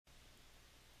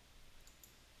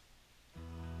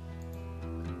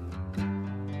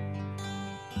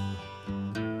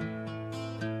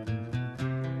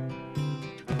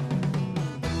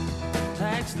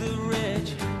tax the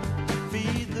rich,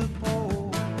 feed the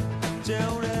poor,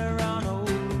 till there are no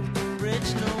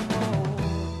rich no more.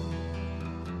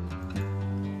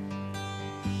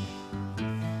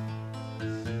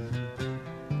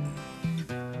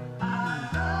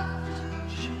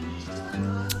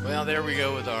 Well, there we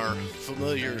go with our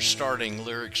familiar starting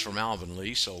lyrics from Alvin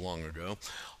Lee so long ago.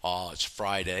 It's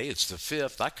Friday. It's the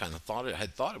 5th. I kind of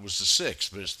had thought it was the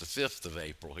 6th, but it's the 5th of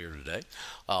April here today.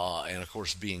 And, of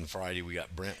course, being Friday, we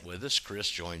got Brent with us. Chris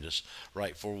joined us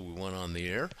right before we went on the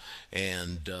air.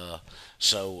 And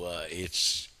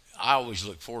I always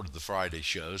look forward to the Friday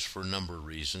shows for a number of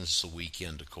reasons. It's the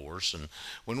weekend, of course. And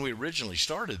when we originally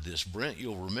started this, Brent,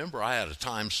 you'll remember I had a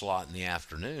time slot in the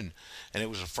afternoon, and it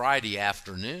was a Friday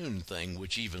afternoon thing,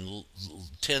 which even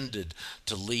tended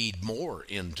to lead more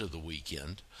into the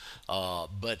weekend.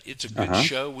 But it's a good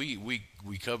show.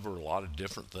 We cover a lot of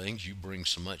different things. You bring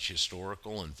so much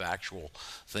historical and factual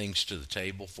things to the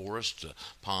table for us to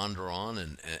ponder on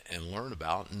and learn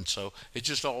about. And so it's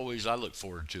just always, I look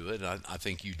forward to it. I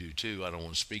think you do too. I don't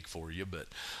want to speak for you, but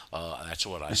that's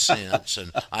what I sense.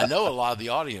 And I know a lot of the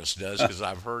audience does because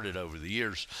I've heard it over the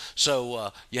years.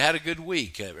 So you had a good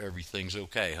week. Everything's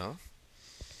okay, huh?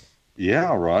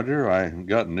 Yeah, Roger. I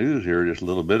got news here just a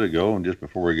little bit ago, and just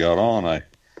before we got on, I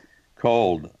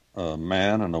called a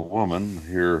man and a woman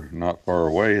here not far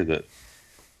away that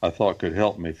I thought could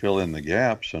help me fill in the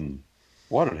gaps. And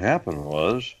what had happened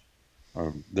was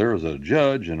there was a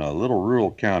judge in a little rural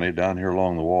county down here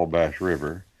along the Wabash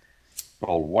River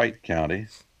called White County,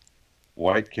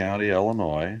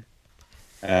 Illinois.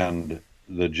 And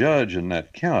the judge in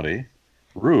that county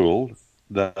ruled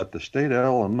that the state of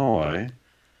Illinois,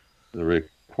 the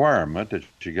requirement that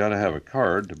you got to have a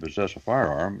card to possess a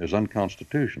firearm, is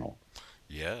unconstitutional.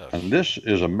 Yes. And this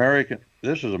is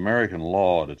American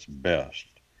law at its best.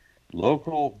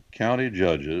 Local county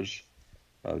judges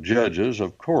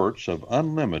of courts of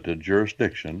unlimited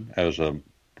jurisdiction, as a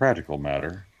practical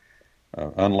matter,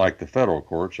 unlike the federal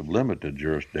courts of limited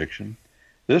jurisdiction,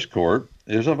 this court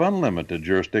is of unlimited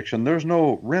jurisdiction. There's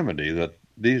no remedy that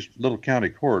these little county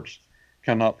courts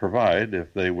cannot provide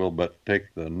if they will but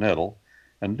take the nettle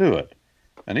and do it.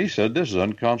 And he said this is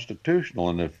unconstitutional,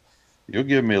 and if you'll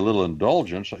give me a little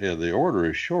indulgence, the order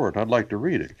is short. I'd like to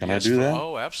read it. Can I do that?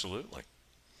 Oh, absolutely.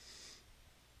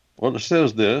 Well, it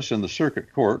says this: in the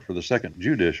Circuit Court for the 2nd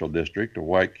Judicial District of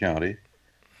White County,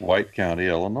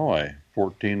 Illinois,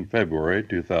 14 February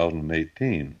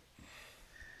 2018.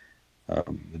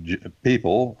 The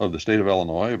people of the state of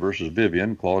Illinois versus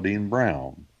Vivian Claudine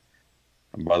Brown.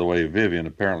 And by the way, Vivian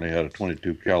apparently had a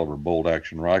 .22 caliber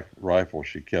bolt-action rifle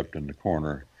she kept in the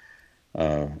corner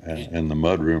in the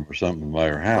mudroom or something by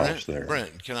her house there.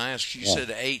 Brent, can I ask, you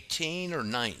said 18 or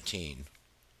 19?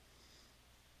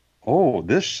 Oh,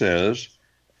 this says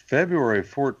February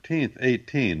 14th,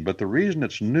 18, but the reason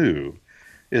it's new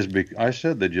is because I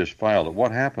said they just filed it.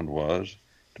 What happened was,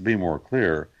 to be more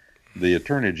clear, the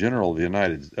Attorney General of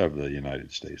the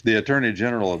United States, the Attorney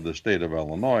General of the state of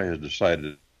Illinois has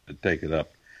decided to take it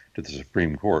up to the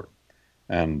Supreme Court.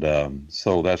 And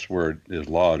so that's where it is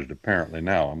lodged apparently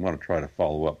now. I'm going to try to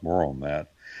follow up more on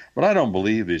that. But I don't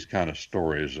believe these kind of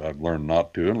stories. I've learned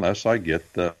not to unless I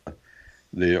get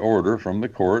the order from the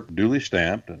court duly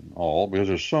stamped and all, because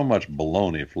there's so much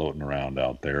baloney floating around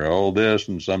out there. Oh, this,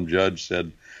 and some judge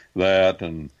said that,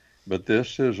 but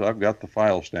this is, I've got the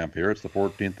file stamp here. It's the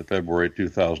 14th of February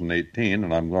 2018,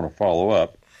 and I'm going to follow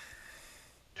up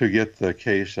to get the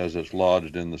case as it's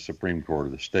lodged in the Supreme Court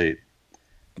of the state.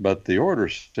 But the order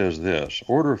says this: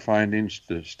 order finding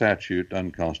statute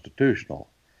unconstitutional.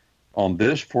 On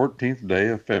this 14th day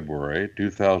of February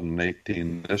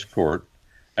 2018, this court,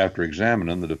 after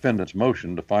examining the defendant's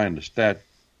motion to find the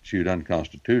statute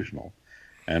unconstitutional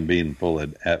and being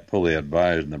fully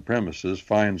advised in the premises,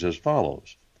 finds as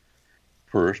follows.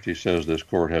 First, he says this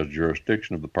court has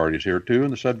jurisdiction of the parties hereto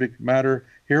and the subject matter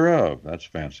hereof. That's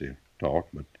fancy talk,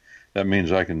 but that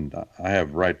means I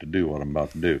have right to do what I'm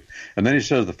about to do. And then he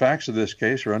says the facts of this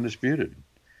case are undisputed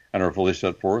and are fully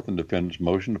set forth in defendant's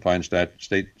motion to find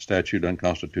state statute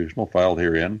unconstitutional, filed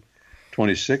herein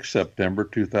 26 September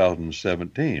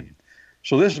 2017.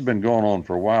 So this has been going on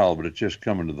for a while, but it's just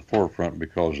coming to the forefront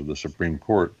because of the Supreme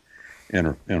Court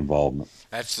involvement.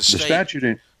 That's the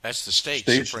state. That's the state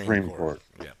Supreme Court.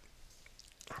 Yeah.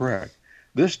 Correct.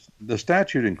 The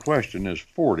statute in question is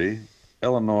 40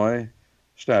 Illinois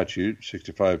Statute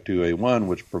 652A1,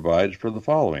 which provides for the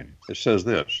following. It says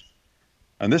this,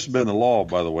 and this has been the law,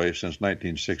 by the way, since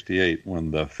 1968,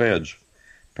 when the feds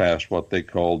passed what they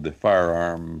called the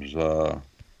Firearms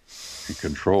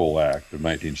Control Act of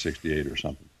 1968 or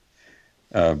something.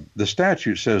 The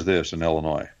statute says this in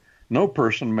Illinois: No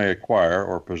person may acquire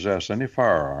or possess any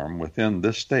firearm within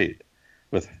this state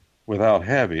without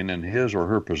having in his or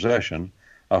her possession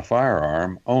a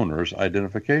firearm owner's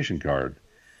identification card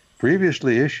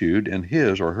previously issued in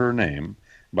his or her name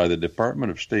by the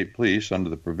Department of State Police under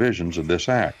the provisions of this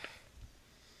act.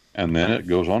 And then it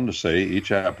goes on to say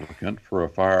each applicant for a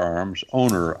firearms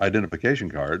owner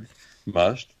identification card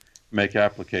must make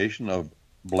application of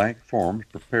blank forms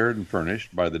prepared and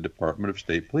furnished by the Department of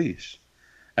State Police.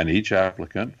 And each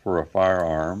applicant for a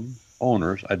firearm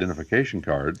owner's identification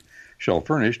card shall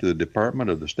furnish to the Department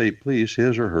of the State Police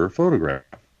his or her photograph.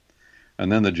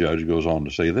 And then the judge goes on to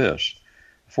say this.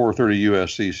 430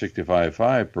 U.S.C.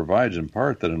 65.5 provides in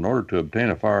part that in order to obtain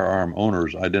a firearm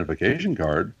owner's identification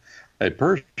card, a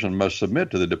person must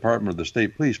submit to the Department of the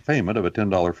State Police payment of a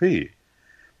 $10 fee.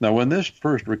 Now, when this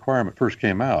first requirement first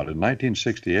came out in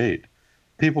 1968,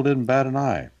 people didn't bat an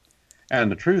eye. And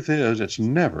the truth is, it's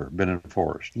never been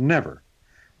enforced. Never.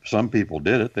 Some people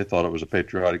did it. They thought it was a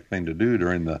patriotic thing to do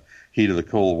during the heat of the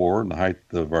Cold War and the height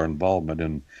of our involvement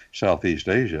in Southeast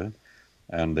Asia.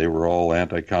 And they were all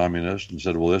anti-communist and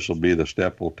said, well, this will be the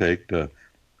step we'll take to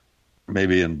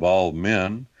maybe involve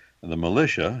men and the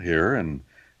militia here and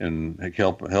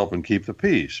help and keep the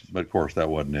peace. But, of course, that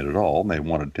wasn't it at all, and they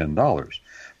wanted $10.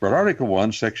 But Article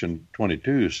 1, Section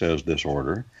 22 says this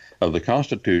order of the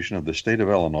Constitution of the State of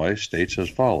Illinois states as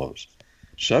follows.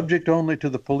 Subject only to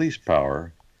the police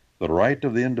power, the right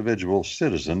of the individual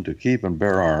citizen to keep and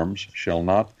bear arms shall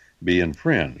not be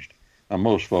infringed. Now,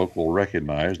 most folk will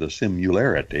recognize the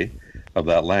similarity of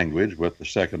that language with the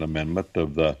Second Amendment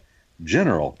of the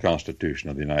General Constitution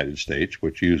of the United States,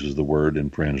 which uses the word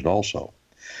infringed also.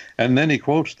 And then he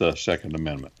quotes the Second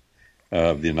Amendment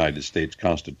of the United States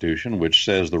Constitution, which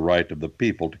says the right of the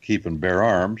people to keep and bear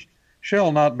arms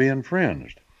shall not be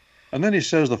infringed. And then he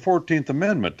says the 14th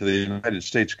Amendment to the United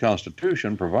States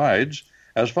Constitution provides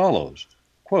as follows,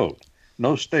 quote,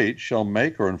 no state shall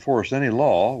make or enforce any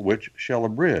law which shall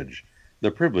abridge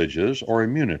the privileges or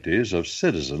immunities of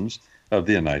citizens of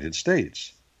the United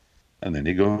States. And then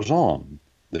he goes on.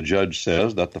 The judge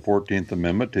says that the 14th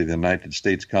Amendment to the United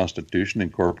States Constitution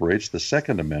incorporates the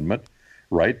Second Amendment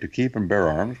right to keep and bear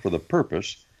arms for the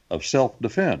purpose of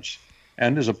self-defense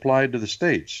and is applied to the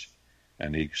states.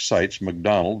 And he cites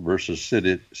McDonald versus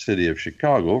City of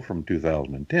Chicago from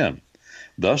 2010.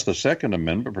 Thus, the Second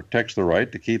Amendment protects the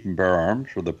right to keep and bear arms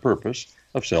for the purpose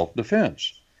of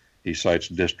self-defense. He cites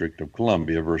District of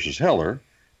Columbia versus Heller,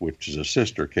 which is a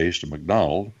sister case to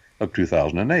McDonald, of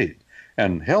 2008.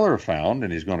 And Heller found,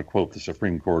 and he's going to quote the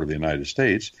Supreme Court of the United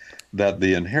States, that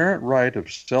the inherent right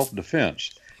of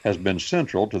self-defense has been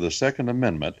central to the Second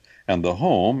Amendment, and the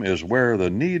home is where the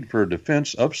need for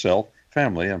defense of self,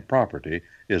 family, and property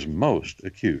is most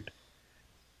acute.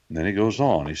 And then he goes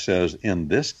on. He says, in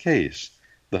this case,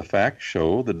 the facts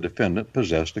show the defendant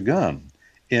possessed a gun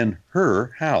in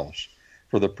her house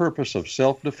for the purpose of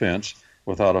self-defense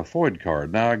without a FOID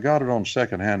card. Now, I got it on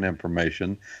secondhand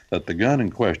information that the gun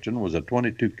in question was a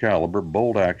 22 caliber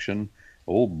bolt action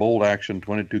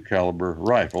 22 caliber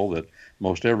rifle that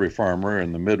most every farmer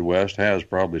in the Midwest has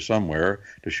probably somewhere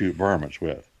to shoot varmints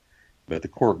with. But the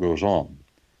court goes on.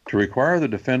 To require the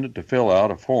defendant to fill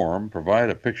out a form, provide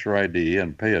a picture ID,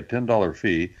 and pay a $10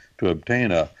 fee to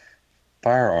obtain a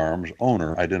firearms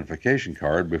owner identification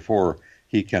card before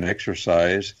he can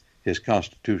exercise his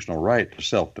constitutional right to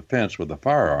self-defense with a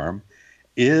firearm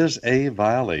is a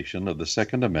violation of the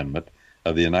Second Amendment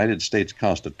of the United States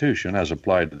Constitution as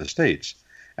applied to the states,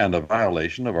 and a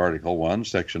violation of Article 1,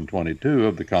 Section 22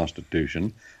 of the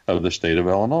Constitution of the State of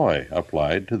Illinois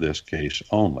applied to this case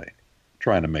only,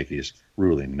 trying to make his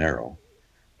ruling narrow.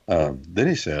 Then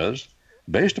he says,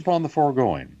 based upon the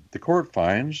foregoing, the court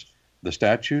finds the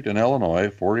statute in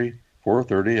Illinois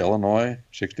 430 Illinois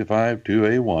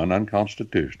 65-2A1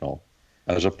 unconstitutional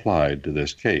as applied to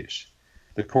this case.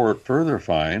 The court further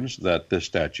finds that this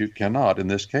statute cannot, in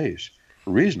this case,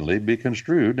 reasonably be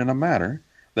construed in a manner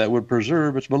that would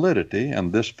preserve its validity,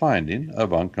 and this finding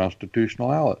of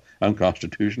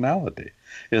unconstitutionality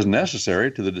is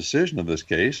necessary to the decision of this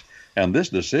case, and this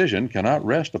decision cannot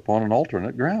rest upon an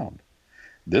alternate ground.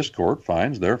 This court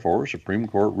finds, therefore, Supreme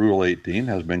Court Rule 18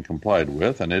 has been complied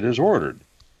with, and it is ordered.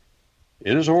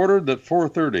 It is ordered that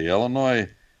 430 Illinois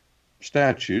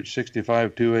Statute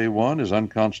 65-2A1 is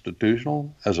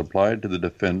unconstitutional as applied to the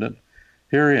defendant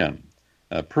herein,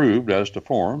 approved as to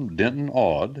form Denton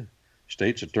Aud,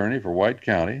 State's Attorney for White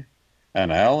County,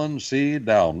 and Alan C.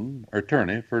 Dowden,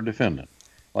 Attorney for Defendant.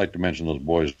 I'd like to mention those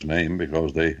boys' name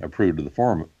because they approved of the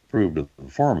form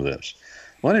of this.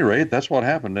 Well, at any rate, that's what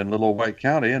happened in Little White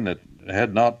County, and it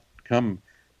had not come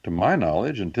to my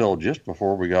knowledge, until just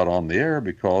before we got on the air,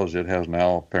 because it has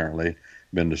now apparently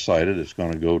been decided it's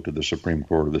going to go to the Supreme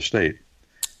Court of the state.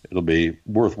 It'll be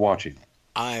worth watching.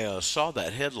 I saw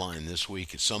that headline this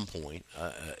week at some point.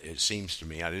 It seems to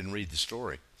me, I didn't read the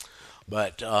story,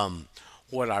 but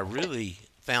what I really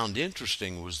found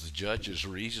interesting was the judge's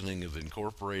reasoning of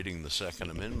incorporating the Second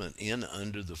Amendment in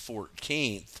under the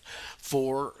 14th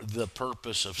for the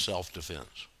purpose of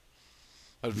self-defense.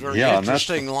 A very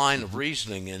interesting line of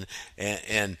reasoning,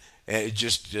 and it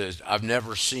just I've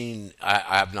never seen,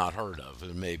 I've not heard of,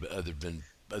 and maybe been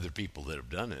other people that have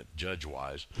done it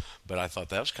judge-wise, but I thought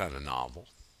that was kind of novel.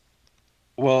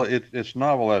 Well, it's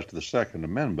novel as to the Second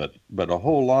Amendment, but a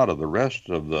whole lot of the rest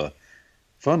of the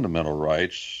fundamental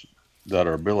rights that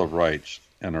our Bill of Rights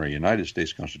and our United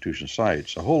States Constitution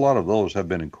cites, a whole lot of those have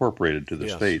been incorporated to the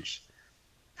states.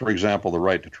 For example, the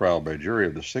right to trial by jury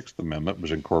of the Sixth Amendment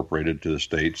was incorporated to the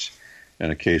states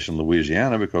in a case in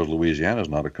Louisiana, because Louisiana is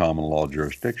not a common law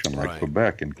jurisdiction like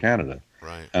Quebec in Canada.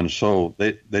 Right. And so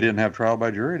they didn't have trial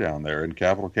by jury down there in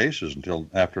capital cases until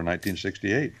after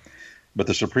 1968. But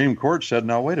the Supreme Court said,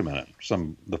 now, wait a minute.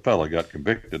 The fellow got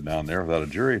convicted down there without a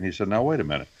jury, and he said, now, wait a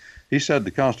minute. He said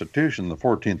the Constitution, the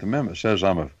 14th Amendment, says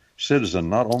I'm a citizen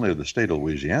not only of the state of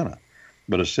Louisiana,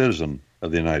 but a citizen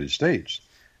of the United States.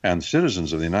 And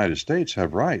citizens of the United States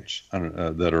have rights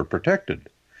that are protected.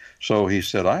 So he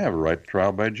said, I have a right to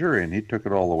trial by jury. And he took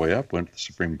it all the way up, went to the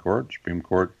Supreme Court. The Supreme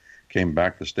Court came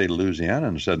back to the state of Louisiana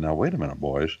and said, now, wait a minute,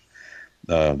 boys.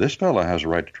 This fellow has a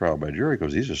right to trial by jury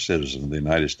because he's a citizen of the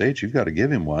United States. You've got to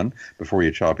give him one before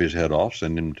you chop his head off,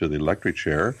 send him to the electric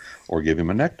chair, or give him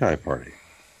a necktie party.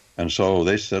 And so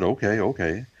they said,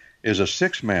 okay. Is a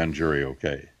 6-man jury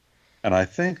okay? And I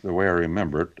think the way I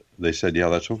remember it, they said, yeah,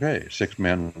 that's okay.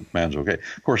 6-man's okay.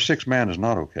 Of course, 6-man is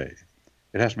not okay.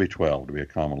 It has to be 12 to be a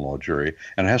common law jury,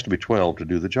 and it has to be 12 to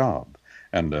do the job.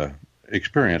 And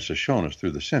experience has shown us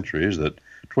through the centuries that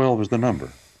 12 is the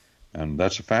number. And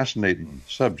that's a fascinating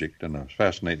subject and a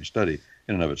fascinating study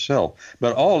in and of itself.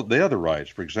 But all the other rights,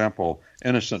 for example,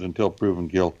 innocent until proven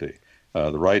guilty,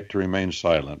 the right to remain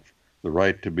silent, the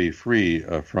right to be free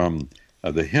from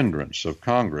the hindrance of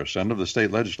Congress and of the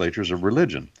state legislatures of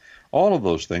religion, all of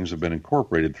those things have been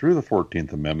incorporated through the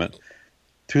 14th Amendment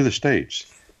to the states.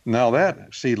 Now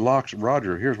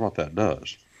Roger, here's what that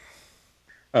does.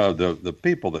 The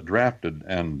people that drafted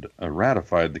and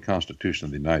ratified the Constitution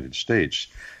of the United States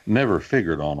never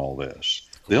figured on all this.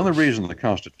 The only reason the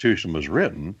Constitution was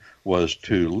written was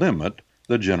to limit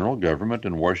the general government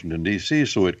in Washington, D.C.,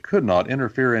 so it could not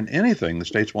interfere in anything the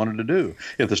states wanted to do.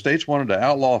 If the states wanted to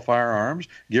outlaw firearms,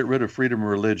 get rid of freedom of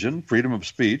religion, freedom of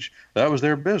speech, that was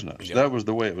their business. Yep. That was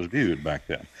the way it was viewed back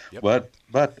then. Yep.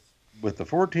 But with the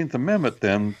 14th Amendment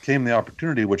then came the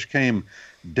opportunity, which came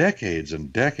decades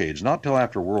and decades, not till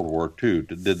after World War II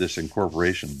did this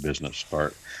incorporation business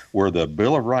start, where the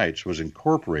Bill of Rights was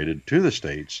incorporated to the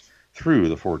states through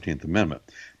the 14th Amendment.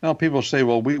 Now people say,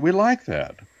 well, we like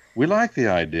that. We like the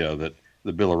idea that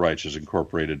the Bill of Rights is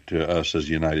incorporated to us as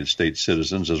United States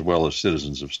citizens as well as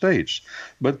citizens of states.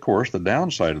 But, of course, the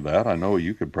downside of that, I know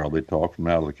you could probably talk from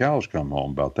out of the cows come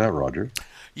home about that, Roger.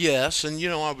 Yes, and,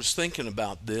 I was thinking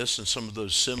about this in some of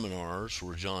those seminars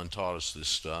where John taught us this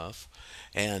stuff.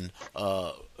 And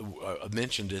I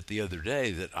mentioned it the other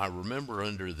day that I remember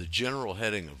under the general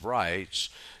heading of rights,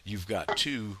 you've got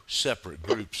two separate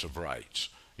groups of rights.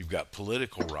 You've got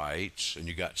political rights and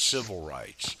you've got civil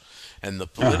rights. And the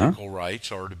political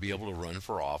rights are to be able to run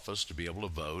for office, to be able to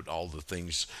vote, all the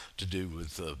things to do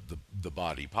with the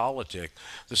body politic.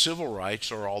 The civil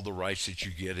rights are all the rights that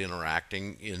you get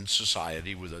interacting in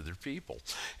society with other people.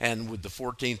 And with the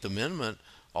 14th Amendment,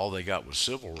 all they got was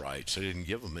civil rights. They didn't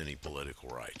give them any political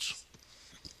rights.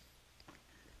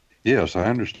 Yes, I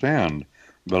understand.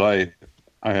 But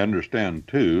I understand,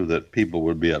 too, that people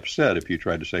would be upset if you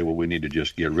tried to say, well, we need to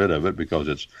just get rid of it because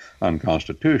it's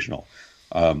unconstitutional.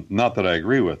 Not that I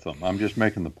agree with them. I'm just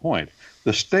making the point.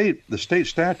 The state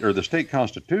statute or the state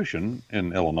constitution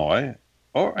in Illinois,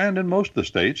 and in most of the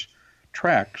states,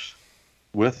 tracks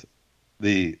with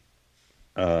the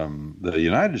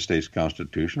United States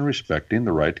Constitution respecting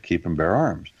the right to keep and bear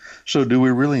arms. So do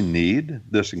we really need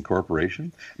this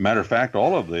incorporation? Matter of fact,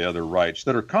 all of the other rights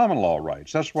that are common law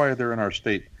rights, that's why they're in our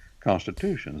state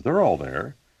constitutions. They're all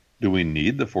there. Do we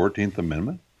need the 14th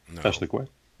Amendment? No. That's the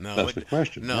question. No, that's the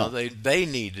question. No, they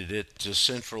needed it to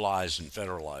centralize and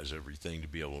federalize everything to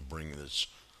be able to bring this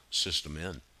system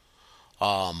in.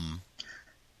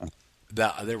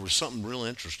 There was something real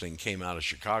interesting came out of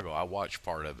Chicago. I watched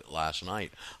part of it last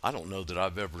night. I don't know that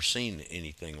I've ever seen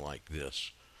anything like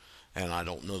this, and I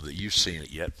don't know that you've seen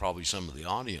it yet. Probably some of the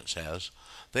audience has.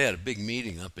 They had a big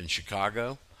meeting up in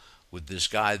Chicago, with this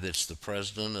guy that's the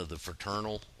president of the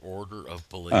Fraternal Order of Uh,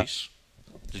 Police.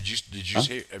 Did you huh?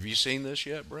 see? Have you seen this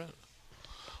yet, Brent?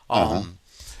 Uh-huh. Um,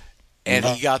 and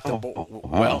No. he got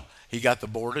Huh. he got the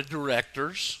board of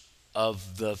directors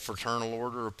of the Fraternal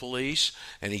Order of Police,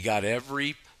 and he got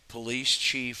every police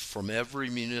chief from every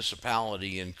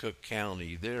municipality in Cook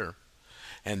County there,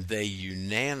 and they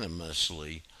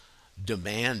unanimously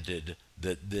demanded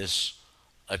that this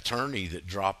attorney that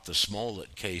dropped the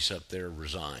Smollett case up there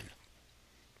resign.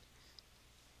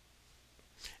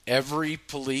 Every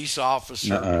police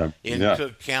officer in Yeah.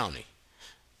 Cook County.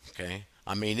 Okay.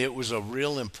 I mean, it was a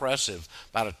real impressive,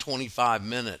 about a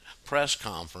 25-minute press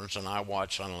conference, and I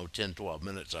watched, I don't know, 10, 12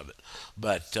 minutes of it.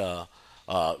 But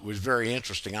it was very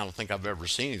interesting. I don't think I've ever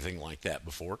seen anything like that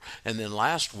before. And then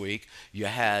last week, you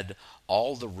had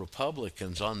all the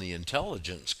Republicans on the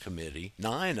Intelligence Committee,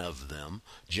 9 of them,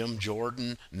 Jim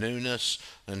Jordan, Nunes,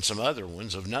 and some other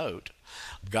ones of note,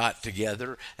 got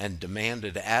together and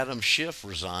demanded Adam Schiff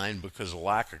resign because of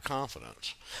lack of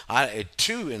confidence.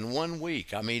 2 in 1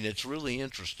 week. I mean, it's really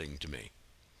interesting to me.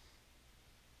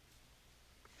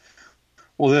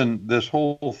 Well, then this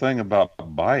whole thing about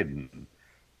Biden,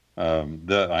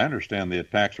 I understand the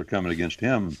attacks are coming against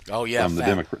him Oh yeah, from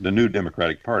the new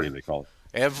Democratic Party, they call it.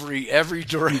 every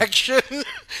direction.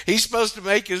 He's supposed to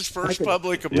make his I first could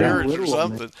public Yeah. expand a appearance or little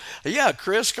on that. something. Yeah,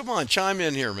 Chris, come on, chime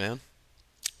in here, man.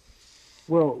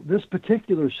 Well, this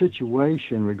particular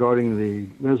situation regarding the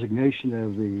resignation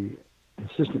of the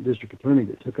assistant district attorney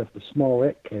that took up the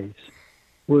Smollett case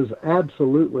was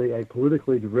absolutely a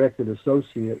politically directed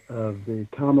associate of the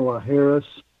Kamala Harris,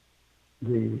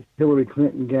 the Hillary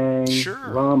Clinton gang, Sure.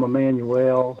 Rahm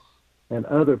Emanuel, and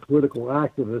other political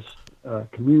activists,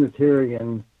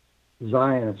 communitarian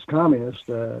Zionist communist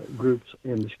groups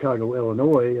in Chicago,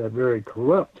 Illinois, a very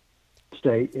corrupt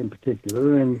state in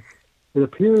particular. And it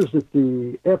appears that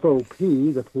the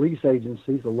FOP, the police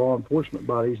agencies, the law enforcement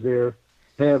bodies there,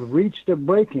 have reached a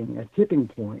tipping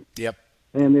point, Yep.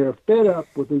 and they're fed up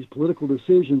with these political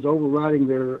decisions overriding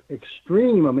their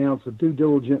extreme amounts of due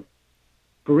diligent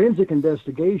forensic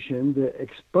investigation that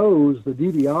expose the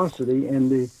deviosity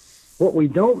and what we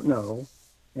don't know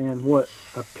and what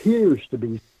appears to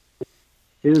be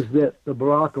is that the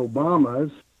Barack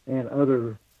Obamas and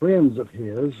other friends of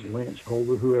his, Lynch,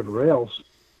 Holder, whoever else,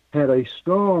 had a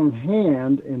strong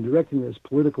hand in directing this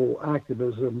political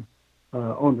activism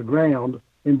on the ground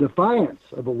in defiance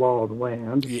of the law of the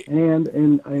land and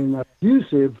in an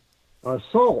abusive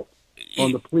assault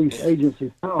on the police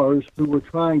agency powers who were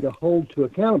trying to hold to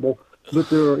accountable. But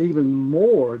there are even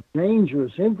more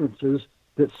dangerous inferences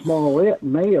that Smollett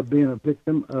may have been a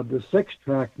victim of the sex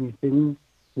trafficking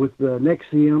with the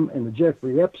NXIVM and the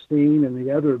Jeffrey Epstein and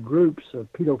the other groups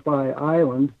of Pedophile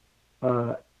Island.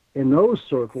 In those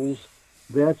circles,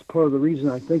 that's part of the reason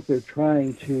I think they're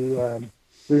trying to,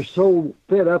 they're so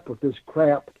fed up with this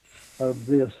crap of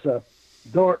this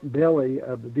dark belly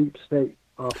of the deep state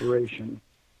operation.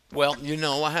 Well,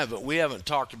 we haven't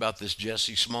talked about this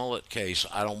Jesse Smollett case,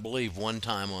 I don't believe, one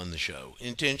time on the show,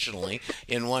 intentionally,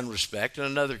 in one respect, and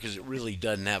another because it really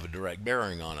doesn't have a direct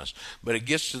bearing on us. But it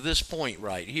gets to this point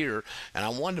right here, and I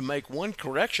wanted to make one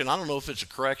correction. I don't know if it's a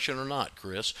correction or not,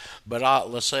 Chris, but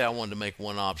let's say I wanted to make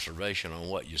one observation on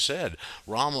what you said.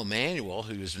 Rahm Emanuel,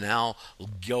 who is now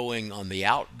going on the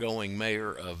outgoing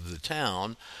mayor of the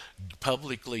town,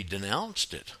 publicly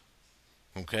denounced it.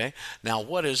 Okay. Now,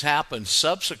 what has happened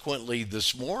subsequently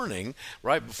this morning,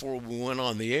 right before we went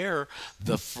on the air,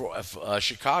 the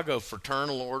Chicago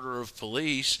Fraternal Order of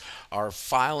Police are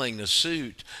filing a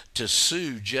suit to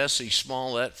sue Jesse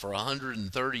Smollett for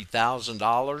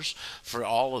 $130,000 for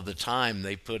all of the time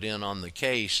they put in on the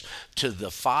case to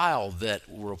the file that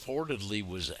reportedly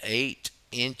was 8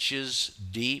 inches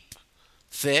deep,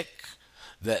 thick,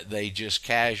 that they just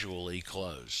casually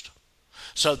closed.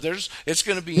 So it's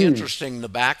going to be interesting, the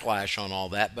backlash on all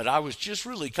that. But I was just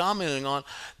really commenting on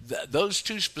those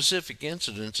 2 specific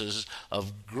incidences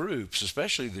of groups,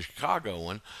 especially the Chicago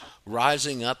one,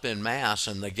 rising up in mass.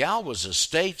 And the gal was a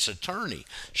state's attorney.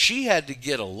 She had to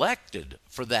get elected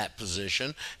for that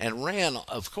position and ran,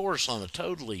 of course, on a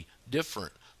totally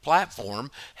different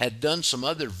platform, had done some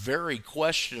other very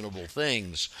questionable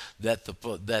things that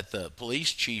the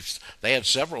police chiefs, they had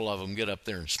several of them get up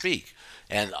there and speak,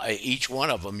 and each one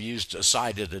of them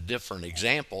cited a different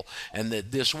example, and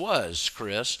that this was,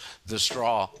 Chris, the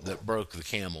straw that broke the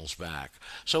camel's back.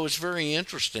 So it's very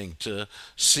interesting to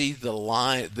see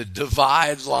the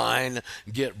divide line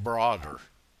get broader.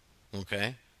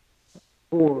 Okay.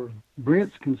 For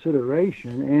Brent's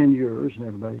consideration and yours and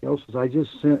everybody else's, I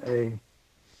just sent a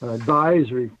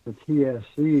advisory for TSA,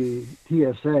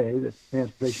 the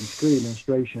Transportation Security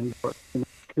Administration, and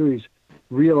Security's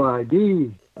Real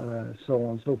ID, so on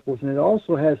and so forth. And it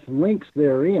also has some links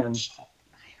therein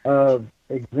of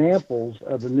examples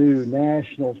of the new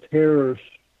National Terrorist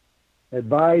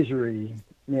Advisory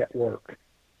Network,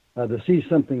 the See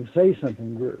Something, Say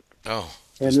Something group. Oh.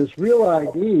 And this Real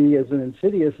ID is an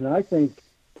insidious, and I think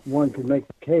one could make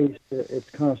the case that it's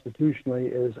constitutionally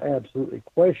is absolutely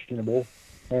questionable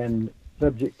and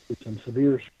subject to some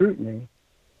severe scrutiny,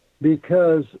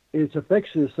 because it's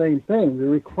effectively the same thing. They're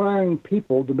requiring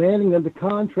people, demanding them to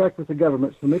contract with the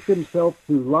government, submit themselves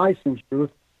to licensure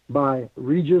by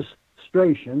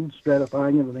registration,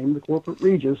 stratifying in the name of the corporate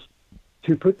regis,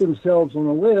 to put themselves on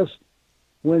a list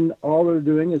when all they're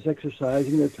doing is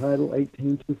exercising their Title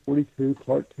 18 through 42,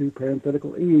 Part 2,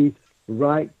 parenthetical E,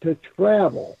 right to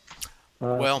travel,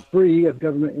 free of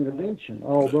government intervention.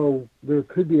 Although there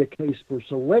could be a case for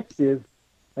selective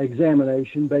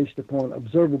examination based upon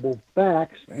observable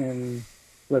facts and,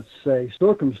 let's say,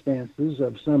 circumstances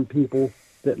of some people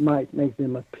that might make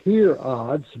them appear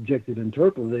odd, subjective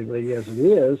interpretatively as it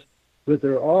is, but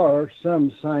there are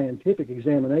some scientific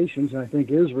examinations, and I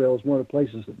think Israel is one of the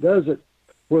places that does it,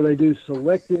 where they do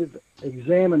selective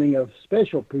examining of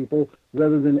special people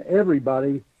rather than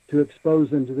everybody to expose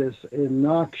them to this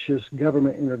innoxious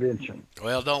government intervention.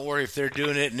 Well, don't worry. If they're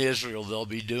doing it in Israel, they'll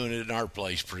be doing it in our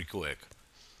place pretty quick.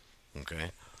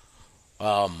 Okay.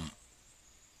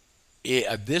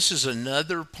 This is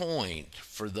another point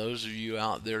for those of you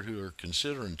out there who are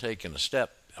considering taking a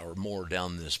step or more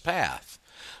down this path.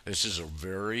 This is a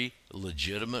very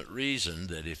legitimate reason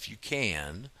that if you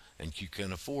can, and you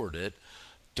can afford it,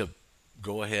 to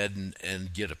go ahead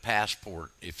and get a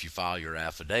passport if you file your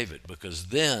affidavit, because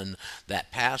then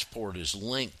that passport is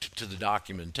linked to the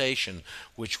documentation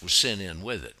which was sent in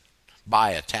with it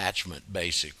by attachment,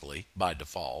 basically, by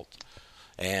default.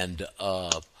 And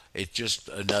it's just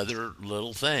another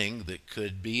little thing that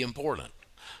could be important.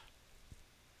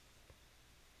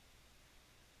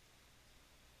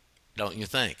 Don't you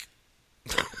think?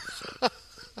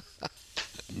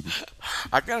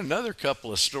 I got another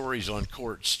couple of stories on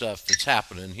court stuff that's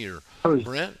happening here,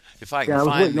 Brent. If I can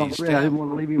find these. I didn't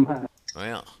want to leave him high.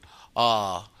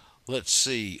 Well, let's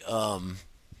see.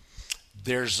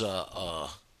 There's a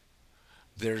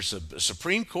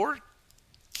Supreme Court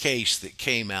case that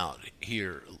came out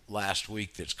here last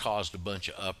week that's caused a bunch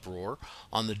of uproar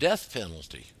on the death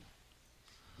penalty.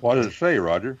 What does it say,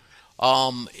 Roger?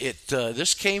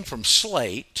 This came from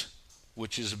Slate,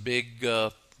 which is a big,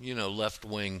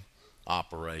 left-wing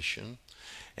operation,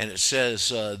 and it says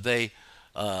they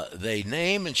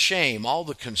name and shame all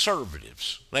the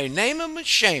conservatives. They name them and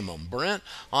shame them, Brent,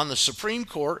 on the Supreme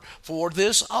Court for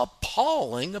this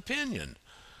appalling opinion.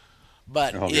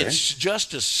 But It's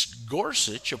Justice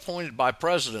Gorsuch, appointed by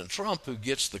President Trump, who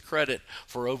gets the credit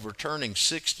for overturning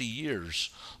 60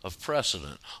 years of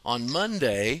precedent. On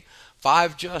Monday,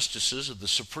 5 justices of the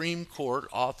Supreme Court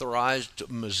authorized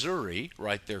Missouri,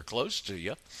 right there close to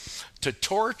you, to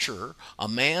torture a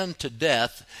man to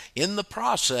death. In the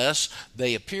process,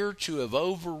 they appear to have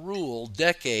overruled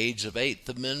decades of Eighth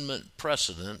Amendment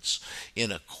precedents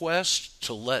in a quest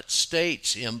to let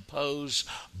states impose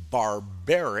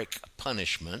barbaric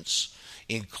punishments,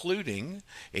 including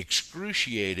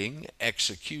excruciating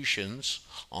executions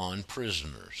on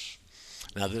prisoners.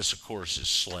 Now, this, of course, is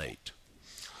Slate.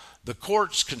 The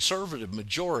court's conservative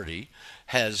majority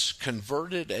has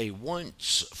converted a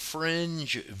once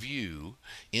fringe view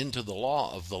into the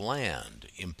law of the land,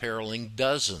 imperiling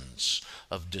dozens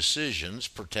of decisions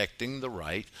protecting the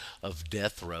right of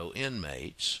death row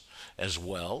inmates as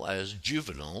well as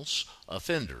juveniles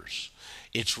offenders.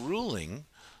 Its ruling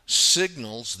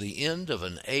signals the end of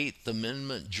an Eighth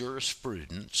Amendment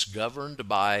jurisprudence governed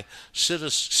by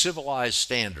civilized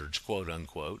standards, quote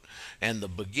unquote, and the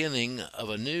beginning of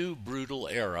a new brutal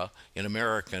era in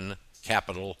American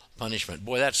capital punishment.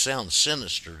 Boy, that sounds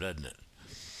sinister, doesn't it?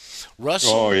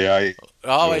 Russell. Oh yeah.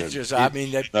 It's just, I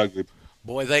mean,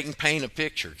 boy, they can paint a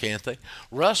picture, can't they?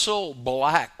 Russell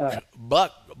Bucklew,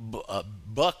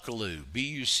 Bucklew.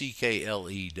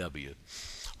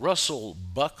 Russell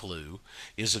Bucklew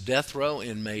is a death row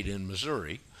inmate in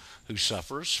Missouri who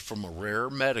suffers from a rare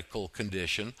medical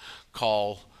condition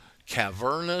called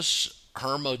cavernous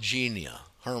hermogenia.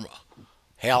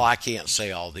 Hell, I can't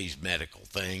say all these medical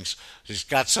things. It's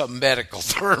got some medical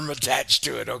term attached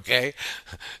to it, okay?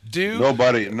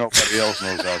 Nobody else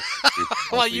knows how.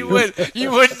 Well, you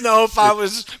wouldn't know if I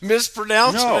was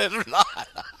mispronouncing it or not.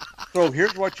 So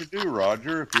here's what you do,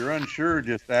 Roger. If you're unsure,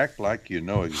 just act like you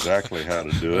know exactly how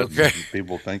to do it. Okay. And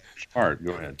people think you're smart.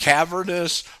 Go ahead.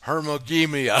 Cavernous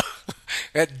hermogemia.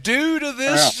 And due to Yeah.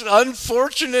 this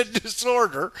unfortunate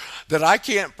disorder that I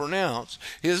can't pronounce,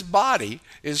 his body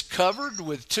is covered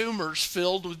with tumors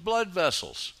filled with blood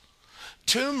vessels.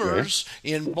 Tumors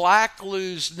in Black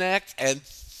Lou's neck and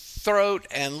throat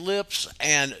and lips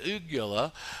and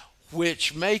uvula,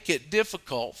 which make it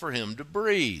difficult for him to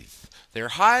breathe. They're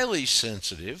highly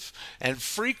sensitive and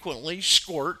frequently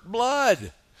squirt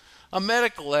blood. A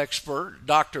medical expert,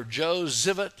 Dr. Joe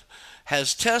Zivot,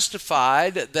 has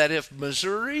testified that if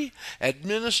Missouri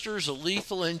administers a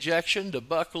lethal injection to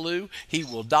Buckaloo, he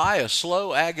will die a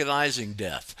slow, agonizing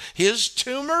death. His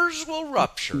tumors will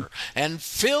rupture and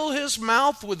fill his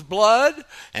mouth with blood,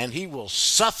 and he will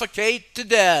suffocate to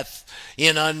death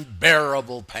in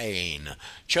unbearable pain,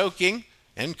 choking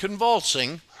and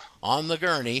convulsing on the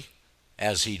gurney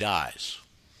as he dies.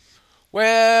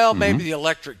 Well, maybe the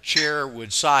electric chair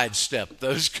would sidestep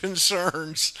those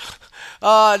concerns.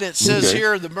 And it says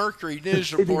here in the Mercury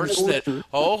News reports that,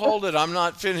 hold it, I'm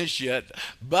not finished yet.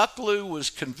 Buckaloo was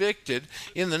convicted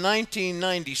in the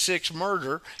 1996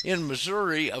 murder in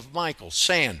Missouri of Michael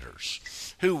Sanders,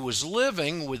 who was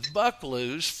living with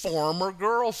Buckaloo's former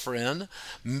girlfriend,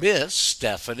 Miss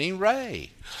Stephanie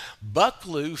Ray.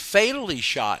 Buckaloo fatally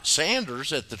shot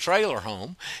Sanders at the trailer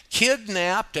home,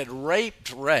 kidnapped and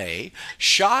raped Ray,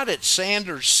 shot at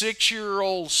Sanders'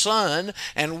 6-year-old son,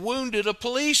 and wounded a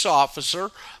police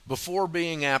officer before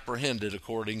being apprehended,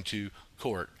 according to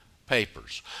court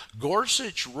papers.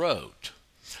 Gorsuch wrote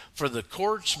for the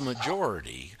court's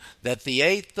majority that the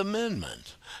Eighth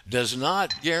Amendment does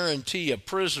not guarantee a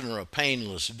prisoner a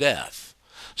painless death,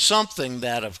 something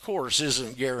that, of course,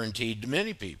 isn't guaranteed to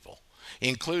many people,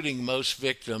 including most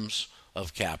victims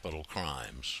of capital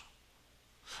crimes.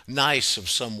 Nice of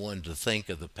someone to think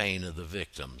of the pain of the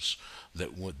victims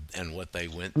and what they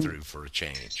went through for a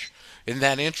change. Isn't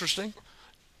that interesting?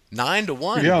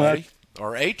 9-1, Yeah, buddy,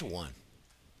 or 8-1. Well,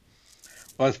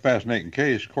 that's a fascinating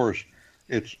case. Of course,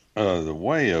 it's the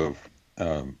way of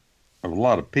a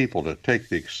lot of people to take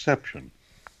the exception,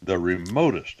 the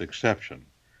remotest exception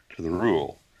to the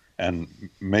rule, and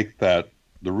make that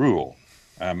the rule.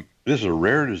 This is a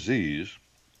rare disease.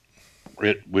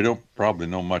 We don't probably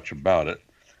know much about it.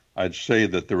 I'd say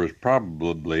that there is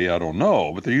probably, I don't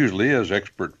know, but there usually is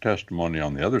expert testimony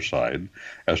on the other side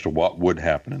as to what would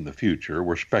happen in the future.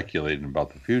 We're speculating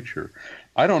about the future.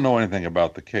 I don't know anything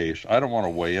about the case. I don't want to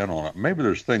weigh in on it. Maybe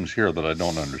there's things here that I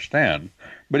don't understand.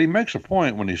 But he makes a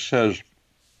point when he says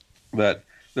that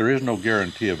there is no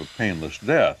guarantee of a painless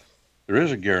death. There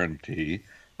is a guarantee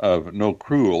of no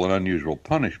cruel and unusual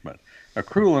punishment. A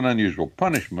cruel and unusual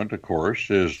punishment, of course,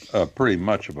 is pretty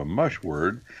much of a mush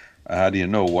word. How do you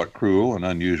know what cruel and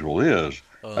unusual is?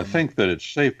 I think that it's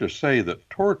safe to say that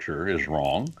torture is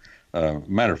wrong.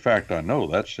 Matter of fact, I know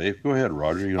that's safe. Go ahead,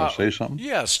 Roger. You want to say something?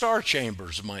 Yeah, star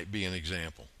chambers might be an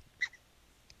example.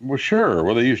 Well, sure.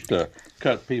 Well, they used to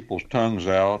cut people's tongues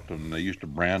out, and they used to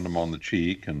brand them on the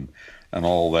cheek and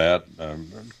all that,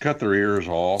 cut their ears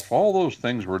off. All those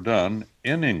things were done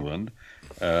in England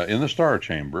in the Star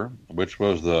Chamber, which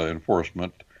was the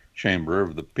enforcement chamber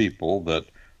of the people that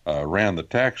ran the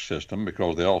tax system,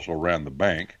 because they also ran the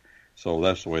bank. So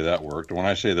that's the way that worked. When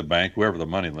I say the bank, whoever the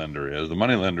moneylender is, the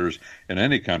moneylenders in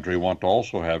any country want to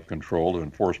also have control of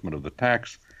enforcement of the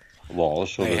tax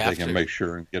laws so that they can make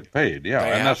sure and get paid. Yeah,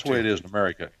 and that's the way it is in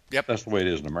America. Yep. That's the way it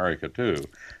is in America, too.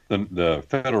 The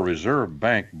Federal Reserve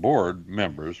Bank board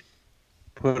members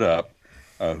put up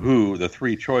who the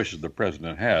three choices the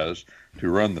president has to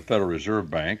run the Federal Reserve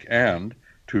Bank and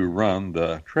to run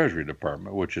the Treasury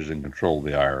Department, which is in control of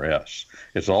the IRS.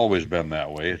 It's always been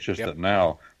that way. It's just that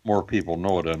now more people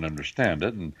know it and understand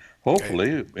it. And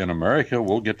hopefully in America,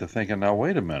 we'll get to thinking, now,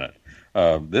 wait a minute.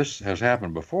 This has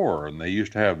happened before, and they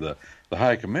used to have the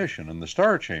High Commission and the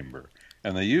Star Chamber,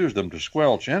 and they used them to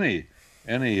squelch any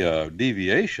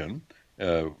deviation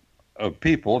of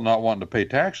people not wanting to pay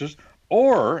taxes,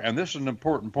 or, and this is an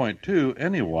important point too,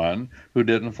 anyone who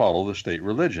didn't follow the state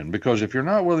religion. Because if you're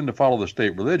not willing to follow the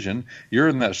state religion, you're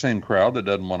in that same crowd that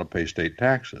doesn't want to pay state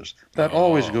taxes. That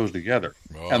always goes together.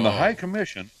 And the High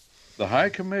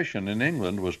Commission in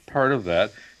England was part of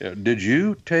that. Did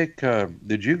you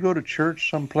go to church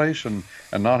someplace and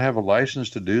not have a license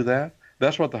to do that?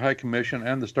 That's what the High Commission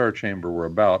and the Star Chamber were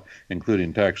about,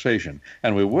 including taxation.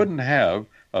 And we wouldn't have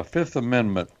a Fifth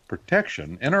Amendment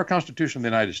protection in our Constitution of the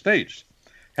United States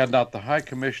had not the High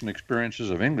Commission experiences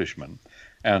of Englishmen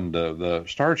and the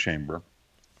Star Chamber,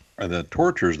 the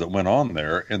tortures that went on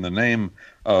there in the name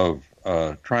of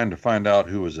trying to find out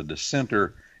who was a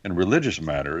dissenter in religious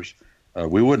matters,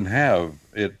 we wouldn't have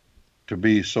it to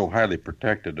be so highly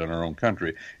protected in our own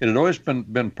country. It had always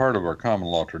been part of our common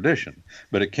law tradition,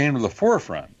 but it came to the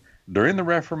forefront during the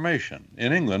Reformation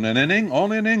in England, and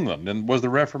only in England, and was the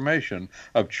Reformation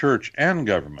of church and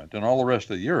government. In all the rest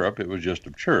of Europe, it was just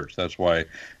of church. That's why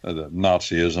the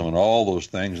Nazism and all those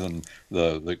things, and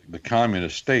the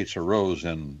communist states arose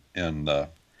in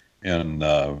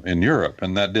Europe,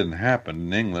 and that didn't happen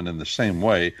in England in the same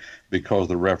way, because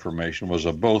the Reformation was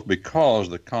of both, because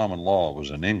the common law was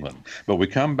in England. But we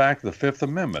come back to the Fifth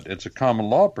Amendment. It's a common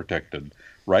law protected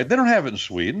right. They don't have it in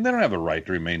Sweden. They don't have the right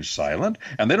to remain silent,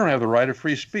 and they don't have the right of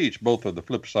free speech. Both are the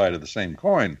flip side of the same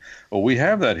coin. Well, we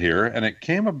have that here, and it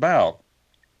came about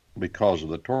because of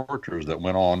the tortures that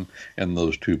went on in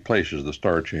those two places, the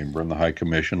Star Chamber and the High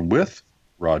Commission, with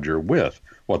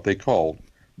what they called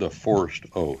the forced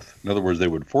oath. In other words, they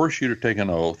would force you to take an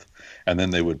oath, and then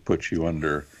they would put you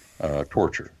under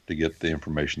torture to get the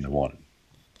information they wanted.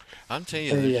 I'm telling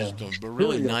you, they're just a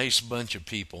really nice bunch of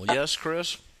people. Yes,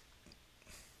 Chris?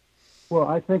 Well,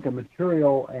 I think a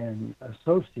material and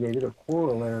associated or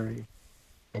corollary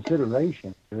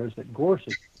consideration there is that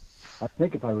Gorsuch, I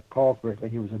think if I recall correctly,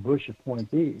 he was a Bush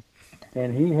appointee,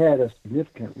 and he had a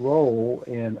significant role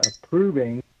in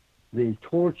approving the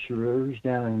torturers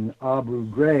down in Abu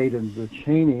Ghraib and the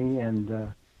Cheney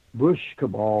and Bush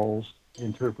cabal's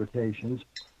interpretations,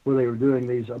 where they were doing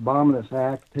these abominous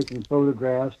acts, taking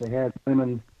photographs. They had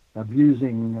women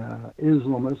abusing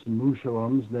Islamists and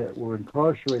Muslims that were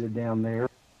incarcerated down there.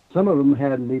 Some of them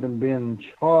hadn't even been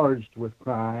charged with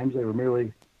crimes. They were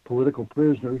merely political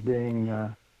prisoners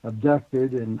being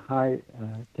abducted and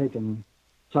taken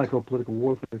psychopolitical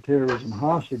warfare, terrorism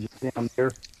hostages down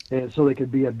there, and so they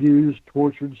could be abused,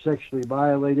 tortured, sexually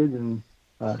violated, and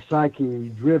psyche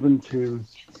driven to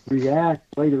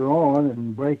react later on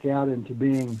and break out into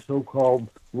being so-called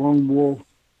lone wolf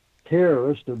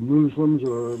terrorists of Muslims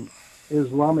or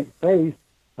Islamic faith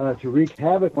to wreak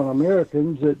havoc on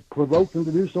Americans that provoked them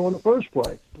to do so in the first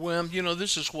place. Well,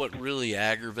 this is what really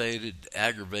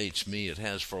aggravates me. It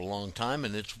has for a long time,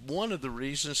 and it's one of the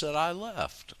reasons that I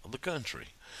left the country,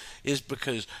 is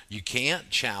because you can't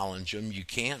challenge them, you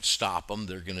can't stop them.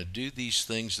 They're going to do these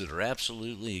things that are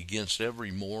absolutely against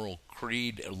every moral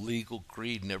creed, legal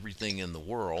creed, and everything in the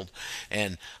world,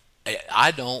 and I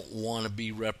don't want to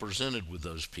be represented with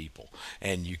those people.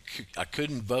 And I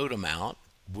couldn't vote them out.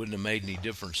 Wouldn't have made any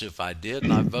difference if I did,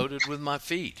 and I voted with my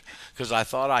feet because I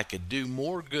thought I could do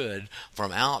more good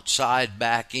from outside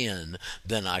back in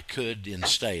than I could in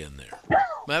staying there.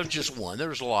 That was just one.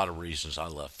 There's a lot of reasons I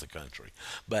left the country,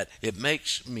 but it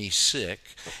makes me sick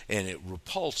and it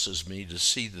repulses me to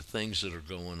see the things that are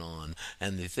going on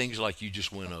and the things like you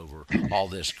just went over, all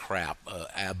this crap,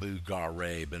 Abu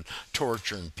Ghraib and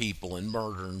torturing people and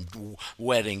murdering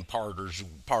wedding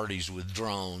parties with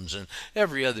drones and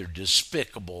every other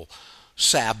despicable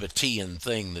Sabbatean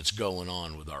thing that's going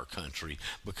on with our country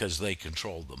because they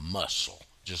control the muscle,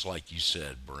 just like you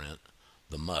said, Brent,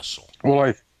 the muscle.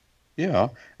 Well, yeah,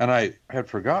 and I had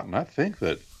forgotten. I think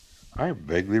that I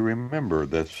vaguely remember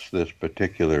this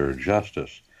particular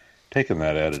justice taking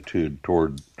that attitude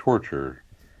toward torture.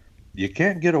 You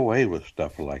can't get away with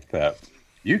stuff like that.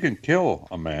 You can kill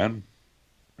a man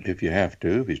if you have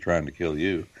to, if he's trying to kill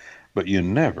you, but you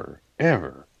never,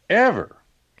 ever, ever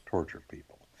torture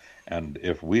people. And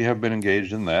if we have been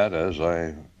engaged in that,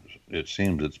 it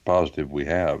seems it's positive we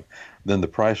have, then the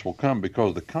price will come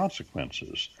because the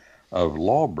consequences of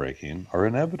law breaking are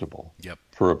inevitable. Yep.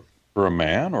 For a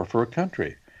man or for a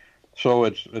country. So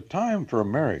it's a time for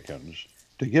Americans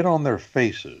to get on their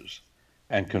faces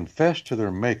and confess to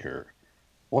their maker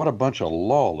what a bunch of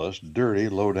lawless, dirty,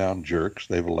 low-down jerks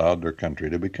they've allowed their country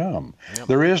to become. Yep.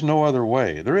 There is no other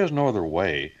way. There is no other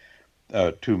way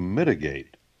to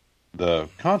mitigate the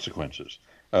consequences.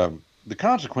 The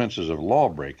consequences of law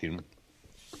breaking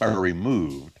are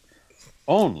removed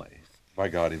only by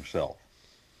God himself.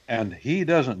 And he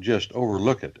doesn't just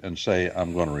overlook it and say,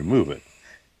 I'm going to remove it.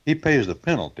 He pays the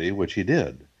penalty, which he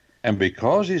did. And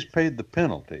because he's paid the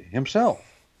penalty himself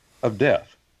of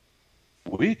death,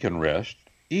 we can rest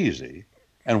easy,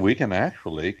 and we can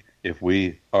actually, if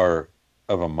we are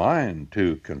of a mind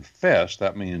to confess,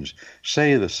 that means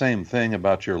say the same thing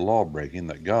about your law breaking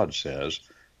that God says,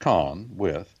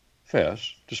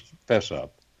 just fess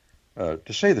up,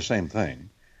 to say the same thing,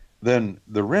 then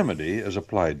the remedy is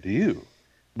applied to you.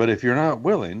 But if you're not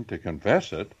willing to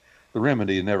confess it, the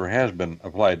remedy never has been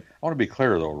applied. I want to be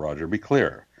clear, though, Roger. Be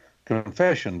clear.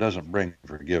 Confession doesn't bring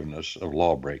forgiveness of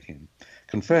law breaking.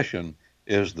 Confession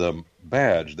is the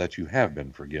badge that you have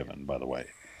been forgiven, by the way.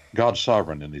 God's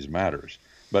sovereign in these matters.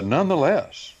 But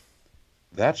nonetheless,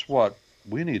 That's what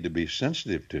we need to be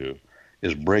sensitive to,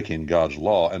 is breaking God's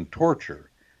law, and torture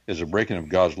is a breaking of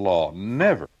God's law.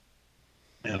 Never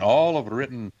in all of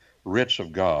written writs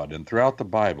of God and throughout the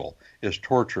Bible is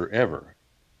torture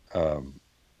um,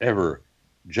 ever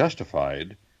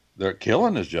justified. The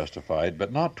killing is justified,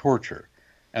 but not torture.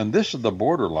 And this is the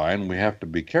borderline we have to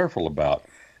be careful about.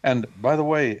 And by the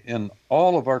way, in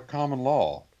all of our common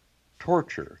law,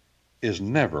 torture is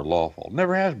never lawful,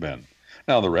 never has been.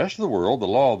 Now, the rest of the world, the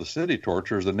law of the city,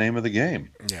 torture is the name of the game.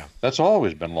 Yeah. That's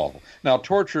always been lawful. Now,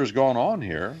 torture has gone on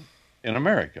here in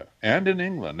America and in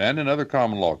England and in other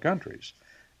common law countries.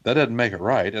 That doesn't make it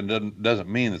right, and doesn't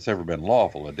mean it's ever been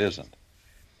lawful. It isn't.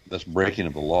 That's breaking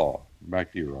of the law.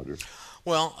 Back to you, Roger.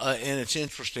 Well, and it's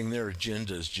interesting. Their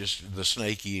agenda is just the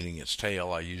snake eating its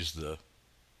tail. I use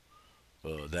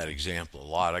that example a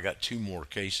lot. I got two more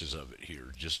cases of it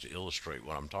here just to illustrate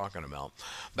what I'm talking about.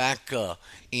 Back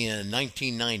in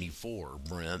 1994,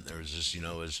 Brent, there was this,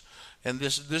 and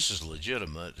this is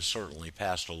legitimate. It certainly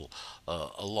passed a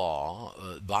law,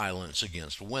 Violence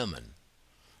Against Women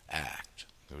Act.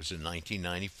 It was in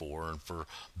 1994, and for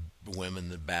women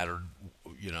that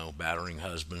battering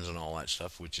husbands and all that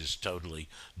stuff, which is totally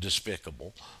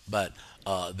despicable. But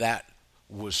that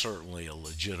was certainly a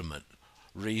legitimate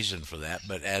reason for that.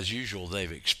 But as usual, they've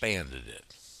expanded it.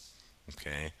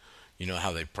 Okay, you know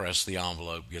how they press the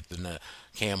envelope, get the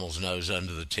camel's nose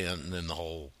under the tent, and then the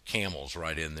whole camel's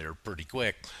right in there pretty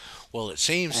quick. Well, it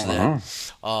seems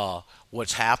that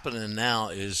what's happening now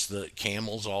is the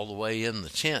camel's all the way in the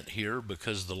tent here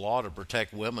because the law to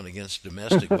protect women against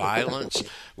domestic violence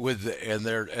and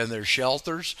their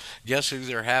shelters. Guess who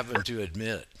they're having to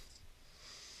admit?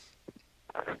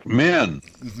 Men.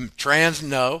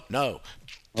 No.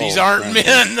 These aren't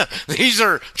men. These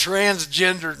are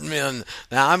transgendered men.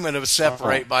 Now, I'm going to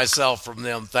separate myself from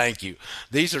them. Thank you.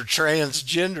 These are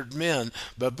transgendered men,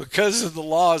 but because of the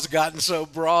law has gotten so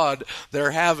broad,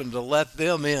 they're having to let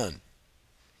them in.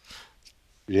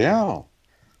 Yeah.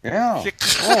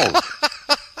 Oh,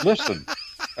 listen.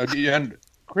 And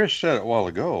Chris said it a while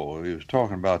ago. He was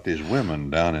talking about these women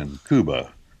down in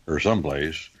Cuba or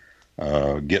someplace,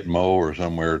 Gitmo or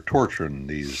somewhere, torturing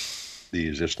these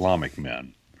Islamic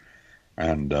men.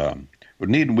 And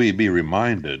need we be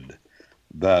reminded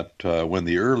that when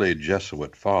the early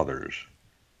Jesuit fathers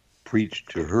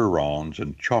preached to Hurons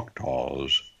and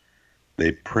Choctaws,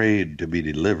 they prayed to be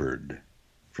delivered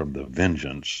from the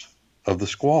vengeance of the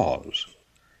squaws.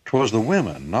 'Twas the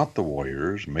women, not the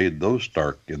warriors, made those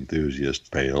stark enthusiasts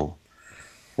pale,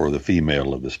 for the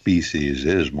female of the species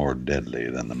is more deadly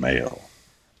than the male.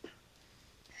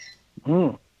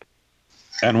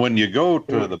 And when you go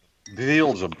to the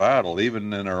fields of battle,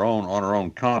 even on our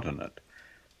own continent,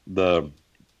 the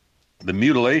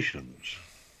mutilations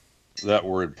that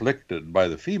were inflicted by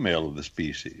the female of the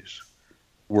species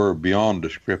were beyond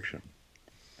description.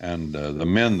 And the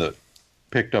men that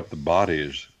picked up the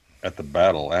bodies at the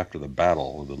battle, after the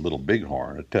battle with the Little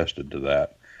Bighorn, attested to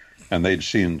that. And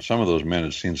some of those men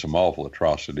had seen some awful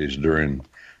atrocities during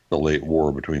the late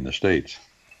war between the states.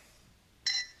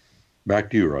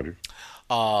 Back to you, Roger.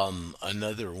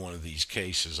 Another one of these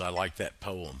cases, I like that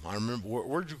poem. I remember,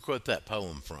 where'd you quote that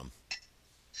poem from?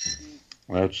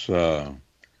 That's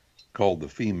called The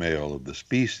Female of the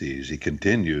Species. He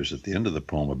continues at the end of the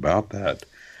poem about that.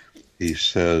 He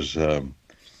says,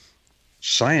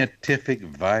 scientific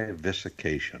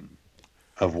vivisecation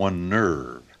of one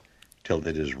nerve till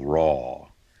it is raw,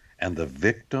 and the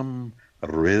victim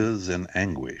writhes in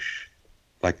anguish,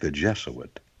 like the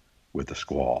Jesuit with the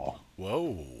squaw.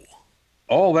 Whoa.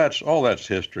 All that's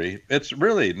history. It's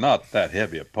really not that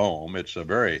heavy a poem. It's a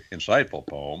very insightful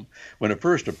poem. When it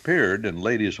first appeared in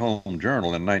Ladies' Home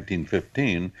Journal in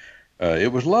 1915,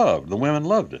 it was loved. The women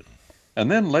loved it.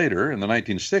 And then later, in the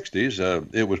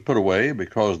 1960s, it was put away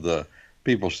because the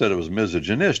people said it was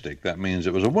misogynistic. That means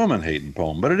it was a woman-hating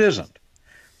poem, but it isn't.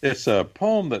 It's a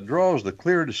poem that draws the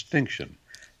clear distinction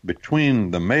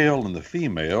between the male and the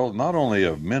female, not only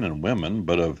of men and women,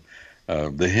 but of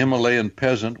the Himalayan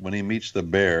peasant when he meets the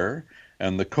bear,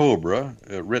 and the cobra,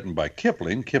 written by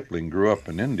Kipling. Kipling grew up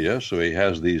in India, so he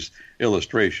has these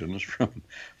illustrations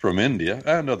from India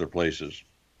and other places.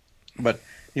 But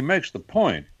he makes the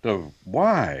point of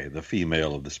why the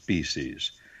female of the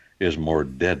species is more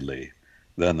deadly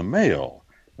than the male.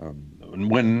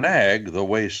 When Nag, the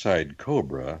wayside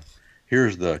cobra,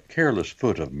 hears the careless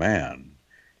foot of man,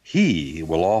 he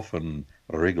will often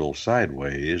wriggle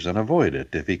sideways and avoid it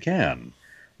if he can,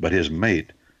 but his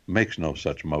mate makes no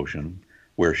such motion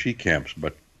where she camps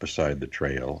but beside the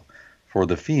trail, for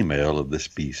the female of the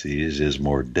species is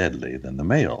more deadly than the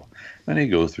male. And he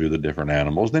goes through the different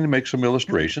animals. Then he makes some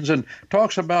illustrations and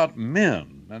talks about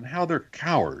men and how they're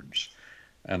cowards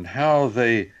and how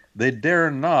they dare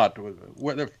not,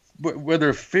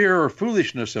 whether fear or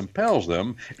foolishness impels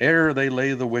them, ere they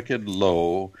lay the wicked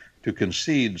low, to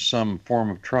concede some form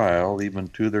of trial even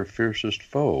to their fiercest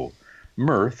foe.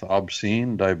 Mirth,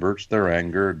 obscene, diverts their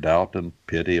anger, doubt and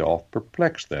pity oft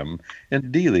perplex them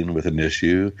in dealing with an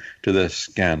issue to the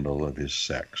scandal of his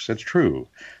sex. It's true.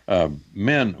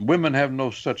 Women have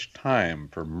no such time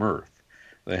for mirth.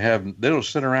 They don't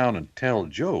sit around and tell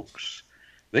jokes.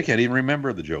 They can't even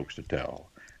remember the jokes to tell.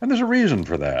 And there's a reason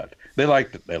for that. They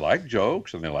like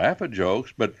jokes and they laugh at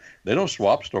jokes, but they don't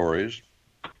swap stories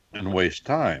and waste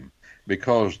time,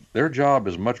 because their job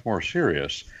is much more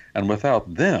serious, and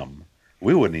without them,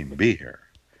 we wouldn't even be here.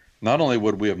 Not only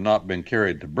would we have not been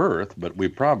carried to birth, but we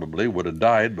probably would have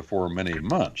died before many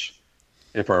months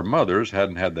if our mothers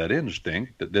hadn't had that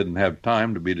instinct that didn't have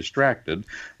time to be distracted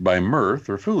by mirth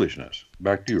or foolishness.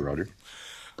 Back to you, Roger.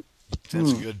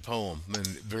 That's a good poem, and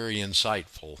very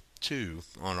insightful, too,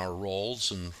 on our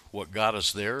roles and what got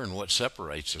us there and what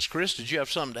separates us. Chris, did you have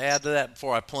something to add to that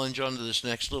before I plunge onto this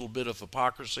next little bit of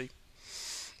hypocrisy?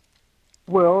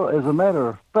 Well, as a matter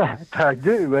of fact, I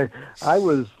do. I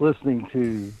was listening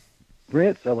to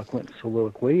Brent's eloquent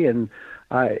soliloquy, and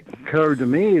it occurred to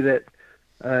me that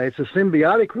it's a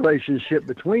symbiotic relationship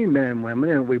between men and women,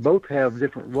 and we both have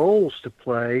different roles to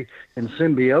play in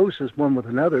symbiosis one with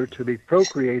another to be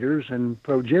procreators and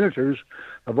progenitors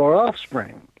of our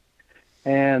offspring.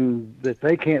 And that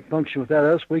they can't function without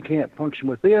us, we can't function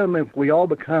with them. If we all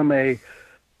become a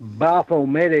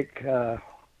baphometic,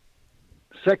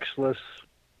 sexless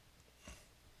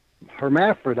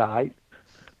hermaphrodite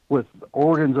with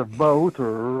organs of both,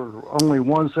 or only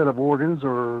one set of organs,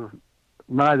 or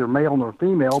neither male nor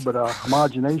female, but a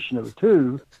homogenation of the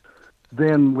two,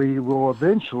 then we will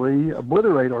eventually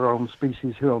obliterate our own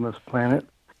species here on this planet,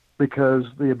 because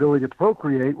the ability to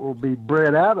procreate will be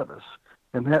bred out of us.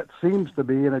 And that seems to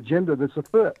be an agenda that's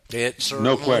afoot. It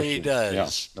certainly No question. does.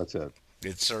 Yeah, that's it.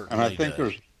 It certainly And I think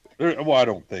does. well, I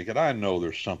don't think it. I know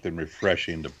there's something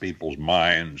refreshing to people's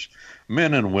minds,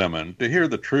 men and women, to hear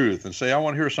the truth and say, I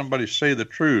want to hear somebody say the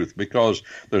truth, because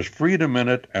there's freedom in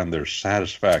it and there's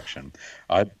satisfaction.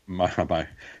 I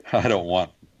don't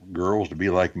want girls to be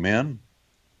like men.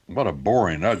 What a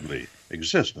boring, ugly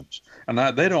existence. And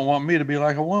they don't want me to be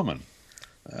like a woman.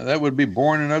 That would be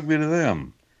boring and ugly to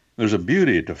them. There's a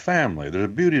beauty to family. There's a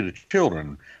beauty to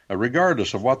children,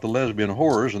 regardless of what the lesbian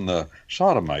whores and the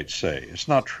sodomites say. It's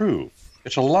not true.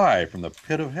 It's a lie from the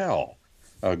pit of hell.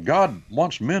 God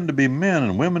wants men to be men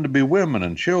and women to be women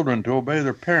and children to obey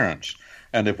their parents.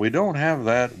 And if we don't have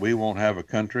that, we won't have a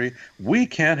country. We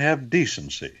can't have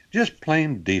decency, just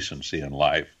plain decency in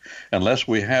life, unless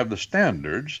we have the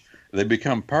standards. They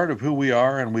become part of who we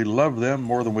are, and we love them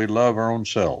more than we love our own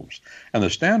selves. And the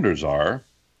standards are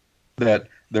that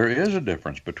there is a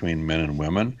difference between men and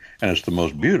women, and it's the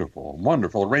most beautiful,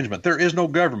 wonderful arrangement. There is no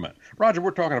government. Roger,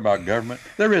 we're talking about government.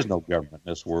 There is no government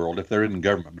in this world if there isn't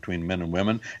government between men and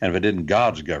women, and if it isn't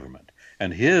God's government.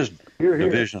 And his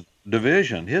division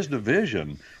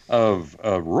of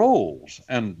roles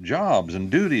and jobs and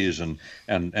duties and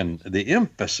the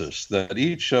emphasis that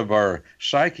each of our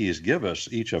psyches give us,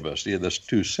 each of us, the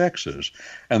two sexes,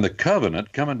 and the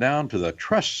covenant coming down to the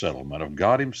trust settlement of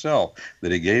God himself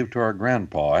that he gave to our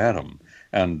grandpa Adam.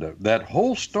 And that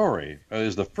whole story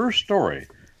is the first story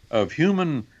of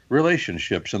human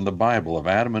relationships in the Bible, of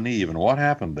Adam and Eve and what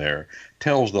happened there,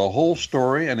 tells the whole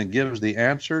story, and it gives the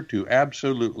answer to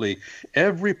absolutely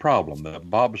every problem that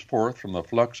bobs forth from the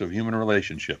flux of human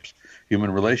relationships.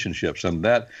 And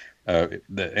that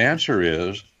the answer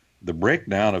is the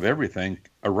breakdown of everything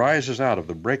arises out of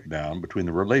the breakdown between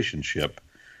the relationship,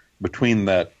 between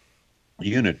that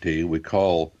unity we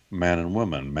call man and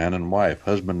woman, man and wife,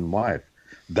 husband and wife.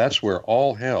 That's where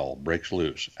all hell breaks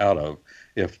loose out of,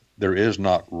 if there is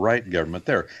not right government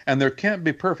there. And there can't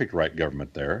be perfect right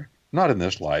government there, not in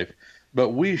this life, but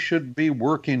we should be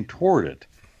working toward it.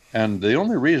 And the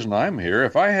only reason I'm here,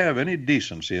 if I have any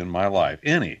decency in my life,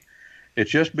 it's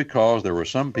just because there were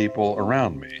some people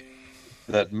around me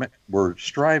that were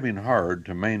striving hard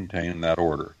to maintain that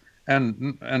order.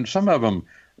 And some of them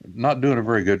not doing a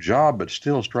very good job, but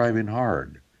still striving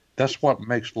hard. That's what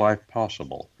makes life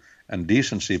possible. And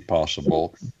decency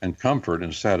possible, and comfort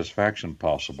and satisfaction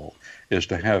possible, is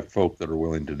to have folk that are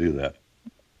willing to do that.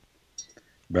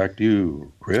 Back to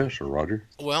you, Chris or Roger.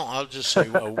 Well, I'll just say,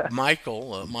 Michael,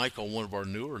 one of our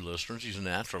newer listeners, he's a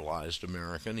naturalized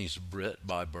American. He's a Brit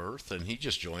by birth, and he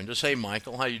just joined us. Hey,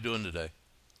 Michael, how you doing today?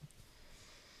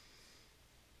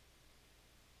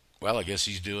 Well, I guess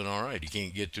he's doing all right. He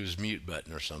can't get to his mute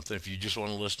button or something. If you just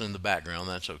want to listen in the background,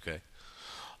 that's okay.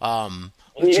 Can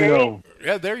you hear me?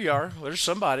 Yeah, there you are. There's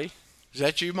somebody. Is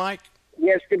that you, Mike?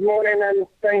 Yes, good morning, and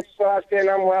thanks for asking.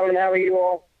 I'm well, and how are you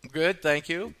all? Good, thank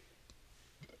you.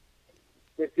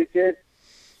 Good.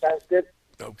 Sounds good.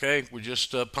 Okay, we're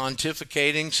just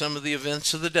pontificating some of the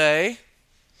events of the day.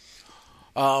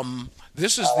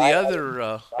 This is the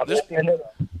other. This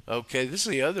is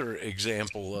the other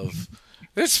example of.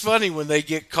 It's funny when they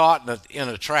get caught in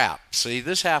a trap. See,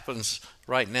 this happens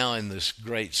right now in this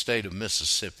great state of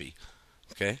Mississippi.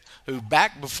 Okay, who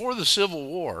back before the Civil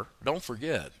War, don't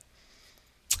forget,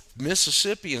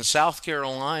 Mississippi and South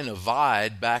Carolina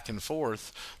vied back and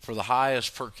forth for the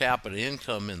highest per capita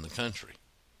income in the country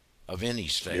of any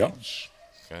states.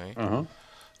 Yep. Okay. Uh-huh.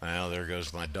 Now there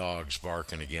goes my dogs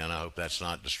barking again. I hope that's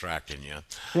not distracting you.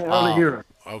 Yeah, I hear it.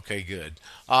 Okay, good.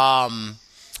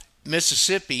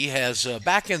 Mississippi has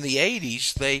back in the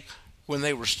 80s, when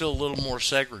they were still a little more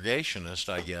segregationist,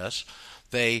 I guess,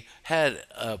 they had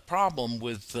a problem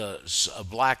with a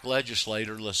black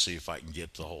legislator. Let's see if I can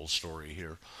get the whole story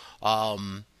here.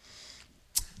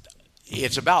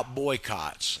 It's about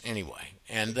boycotts anyway,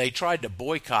 and they tried to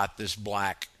boycott this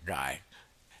black guy,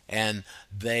 and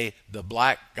the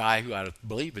black guy, who I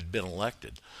believe had been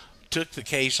elected, took the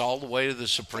case all the way to the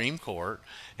Supreme Court,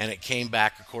 and it came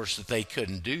back, of course, that they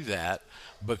couldn't do that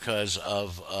because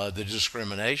of the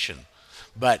discrimination.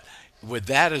 But with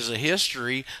that as a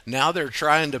history, now they're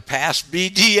trying to pass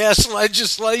BDS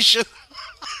legislation.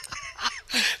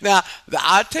 Now,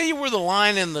 I'll tell you where the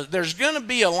line there's going to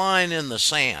be a line in the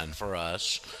sand for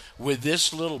us with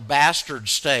this little bastard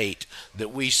state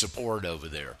that we support over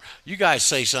there. You guys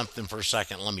say something for a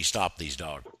second. Let me stop these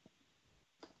dogs.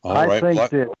 I think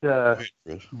that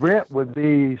Brent would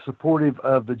be supportive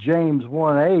of the James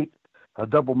 1:8, a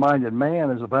double-minded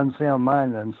man is of unsound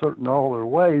mind and uncertain in all their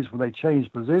ways, when they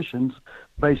change positions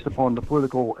based upon the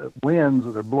political winds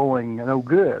that are blowing no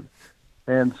good.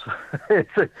 And so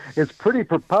it's pretty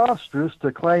preposterous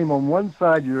to claim on one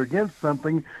side you're against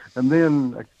something and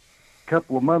then a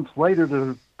couple of months later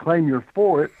to claim you're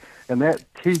for it. And that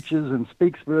teaches and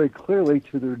speaks very clearly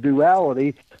to their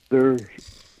duality, their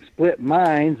split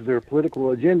minds, their political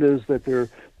agendas that they're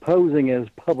posing as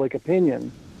public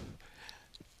opinion.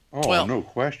 Oh, well, no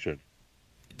question.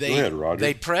 Go ahead, Roger.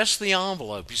 They press the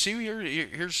envelope. You see,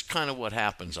 here's kind of what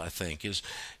happens, I think, is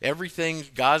everything,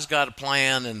 God's got a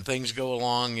plan, and things go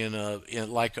along in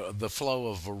the flow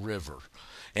of a river.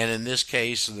 And in this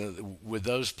case, with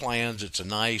those plans, it's a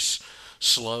nice,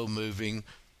 slow-moving,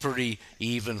 pretty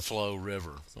even flow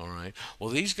river. All right.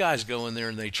 Well, these guys go in there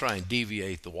and they try and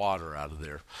deviate the water out of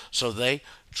there. So they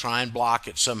try and block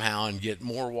it somehow and get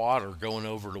more water going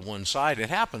over to one side.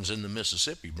 It happens in the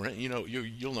Mississippi, Brent. You know,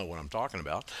 you'll know what I'm talking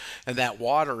about. And that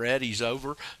water eddies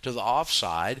over to the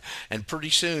offside, and pretty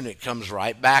soon it comes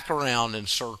right back around in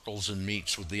circles and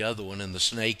meets with the other one, and the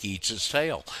snake eats its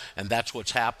tail. And that's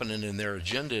what's happening in their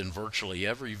agenda in virtually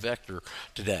every vector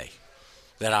today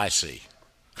that I see.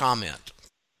 Comment.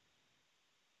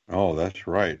 Oh, that's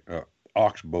right.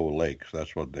 Oxbow Lakes,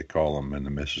 that's what they call them in the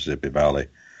Mississippi Valley,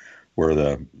 where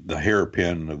the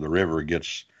hairpin of the river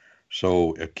gets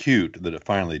so acute that it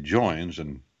finally joins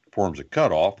and forms a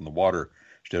cutoff, and the water,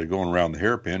 instead of going around the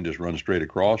hairpin, just runs straight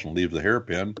across and leaves the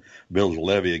hairpin, builds a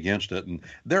levee against it. And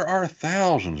there are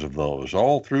thousands of those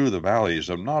all through the valleys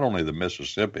of not only the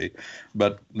Mississippi,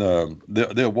 but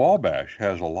the Wabash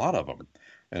has a lot of them.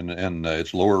 And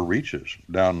its lower reaches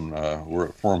down where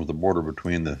it forms the border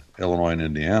between the Illinois and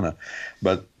Indiana.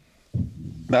 But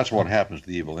that's what happens to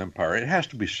the evil empire. It has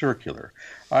to be circular.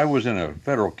 I was in a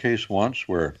federal case once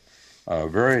where a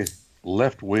very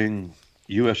left-wing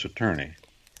U.S. attorney,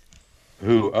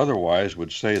 who otherwise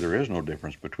would say there is no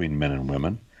difference between men and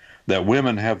women, that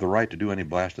women have the right to do any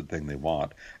blasted thing they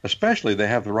want, especially they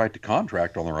have the right to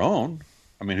contract on their own.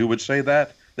 I mean, who would say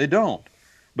that? They don't.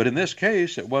 But in this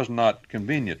case, it was not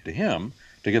convenient to him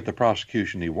to get the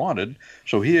prosecution he wanted,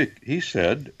 so he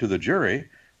said to the jury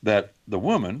that the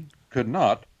woman could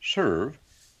not serve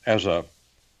as a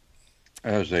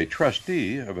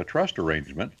trustee of a trust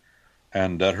arrangement,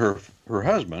 and that her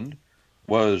husband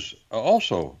was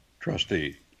also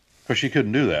trustee, because she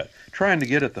couldn't do that. Trying to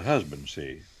get at the husband,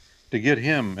 see, to get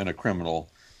him in a criminal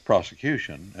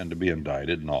prosecution and to be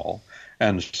indicted and all,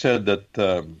 and said that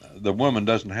the woman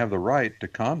doesn't have the right to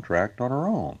contract on her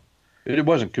own. It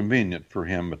wasn't convenient for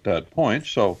him at that point,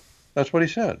 so that's what he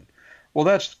said. Well,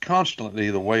 that's constantly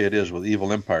the way it is with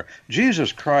evil empire.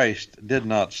 Jesus Christ did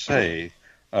not say,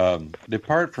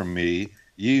 "Depart from me,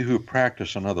 ye who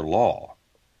practice another law."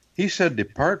 He said,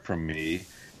 "Depart from me,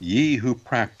 ye who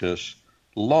practice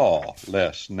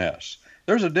lawlessness.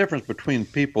 There's a difference between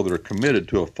people that are committed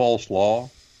to a false law,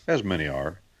 as many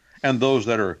are, and those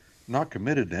that are not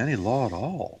committed to any law at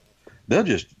all. They'll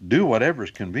just do whatever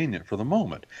is convenient for the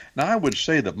moment. Now, I would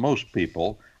say that most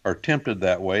people are tempted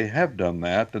that way, have done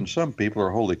that, and some people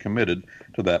are wholly committed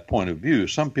to that point of view.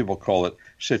 Some people call it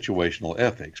situational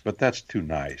ethics, but that's too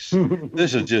nice.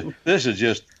 This is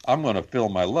just I'm going to fill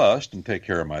my lust and take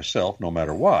care of myself no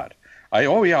matter what.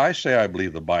 I say I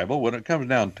believe the Bible. When it comes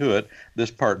down to it,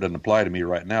 this part doesn't apply to me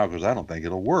right now because I don't think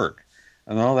it'll work.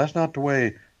 And no, that's not the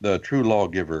way the true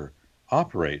lawgiver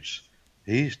operates.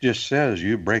 He just says,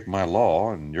 you break my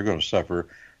law and you're going to suffer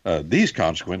these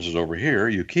consequences over here.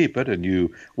 You keep it and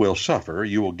you will suffer.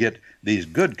 You will get these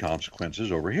good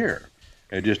consequences over here.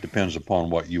 It just depends upon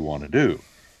what you want to do.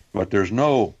 But there's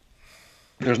no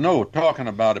talking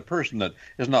about a person that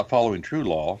is not following true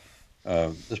law.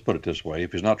 Let's put it this way.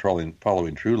 If he's not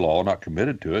following true law, not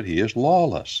committed to it, he is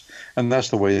lawless. And that's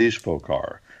the way these folk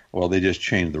are. Well, they just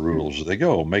change the rules as they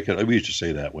go. We used to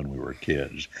say that when we were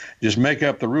kids. Just make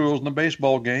up the rules in the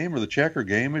baseball game or the checker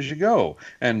game as you go.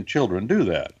 And children do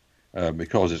that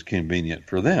because it's convenient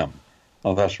for them.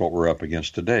 Well, that's what we're up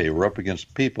against today. We're up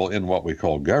against people in what we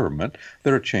call government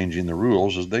that are changing the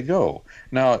rules as they go.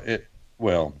 Now,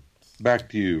 back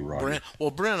to you, Roger.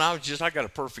 Brent, I got a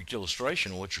perfect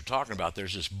illustration of what you're talking about.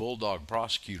 There's this bulldog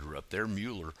prosecutor up there.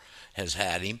 Mueller has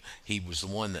had him. He was the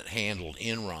one that handled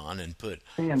Enron and put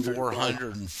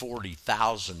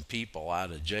 440,000 people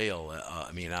out of jail.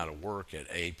 Out of work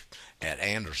at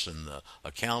Anderson, the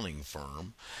accounting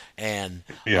firm, and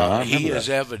he is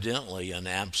evidently an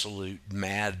absolute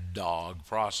mad dog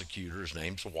prosecutor. His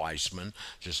name's Weissman,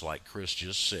 just like Chris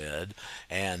just said,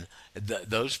 and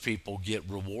those people get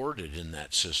rewarded in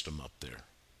that system up there.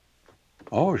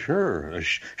 Oh, sure.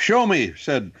 Show me,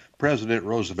 said President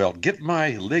Roosevelt, get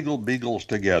my legal beagles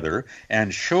together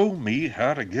and show me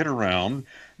how to get around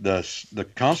the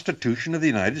Constitution of the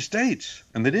United States.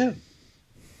 And they did.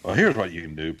 Well, here's what you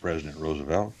can do, President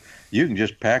Roosevelt. You can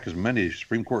just pack as many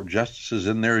Supreme Court justices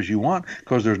in there as you want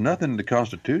because there's nothing in the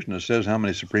Constitution that says how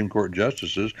many Supreme Court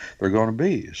justices there are going to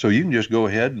be. So you can just go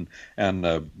ahead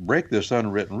and break this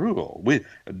unwritten rule.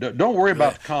 Don't worry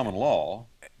about the common law.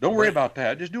 Don't worry about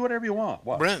that. Just do whatever you want.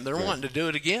 What? Brent, they're wanting to do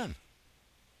it again.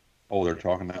 Oh, they're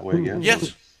talking that way again?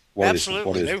 Yes,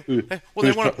 absolutely.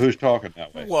 Who's talking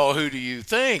that way? Well, who do you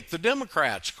think? The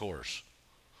Democrats, of course.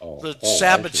 The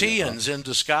Sabbateans in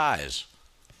disguise.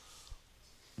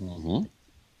 Mm-hmm.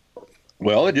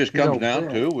 Well, it just comes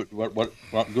down to what.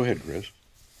 Go ahead, Chris.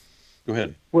 Go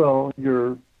ahead. Well,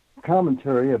 your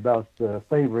commentary about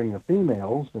favoring the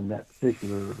females in that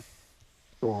particular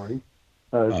story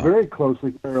very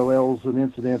closely parallels an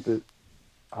incident that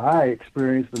I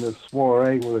experienced in this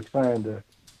soiree where they're trying to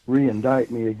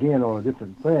re-indict me again on a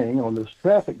different thing, on this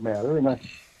traffic matter. And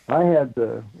I had,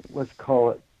 let's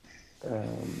call it,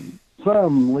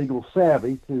 some legal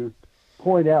savvy to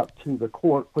point out to the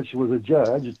court, which was a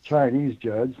judge, a Chinese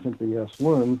judge, Cynthia S.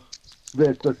 Lun,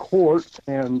 that the court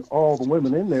and all the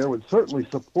women in there would certainly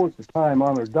support the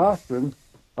time-honored doctrine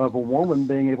of a woman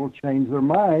being able to change their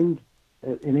mind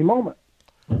at any moment.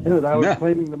 And that I was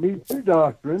claiming the Me Too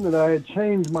doctrine, that I had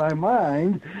changed my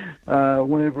mind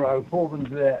whenever I was pulled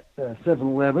into that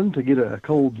 7-Eleven to get a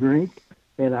cold drink,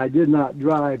 and I did not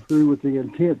drive through with the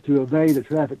intent to evade a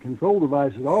traffic control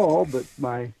device at all, but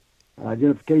my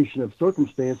identification of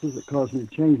circumstances that caused me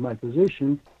to change my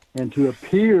position and to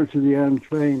appear to the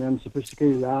untrained,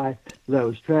 unsophisticated eye that I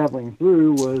was traveling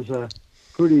through was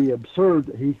pretty absurd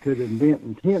that he could invent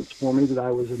intents for me that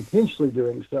I was intentionally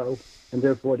doing so, and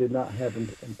therefore did not have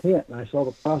intent. And I saw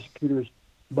the prosecutor's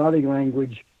body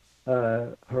language,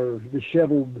 her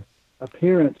disheveled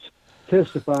appearance,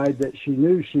 testified that she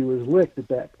knew she was licked at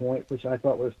that point, which I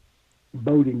thought was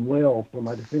boding well for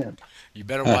my defense. You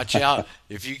better watch out.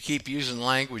 If you keep using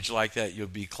language like that, you'll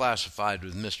be classified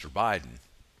with Mr. Biden.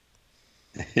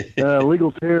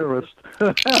 Legal terrorist.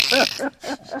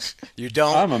 You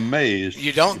don't. I'm amazed.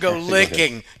 You don't go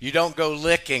licking. You don't go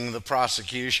licking the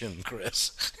prosecution,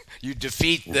 Chris. You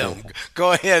defeat them.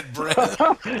 Go ahead, Brent.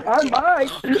 I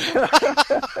might.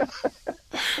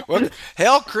 Well,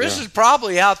 hell, Chris is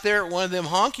probably out there at one of them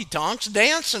honky tonks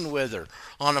dancing with her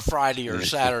on a Friday or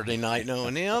Saturday night.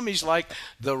 Knowing him, he's like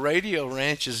the Radio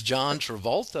Ranch's John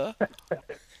Travolta.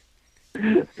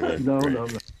 No.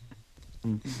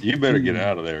 You better get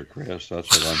out of there, Chris. That's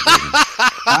what I'm thinking.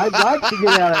 I'd like to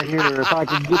get out of here if I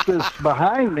could get this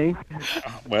behind me.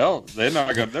 Well, they're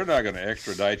not going to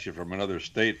extradite you from another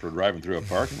state for driving through a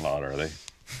parking lot, are they?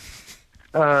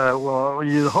 Well,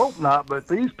 you hope not, but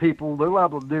these people, they're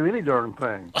liable to do any darn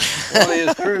thing. Well,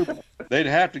 it's true. They'd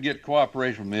have to get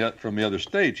cooperation from the other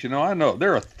states. I know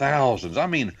there are thousands, I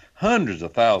mean hundreds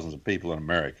of thousands of people in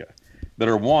America that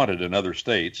are wanted in other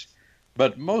states,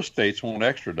 but most states won't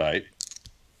extradite.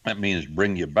 That means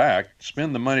bring you back,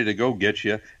 spend the money to go get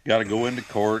you, got to go into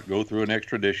court, go through an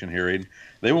extradition hearing.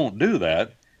 They won't do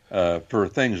that for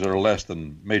things that are less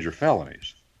than major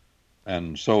felonies.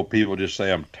 And so people just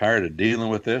say, I'm tired of dealing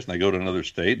with this, and they go to another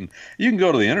state. And you can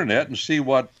go to the internet and see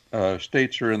what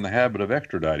states are in the habit of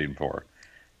extraditing for.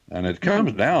 And it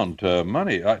comes down to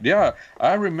money.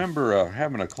 I remember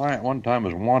having a client one time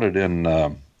was wanted in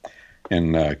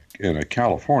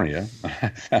California. I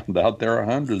found out there are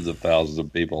hundreds of thousands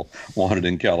of people wanted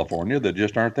in California that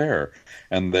just aren't there.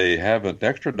 And they haven't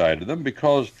extradited them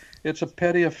because it's a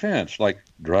petty offense, like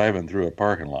driving through a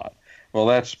parking lot. Well,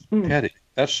 that's petty.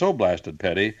 That's so blasted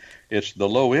petty. It's the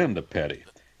low end of petty.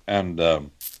 And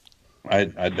I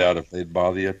doubt if they'd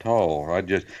bother you at all.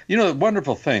 The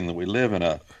wonderful thing that we live in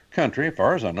a country, as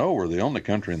far as I know, we're the only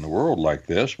country in the world like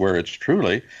this, where it's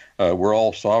truly, we're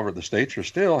all sovereign. The states are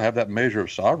still have that measure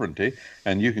of sovereignty,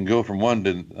 and you can go from one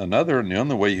to another, and the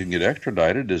only way you can get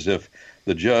extradited is if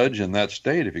the judge in that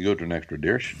state, if you go to an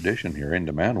extradition hearing,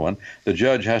 demand one, the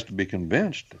judge has to be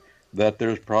convinced that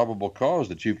there's probable cause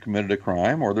that you've committed a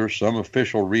crime, or there's some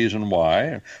official reason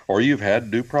why, or you've had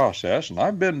due process. And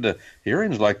I've been to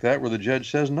hearings like that where the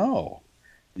judge says, no,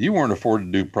 you weren't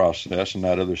afforded due process in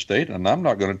that other state, and I'm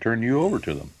not going to turn you over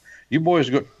to them. You boys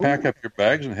go pack up your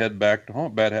bags and head back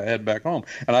home.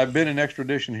 And I've been in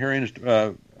extradition hearings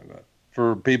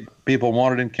for people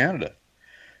wanted in Canada.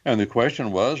 And the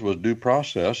question was due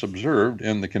process observed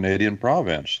in the Canadian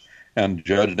province? And the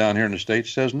judge down here in the States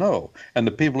says no. And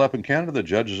the people up in Canada, the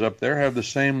judges up there, have the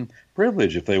same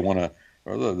privilege if they want to,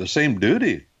 or the same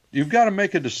duty. You've got to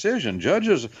make a decision.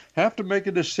 Judges have to make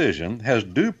a decision. Has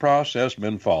due process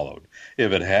been followed?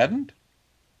 If it hadn't,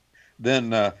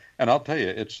 then, and I'll tell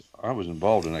you, I was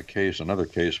involved in another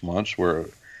case once where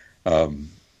a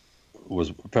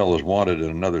fellow was wanted in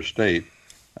another state,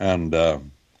 and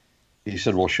he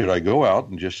said, well, should I go out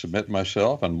and just submit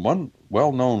myself? And one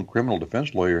well-known criminal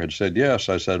defense lawyer had said yes.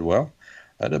 I said, well,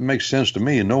 that doesn't make sense to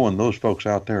me, knowing those folks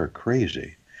out there are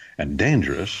crazy and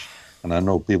dangerous. And I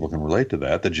know people can relate to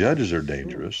that. The judges are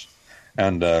dangerous.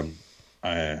 And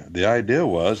the idea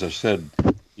was, I said,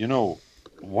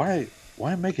 why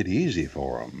make it easy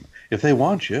for them? If they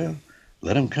want you,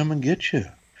 let them come and get you.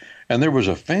 And there was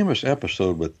a famous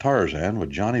episode with Tarzan,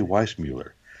 with Johnny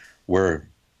Weissmuller, where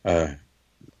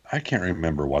I can't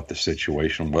remember what the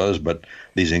situation was, but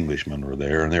these Englishmen were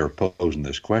there, and they were posing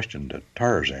this question to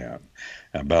Tarzan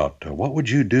about what would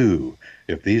you do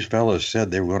if these fellas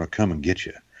said they were going to come and get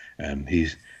you? And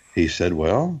he said,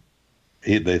 well,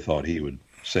 they thought he would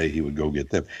say he would go get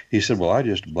them. He said, well, I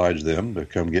just obliged them to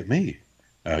come get me.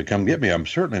 Come get me. I'm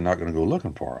certainly not going to go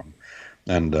looking for them.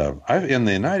 And in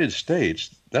the United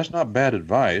States, that's not bad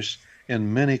advice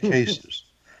in many cases.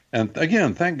 And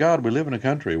again, thank God we live in a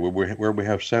country where we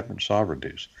have separate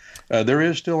sovereignties. There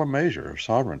is still a measure of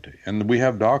sovereignty, and we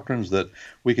have doctrines that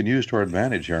we can use to our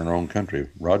advantage here in our own country.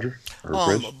 Roger? Or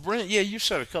Chris? Brent, yeah, you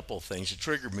said a couple of things. It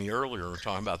triggered me earlier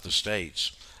talking about the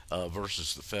states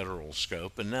versus the federal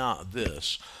scope, and now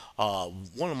this.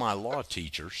 One of my law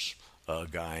teachers,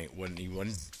 guy, he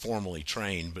wasn't formally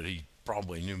trained, but he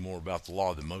probably knew more about the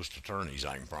law than most attorneys,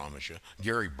 I can promise you.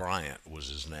 Gary Bryant was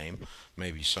his name.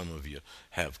 Maybe some of you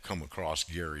have come across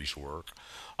Gary's work.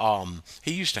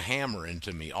 He used to hammer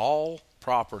into me, all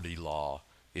property law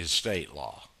is state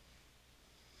law.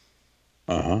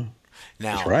 Uh-huh.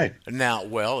 Now, that's right. Now,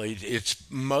 well, it's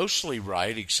mostly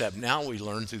right, except now we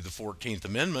learn through the 14th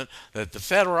Amendment that the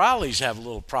federales have a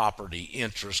little property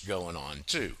interest going on,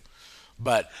 too.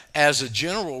 But as a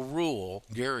general rule,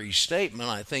 Gary's statement,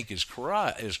 I think, is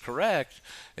correct.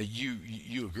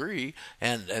 You agree,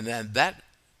 and then that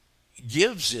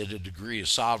gives it a degree of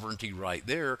sovereignty right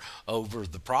there over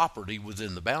the property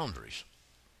within the boundaries.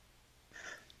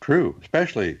 True,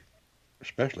 especially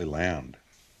land,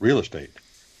 real estate,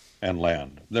 and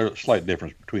land. There's a slight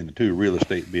difference between the two. Real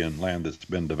estate being land that's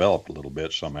been developed a little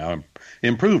bit somehow,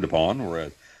 improved upon,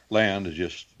 whereas land is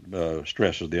just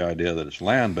stresses the idea that it's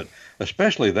land, but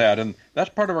especially that, and that's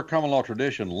part of our common law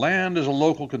tradition. Land is a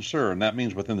local concern. That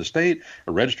means within the state,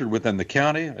 or registered within the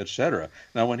county, etc.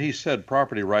 Now, when he said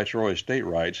property rights are always state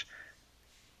rights,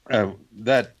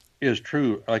 that is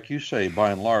true, like you say,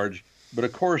 by and large. But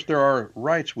of course, there are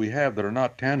rights we have that are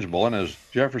not tangible, and as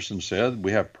Jefferson said,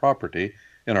 we have property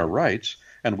in our rights,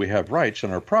 and we have rights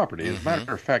in our property. As a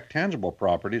matter of fact, tangible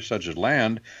property, such as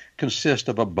land, consist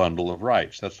of a bundle of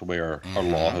rights. That's the way our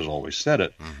law has always said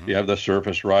it. You have the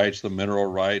surface rights, the mineral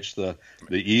rights, the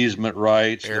easement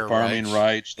rights, Air the farming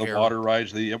rights, the water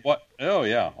rights, the what? Oh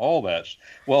yeah, all that.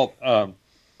 Well,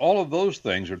 all of those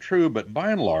things are true, but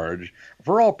by and large,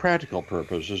 for all practical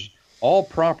purposes, all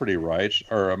property rights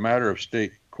are a matter of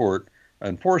state court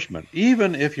enforcement.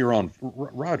 Even if you're on,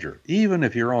 Roger, even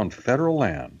if you're on federal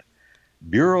land,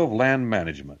 Bureau of Land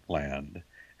Management land,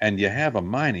 and you have a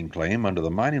mining claim under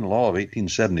the mining law of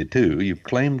 1872, you've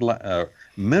claimed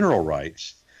mineral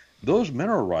rights. Those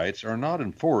mineral rights are not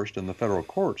enforced in the federal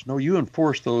courts. No, you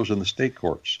enforce those in the state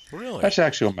courts. Really? That's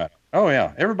axiomatic. Oh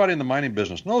yeah, everybody in the mining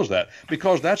business knows that,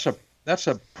 because that's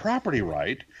a property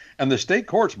right. And the state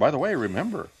courts, by the way,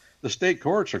 remember, the state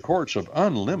courts are courts of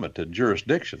unlimited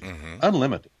jurisdiction.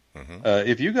 Unlimited.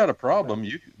 If you got a problem,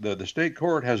 the state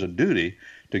court has a duty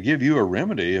to give you a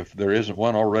remedy if there isn't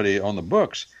one already on the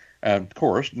books. And of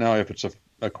course, now if it's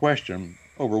a question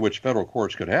over which federal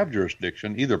courts could have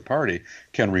jurisdiction, either party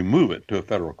can remove it to a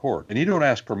federal court. And you don't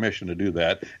ask permission to do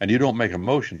that, and you don't make a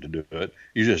motion to do it.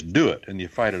 You just do it, and you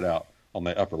fight it out on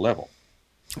the upper level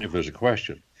if there's a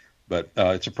question. But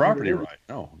it's a property right.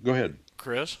 No, go ahead.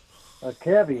 Chris? A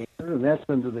caveat, and that's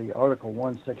under the Article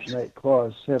 1, Section 8,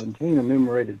 Clause 17,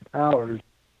 enumerated powers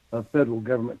of federal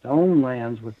government to own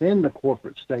lands within the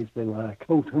corporate states they lie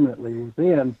coterminantly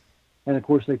within. And, of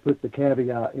course, they put the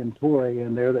caveat emptor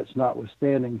in there that's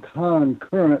notwithstanding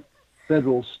concurrent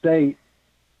federal-state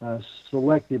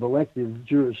selective elective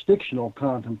jurisdictional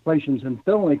contemplations and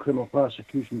felony criminal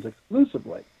prosecutions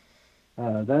exclusively.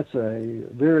 That's a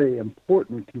very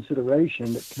important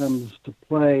consideration that comes to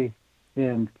play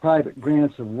in private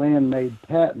grants of land-made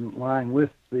patent lying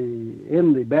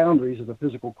in the boundaries of the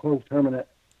physical coterminant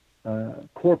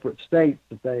corporate state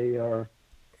that they are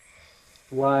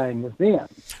lying within.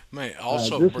 May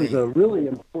also this is a really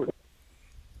important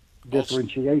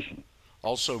differentiation.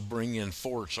 Also bring in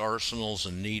forts, arsenals,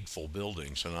 and needful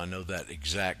buildings, and I know that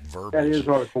exact verbiage That is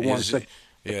Article 1.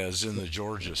 Is in the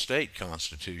Georgia State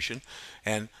Constitution.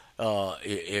 And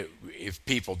if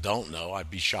people don't know,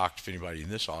 I'd be shocked if anybody in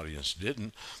this audience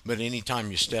didn't, but anytime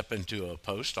you step into a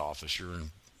post office, you're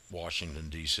in Washington,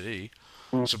 D.C.,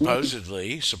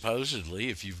 supposedly,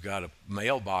 if you've got a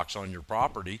mailbox on your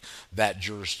property, that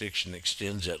jurisdiction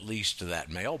extends at least to that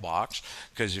mailbox,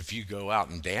 because if you go out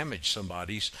and damage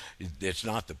somebody's, it's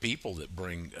not the people that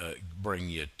bring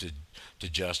you to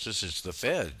justice, it's the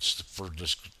feds for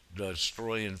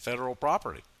destroying federal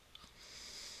property.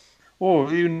 Well,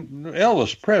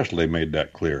 Elvis Presley made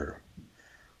that clear.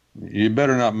 You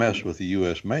better not mess with the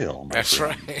U.S. mail. That's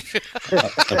right.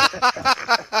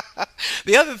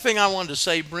 The other thing I wanted to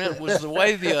say, Brent, was the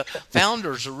way the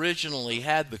founders originally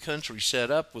had the country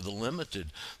set up with a limited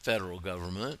federal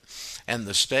government and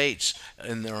the states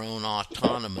in their own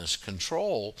autonomous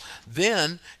control.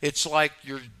 Then it's like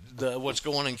what's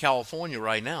going on in California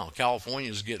right now. California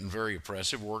is getting very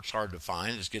oppressive, work's hard to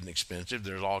find, it's getting expensive.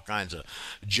 There's all kinds of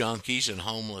junkies and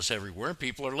homeless everywhere, and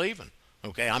people are leaving.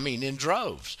 Okay, I mean in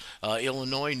droves.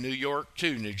 Illinois, New York,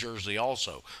 too, New Jersey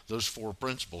also, those four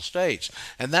principal states.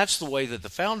 And that's the way that the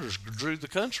founders drew the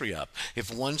country up.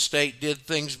 If one state did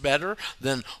things better,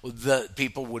 then the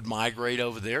people would migrate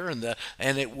over there,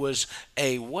 and it was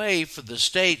a way for the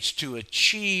states to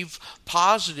achieve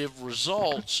positive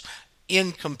results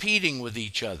in competing with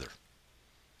each other.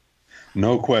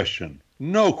 No question.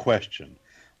 No question.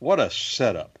 What a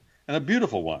setup. And a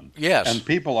beautiful one. Yes. And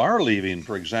people are leaving,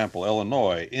 for example,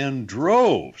 Illinois in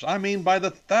droves. I mean, by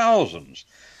the thousands.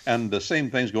 And the same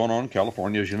thing's going on in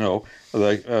California, as you know.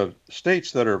 The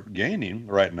states that are gaining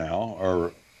right now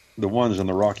are the ones in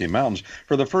the Rocky Mountains.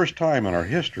 For the first time in our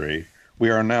history, we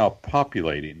are now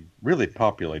really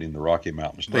populating the Rocky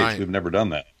Mountain states. Right. We've never done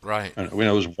that. Right. And we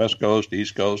know it was West Coast,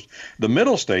 East Coast. The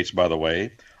middle states, by the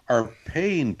way, are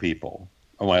paying people.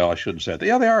 Well, I shouldn't say that.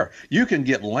 Yeah, they are. You can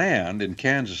get land in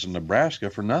Kansas and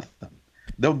Nebraska for nothing.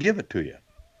 They'll give it to you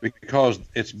because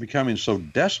it's becoming so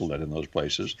desolate in those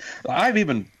places. I've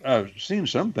even seen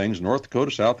some things, North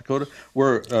Dakota, South Dakota,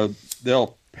 where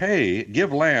they'll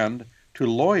give land to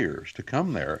lawyers to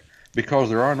come there because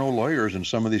there are no lawyers in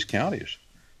some of these counties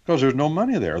because there's no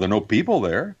money there. There are no people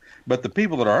there. But the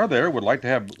people that are there would like to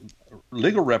have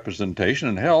legal representation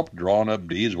and help drawing up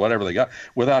deeds, whatever they got,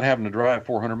 without having to drive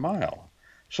 400 miles.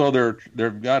 So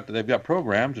they've got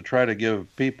programs to try to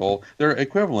give people, they're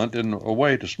equivalent in a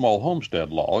way to small homestead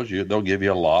laws. They'll give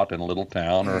you a lot in a little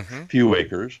town or a few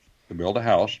acres to build a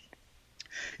house.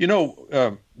 You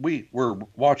know, we were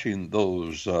watching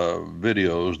those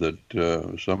videos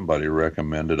that somebody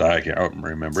recommended. I can't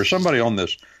remember. Somebody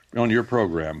on your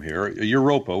program here,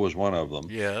 Europa was one of them.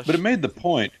 Yes. But it made the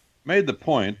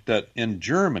point that in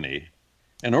Germany,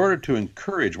 in order to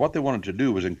encourage, what they wanted to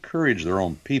do was encourage their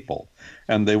own people,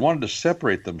 and they wanted to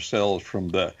separate themselves from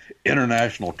the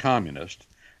international communists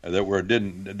that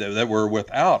were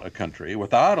without a country,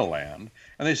 without a land.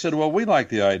 And they said, well, we like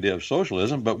the idea of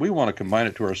socialism, but we want to combine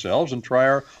it to ourselves and try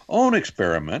our own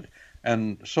experiment.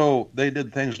 And so they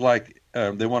did things like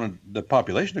they wanted the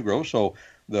population to grow. So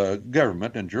the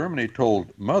government in Germany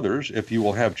told mothers, if you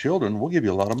will have children, we'll give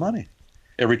you a lot of money.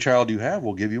 Every child you have,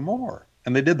 we'll give you more.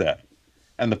 And they did that.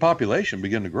 And the population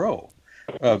began to grow.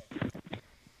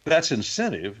 That's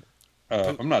incentive.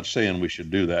 I'm not saying we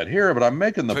should do that here, but I'm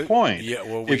making the point. Yeah,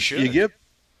 well, we should. You give,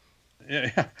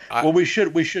 well, we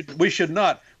should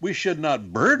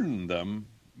not burden them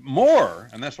more,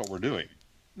 and that's what we're doing.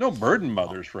 Don't burden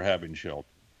mothers for having children.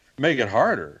 Make it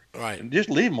harder. Right. And just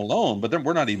leave them alone. But then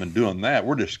we're not even doing that.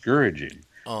 We're discouraging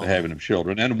the having of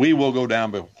children, and we will go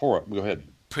down before it. Go ahead.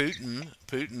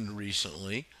 Putin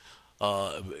recently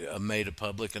made a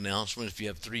public announcement. If you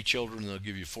have 3 children, they'll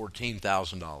give you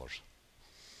 $14,000.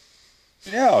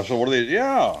 Yeah. So what are they?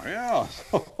 Yeah.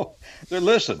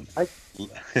 Listen.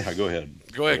 Yeah. Go ahead.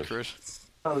 Go ahead, Chris.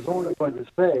 I was only going to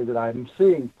say that I'm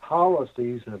seeing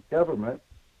policies of government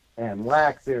and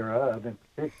lack thereof in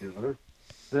particular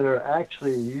that are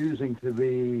actually using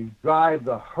to drive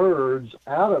the herds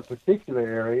out of particular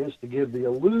areas to give the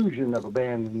illusion of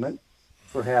abandonment,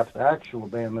 perhaps actual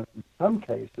abandonment in some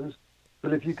cases.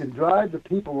 But if you can drive the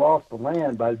people off the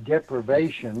land by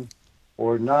deprivation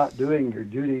or not doing your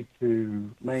duty to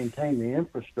maintain the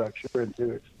infrastructure and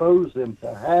to expose them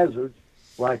to hazards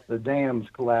like the dams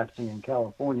collapsing in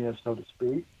California, so to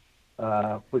speak,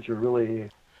 which are really,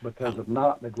 because of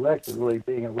not neglected, really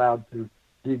being allowed to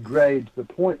degrade to the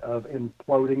point of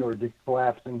imploding or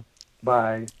collapsing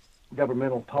by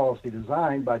governmental policy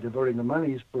design by diverting the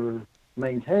monies for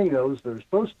maintaining those that are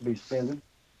supposed to be spent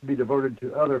to be diverted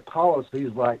to other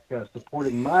policies like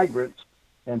supporting migrants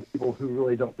and people who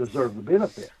really don't deserve the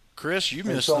benefit. Chris, you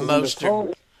missed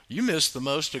the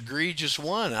most egregious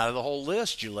one out of the whole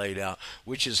list you laid out,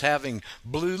 which is having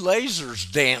blue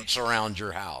lasers dance around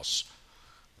your house.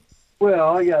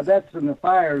 Well, yeah, that's in the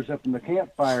fires up in the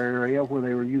campfire area where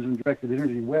they were using directed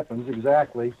energy weapons,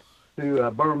 exactly,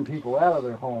 to burn people out of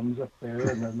their homes up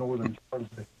there in the northern part of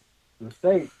the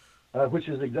state, which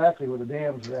is exactly where the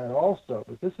dams are at also.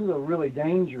 But this is a really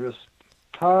dangerous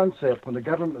concept when the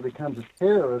government becomes a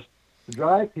terrorist to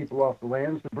drive people off the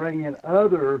lands, to bring in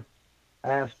other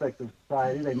aspects of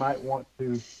society. They might want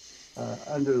to,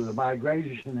 under the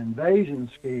migration invasion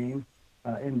scheme,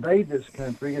 invade this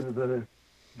country, and the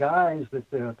guise that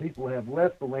the people have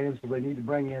left the land, so they need to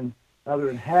bring in other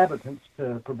inhabitants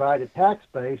to provide a tax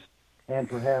base and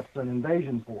perhaps an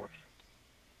invasion force.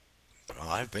 Well,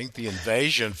 I think the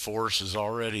invasion force is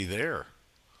already there.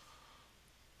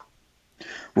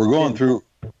 We're going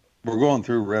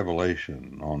through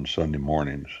Revelation on Sunday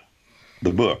mornings,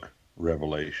 the book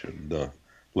Revelation, the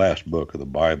last book of the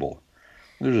Bible.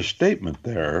 There's a statement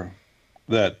there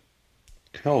that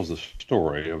tells the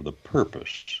story of the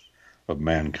purpose of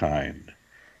mankind.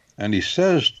 And he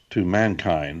says to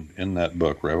mankind in that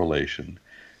book, Revelation,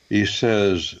 he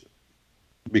says,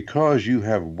 because you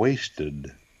have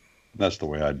wasted, that's the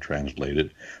way I'd translate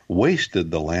it,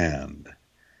 wasted the land,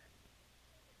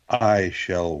 I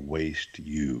shall waste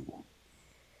you.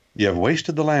 You have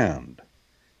wasted the land,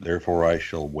 therefore I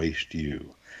shall waste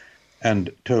you.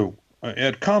 And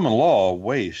at common law,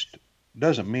 waste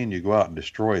doesn't mean you go out and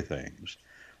destroy things.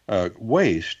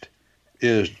 Waste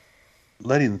is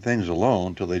letting things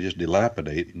alone till they just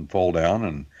dilapidate and fall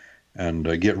down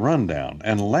and get run down.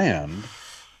 And land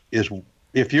is,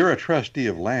 if you're a trustee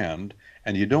of land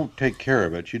and you don't take care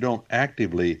of it, you don't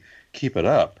actively keep it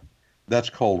up,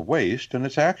 that's called waste, and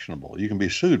it's actionable. You can be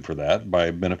sued for that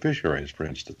by beneficiaries, for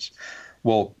instance.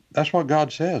 Well, that's what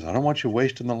God says. I don't want you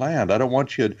wasting the land. I don't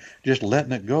want you just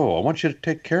letting it go. I want you to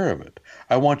take care of it.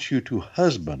 I want you to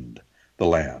husband the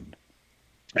land.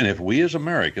 And if we as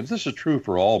Americans, this is true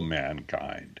for all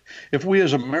mankind, if we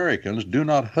as Americans do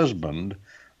not husband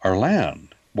our land,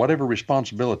 whatever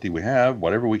responsibility we have,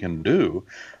 whatever we can do,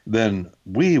 then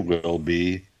we will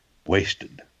be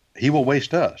wasted. He will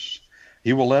waste us.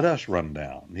 He will let us run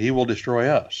down. He will destroy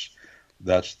us.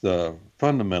 That's the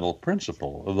fundamental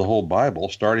principle of the whole Bible,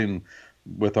 starting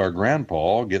with our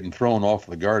grandpa getting thrown off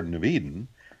the Garden of Eden.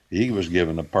 He was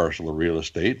given a parcel of real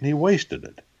estate and he wasted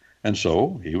it. And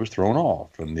so he was thrown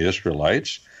off. And the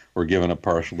Israelites were given a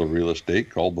parcel of real estate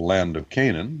called the land of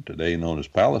Canaan, today known as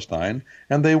Palestine,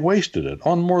 and they wasted it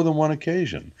on more than one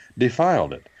occasion,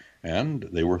 defiled it, and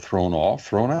they were thrown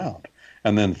out.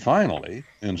 And then finally,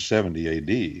 in 70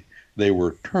 AD, they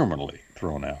were terminally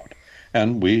thrown out.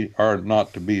 And we are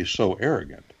not to be so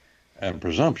arrogant and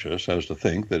presumptuous as to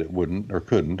think that it wouldn't or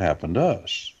couldn't happen to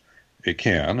us. It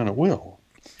can and it will.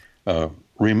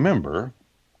 Remember,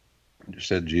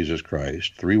 said Jesus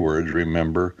Christ, 3 words,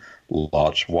 remember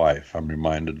Lot's wife. I'm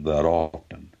reminded of that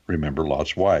often. Remember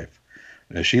Lot's wife.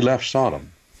 She left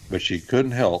Sodom, but she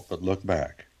couldn't help but look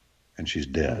back, and she's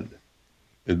dead.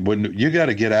 You got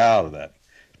to get out of that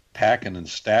packing and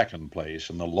stacking place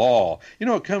and the law.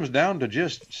 It comes down to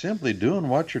just simply doing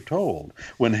what you're told.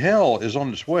 When hell is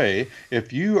on its way,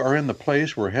 if you are in the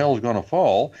place where hell's going to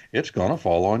fall, it's going to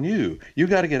fall on you. You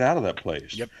got to get out of that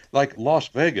place. Yep. Like Las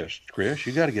Vegas, Chris,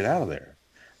 you got to get out of there.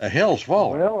 Hell's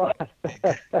falling. Well,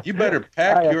 You better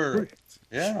pack your...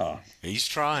 Yeah. He's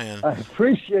trying. I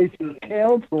appreciate your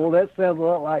counsel. That sounds a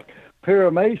lot like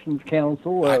Paramason's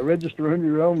counsel. Register under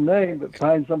your own name, but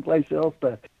find someplace else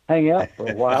to hang out for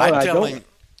a while.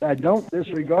 I don't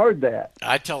disregard that.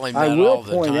 I tell him that all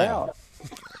the time. Out.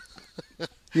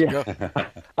 Yeah,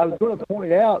 I was going to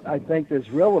point out, I think that's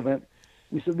relevant.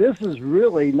 You said this is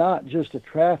really not just a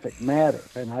traffic matter,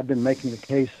 and I've been making the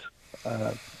case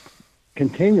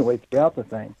continually throughout the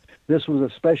thing. This was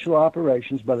a special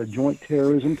operations by the Joint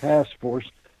Terrorism Task Force,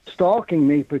 stalking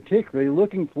me particularly,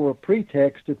 looking for a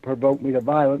pretext to provoke me to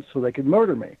violence so they could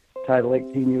murder me. Title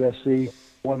 18 U.S.C.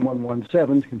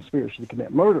 1117, conspiracy to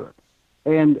commit murder.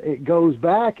 And it goes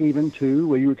back even to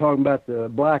where you were talking about the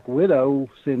black widow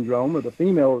syndrome, or the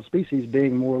female of the species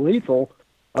being more lethal,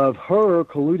 of her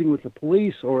colluding with the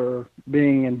police or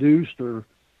being induced or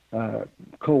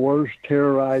coerced,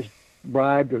 terrorized,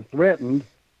 bribed, or threatened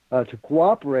to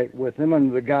cooperate with them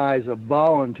under the guise of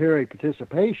voluntary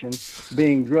participation,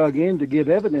 being drug in to give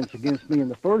evidence against me in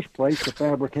the first place, to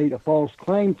fabricate a false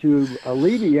claim to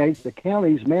alleviate the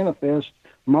county's manifest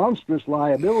monstrous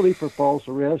liability for false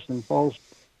arrest and false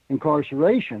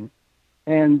incarceration.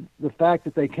 And the fact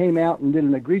that they came out and did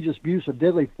an egregious use of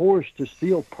deadly force to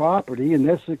steal property, and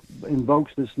this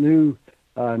invokes this new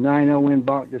 9-0 en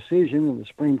banc decision in the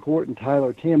Supreme Court in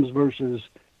Tyler Timms versus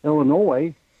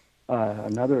Illinois,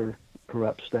 another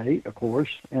corrupt state, of course,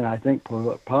 and I think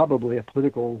probably a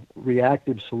political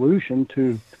reactive solution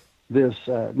to this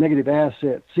negative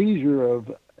asset seizure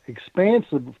of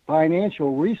expansive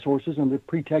financial resources under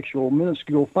pretextual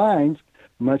minuscule fines,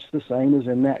 much the same as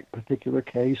in that particular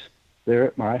case there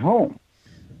at my home.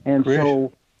 And Chris,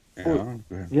 so, go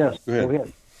ahead. Yes, go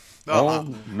ahead.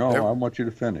 No, I want you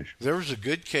to finish. There was a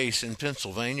good case in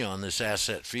Pennsylvania on this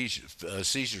asset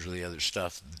seizure, the other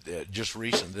stuff, just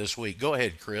recent this week. Go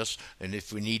ahead, Chris, and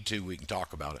if we need to, we can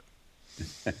talk about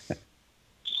it.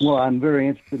 Well, I'm very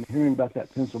interested in hearing about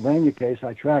that Pennsylvania case.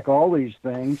 I track all these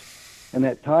things, and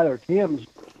that Tyler Timms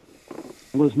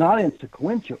was not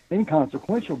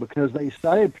inconsequential because they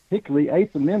cited particularly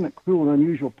Eighth Amendment cruel and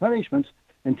unusual punishments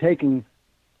and taking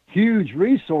huge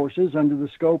resources under the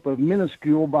scope of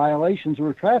minuscule violations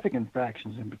or traffic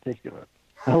infractions in particular,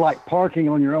 like parking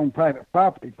on your own private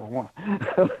property, for one.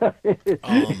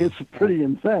 It's pretty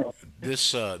insane.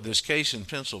 This case in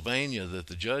Pennsylvania that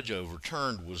the judge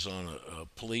overturned was on a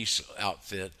police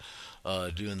outfit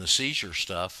doing the seizure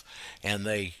stuff, and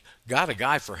they got a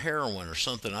guy for heroin or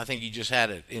something. I think he just had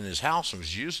it in his house and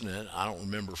was using it. I don't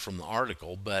remember from the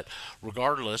article, but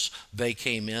regardless, they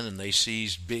came in and they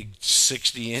seized big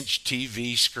 60-inch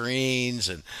TV screens,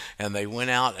 and they went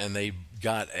out and they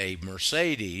got a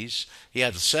Mercedes. He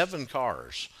had 7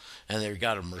 cars, and they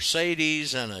got a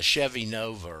Mercedes and a Chevy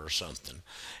Nova or something.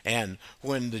 And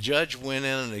when the judge went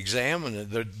in and examined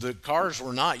it, the cars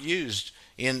were not used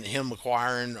in him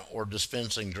acquiring or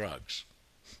dispensing drugs.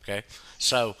 Okay,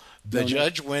 so the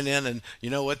judge went in, and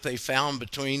you know what they found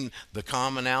between the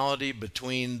commonality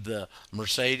between the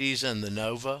Mercedes and the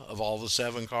Nova of all the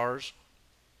 7 cars?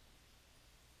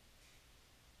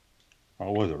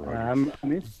 What was it, Roger?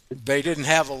 They didn't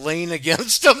have a lien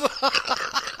against them.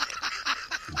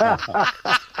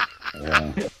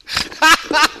 Yeah.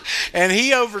 And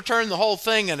he overturned the whole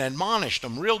thing and admonished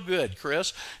them real good,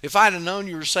 Chris. If I'd have known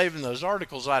you were saving those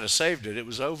articles, I'd have saved it. It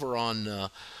was over on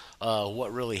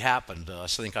what really happened. I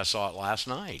think I saw it last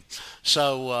night.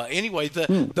 So anyway,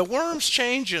 the worm's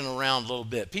changing around a little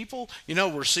bit. People,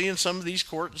 we're seeing some of these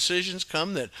court decisions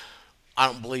come that I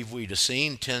don't believe we'd have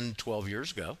seen 10, 12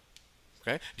 years ago.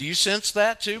 Okay, do you sense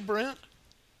that too, Brent?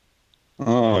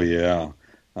 Oh, yeah.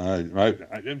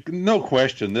 No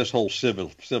question, this whole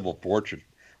civil fortune.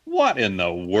 What in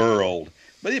the world?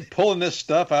 But they pulling this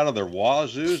stuff out of their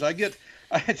wazoos. I get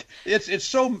It's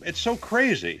so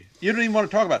crazy. You don't even want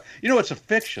to talk about it. You know, it's a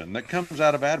fiction that comes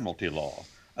out of Admiralty law.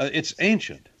 It's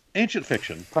ancient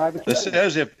fiction Private that citizen.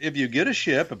 says if you get a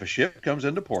ship, if a ship comes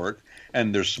into port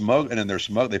and they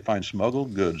find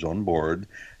smuggled goods on board,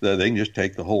 that they can just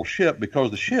take the whole ship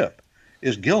because the ship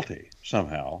is guilty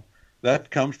somehow.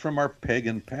 That comes from our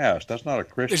pagan past. That's not a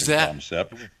Christian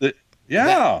concept. The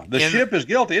ship is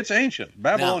guilty. It's ancient.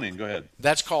 Babylonian. Go ahead.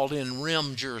 That's called in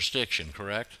rim jurisdiction,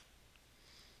 correct?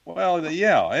 Well,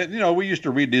 yeah. You know, we used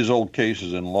to read these old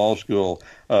cases in law school.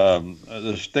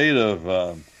 The state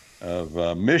of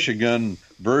Michigan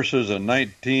versus a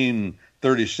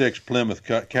 1936 Plymouth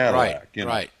Cadillac. Right, you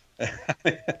know? right.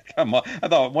 Come on. I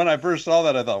thought when I first saw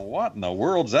that, I thought, what in the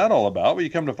world's that all about? Well, you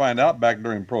come to find out back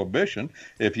during Prohibition,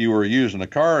 if you were using a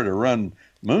car to run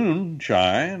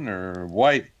moonshine or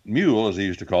white mule, as they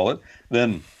used to call it,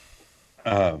 then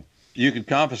you could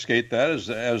confiscate that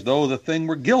as though the thing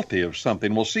were guilty of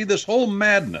something. Well, see, this whole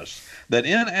madness that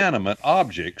inanimate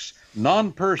objects,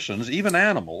 non-persons, even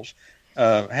animals,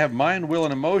 have mind, will,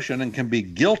 and emotion and can be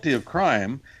guilty of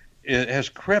crime. It has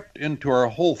crept into our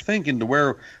whole thinking to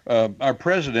where our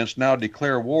presidents now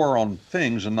declare war on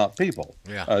things and not people.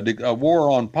 Yeah. A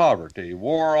war on poverty,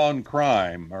 war on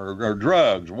crime or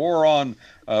drugs, war on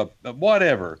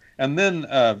whatever. And then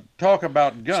talk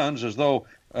about guns as though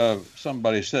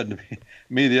somebody said to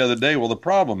me the other day, well, the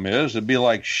problem is it'd be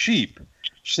like sheep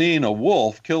seeing a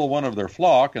wolf kill one of their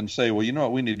flock and say, well, you know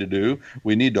what we need to do?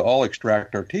 We need to all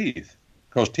extract our teeth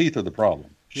because teeth are the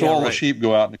problem. So all the sheep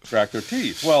go out and extract their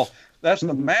teeth. Well, that's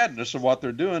the madness of what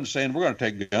they're doing, saying we're going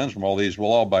to take guns from all these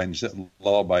law-abiding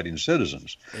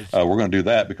citizens. We're going to do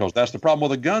that because that's the problem. Well,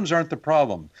 the guns aren't the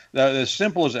problem. As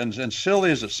simple as and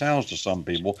silly as it sounds to some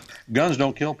people, guns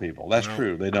don't kill people. That's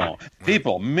true. They don't.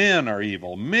 People, men are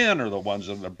evil. Men are the ones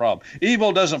that are the problem.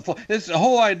 Evil doesn't flow. It's the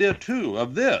whole idea, too,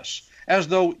 of this, as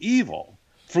though evil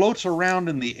floats around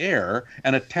in the air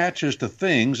and attaches to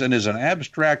things and is an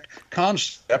abstract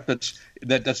concept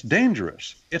that's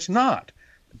dangerous. It's not.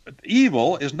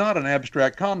 Evil is not an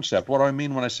abstract concept. What do I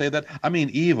mean when I say that? I mean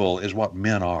evil is what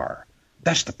men are.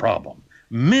 That's the problem.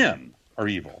 Men are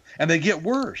evil, and they get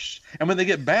worse. And when they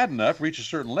get bad enough, reach a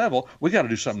certain level, we got to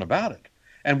do something about it.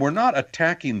 And we're not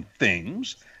attacking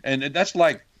things. And that's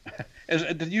like,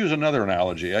 to use another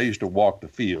analogy, I used to walk the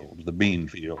fields, the bean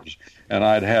fields, and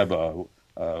I'd have a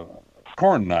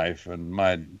corn knife, and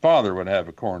my father would have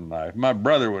a corn knife. My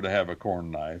brother would have a corn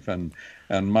knife, and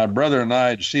my brother and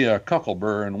I'd see a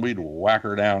cucklebur, and we'd whack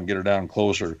her down, get her down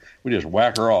closer. We just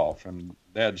whack her off, and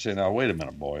Dad'd say, "Now wait a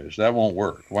minute, boys, that won't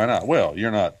work. Why not?" Well, you're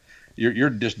not.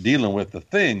 You're just dealing with the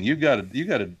thing. You got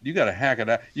to hack it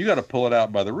out. You got to pull it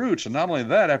out by the roots, and not only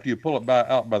that, after you pull it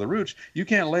out by the roots, you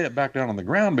can't lay it back down on the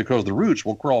ground because the roots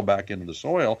will crawl back into the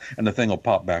soil, and the thing will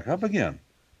pop back up again.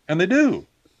 And they do.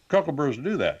 Cuckleburs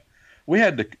do that. We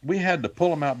had to pull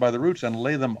them out by the roots and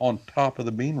lay them on top of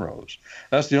the bean rows.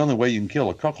 That's the only way you can kill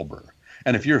a cucklebur.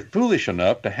 And if you're foolish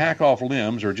enough to hack off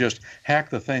limbs or just hack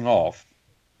the thing off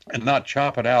and not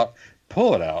chop it out,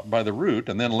 pull it out by the root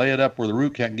and then lay it up where the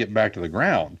root can't get back to the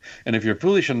ground. And if you're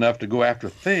foolish enough to go after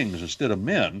things instead of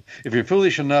men, if you're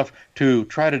foolish enough to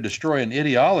try to destroy an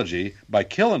ideology by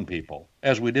killing people,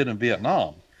 as we did in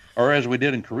Vietnam or as we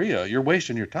did in Korea, you're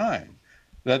wasting your time.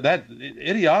 That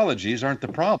ideologies aren't the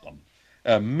problem.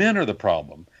 Men are the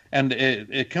problem. And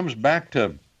it comes back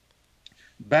to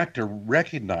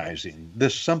recognizing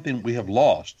this something we have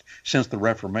lost since the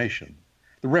Reformation.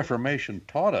 The Reformation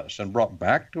taught us and brought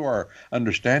back to our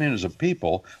understanding as a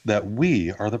people that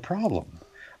we are the problem.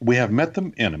 We have met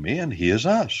the enemy, and he is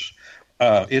us.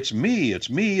 It's me,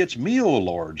 O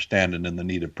Lord, standing in the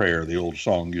need of prayer, the old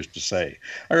song used to say.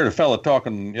 I heard a fellow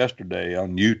talking yesterday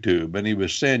on YouTube, and he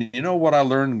was saying, you know what I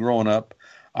learned growing up?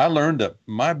 I learned that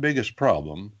my biggest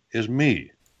problem is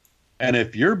me. And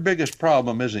if your biggest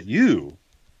problem isn't you,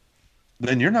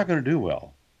 then you're not going to do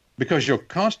well. Because you're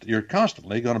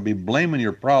constantly going to be blaming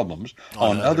your problems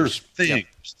on other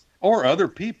things or other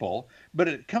people. But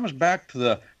it comes back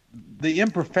to the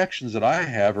imperfections that I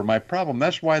have are my problem.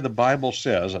 That's why the Bible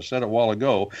says, I said it a while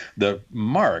ago, the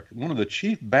mark, one of the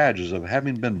chief badges of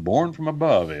having been born from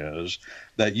above is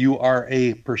that you are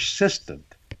a persistent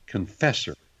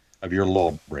confessor of your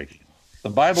law breaking. The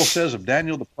Bible says of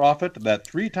Daniel the prophet that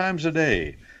 3 times a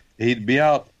day he'd be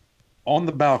out on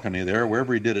the balcony there,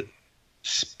 wherever he did it,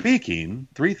 speaking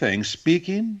 3 things,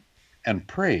 speaking and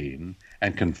praying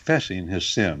and confessing his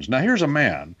sins. Now here's a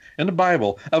man in the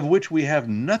Bible of which we have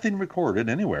nothing recorded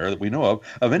anywhere that we know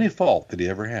of any fault that he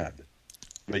ever had.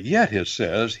 But yet it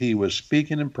says he was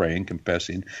speaking and praying,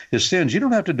 confessing his sins. You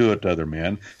don't have to do it to other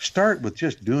men. Start with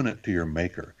just doing it to your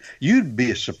Maker. You'd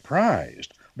be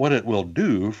surprised what it will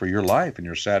do for your life and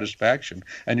your satisfaction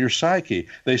and your psyche.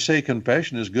 They say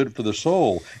confession is good for the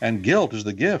soul, and guilt is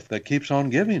the gift that keeps on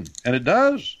giving. And it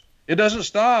does. It doesn't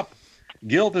stop.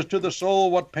 Guilt is to the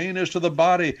soul what pain is to the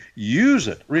body. Use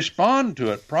it, respond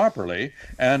to it properly,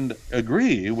 and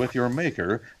agree with your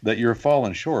Maker that you're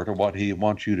falling short of what He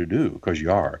wants you to do, because you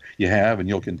are. You have, and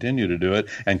you'll continue to do it,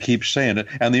 and keep saying it.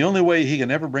 And the only way He can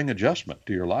ever bring adjustment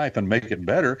to your life and make it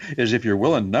better is if you're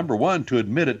willing, number one, to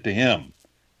admit it to Him.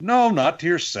 No, not to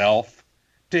yourself,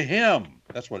 to Him.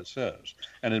 That's what it says.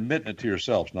 And admitting it to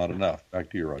yourself's not enough.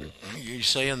 Back to you, Roger. You're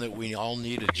saying that we all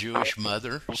need a Jewish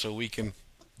mother so we can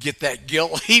get that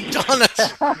guilt heaped on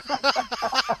us?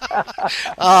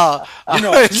 I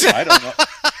don't know.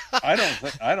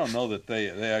 I don't know that they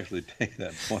actually take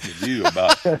that point of view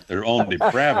about their own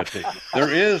depravity.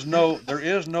 There is no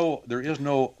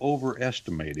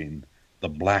overestimating the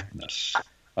blackness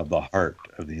of the heart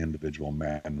of the individual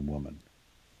man and woman.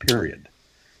 Period.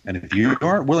 And if you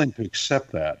aren't willing to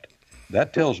accept that,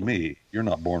 that tells me you're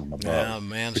not born from above. Yeah,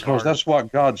 man's because heart. that's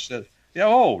what God said.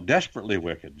 Yeah, desperately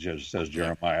wicked, says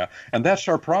Jeremiah. And that's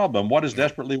our problem. What is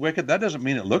desperately wicked? That doesn't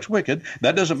mean it looks wicked.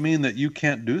 That doesn't mean that you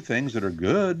can't do things that are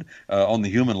good on the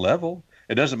human level.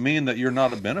 It doesn't mean that you're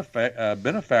not a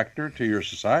benefactor to your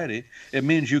society. It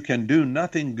means you can do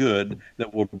nothing good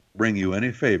that will bring you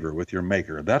any favor with your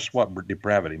Maker. That's what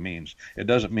depravity means. It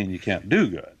doesn't mean you can't do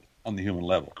good on the human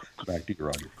level. Back to you,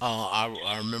 Roger.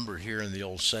 I remember hearing the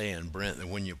old saying, Brent, that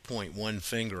when you point one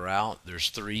finger out, there's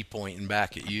three pointing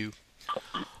back at you.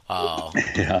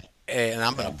 Yeah. And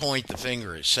I'm going to point the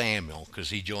finger at Samuel because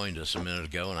he joined us a minute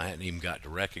ago, and I hadn't even got to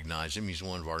recognize him. He's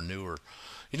one of our newer,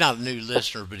 he's not a new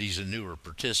listener, but he's a newer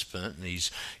participant, and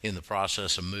he's in the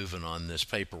process of moving on this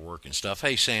paperwork and stuff.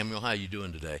 Hey, Samuel, how you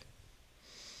doing today?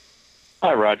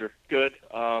 Hi, Roger. Good.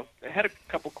 I had a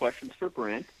couple questions for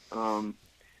Brent. I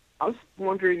was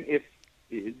wondering if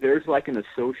there's like an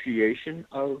association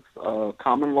of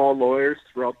common law lawyers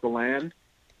throughout the land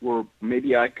where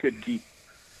maybe I could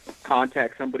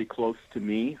contact somebody close to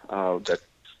me that's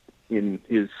in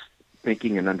his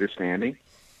thinking and understanding.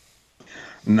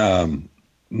 No.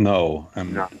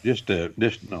 Just to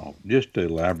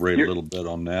elaborate a little bit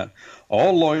on that.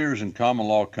 All lawyers in common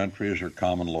law countries are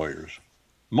common lawyers.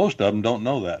 Most of them don't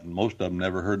know that, and most of them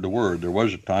never heard the word. There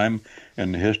was a time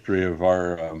in the history of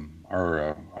our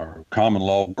common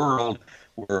law world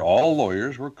where all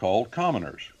lawyers were called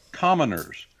commoners.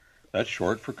 Commoners. That's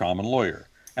short for common lawyer.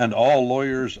 And all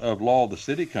lawyers of law of the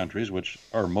city countries, which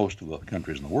are most of the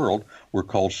countries in the world, were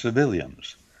called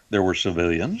civilians. There were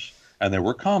civilians and there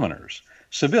were commoners.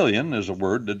 Civilian is a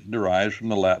word that derives from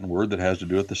the Latin word that has to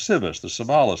do with the civis, the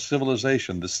civalis,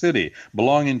 civilization, the city,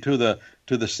 belonging to the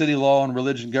city law and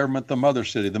religion government, the mother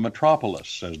city, the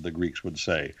metropolis, as the Greeks would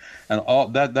say. And all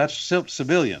that's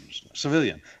civilians.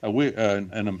 Civilian.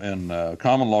 In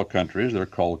common law countries, they're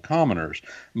called commoners.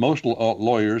 Most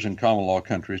lawyers in common law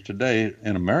countries today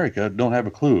in America don't have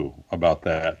a clue about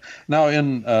that. Now,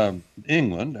 in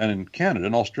England and in Canada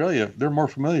and Australia, they're more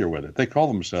familiar with it. They call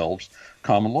themselves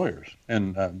common lawyers,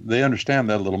 and they understand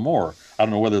that a little more. I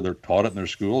don't know whether they're taught it in their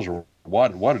schools or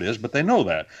what it is, but they know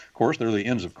that. Of course, they're the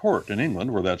Inns of Court in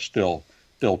England, where that's still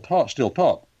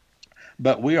taught.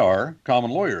 But we are common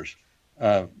lawyers.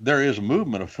 There is a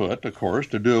movement afoot, of course,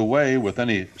 to do away with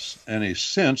any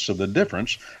sense of the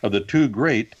difference of the two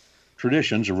great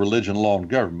traditions of religion, law, and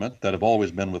government that have always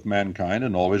been with mankind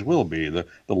and always will be, the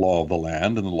law of the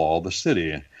land and the law of the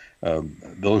city.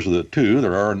 Those are the two.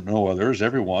 There are no others.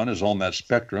 Everyone is on that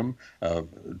spectrum,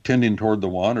 tending toward the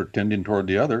one or tending toward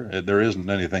the other. There isn't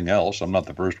anything else. I'm not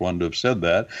the first one to have said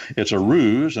that. It's a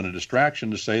ruse and a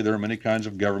distraction to say there are many kinds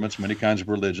of governments, many kinds of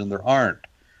religion. There aren't.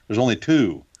 There's only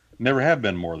two. Never have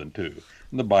been more than two.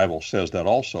 And the Bible says that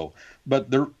also.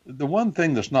 But the one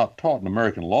thing that's not taught in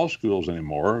American law schools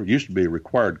anymore, used to be a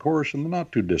required course in the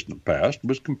not too distant past,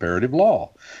 was comparative law.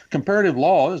 Comparative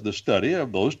law is the study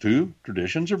of those two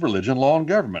traditions of religion, law, and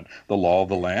government, the law of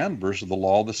the land versus the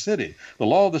law of the city. The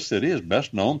law of the city is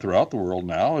best known throughout the world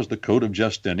now as the Code of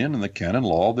Justinian and the canon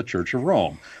law of the Church of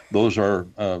Rome. Those are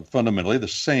fundamentally the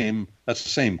same. That's the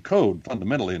same code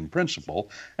fundamentally in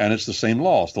principle, and it's the same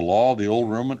law. It's the law of the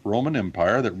old Roman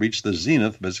Empire that reached the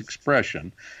zenith of its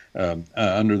expression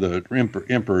under the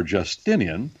Emperor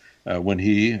Justinian, when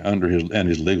he, under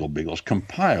his legal beagles,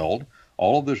 compiled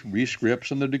all of the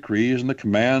rescripts and the decrees and the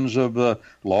commands of the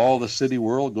law of the city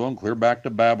world, going clear back to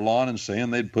Babylon and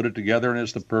saying they'd put it together, and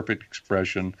it's the perfect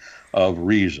expression of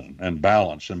reason and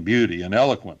balance and beauty and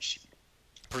eloquence.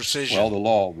 Precision. Well, the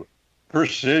law,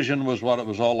 Precision was what it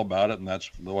was all about, and that's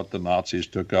what the Nazis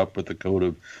took up with the Code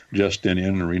of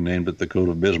Justinian and renamed it the Code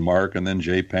of Bismarck. And then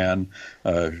Japan,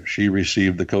 she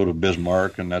received the Code of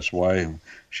Bismarck, and that's why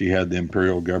she had the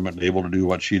imperial government able to do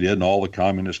what she did, and all the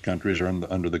communist countries are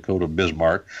under the Code of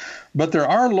Bismarck. But there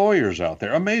are lawyers out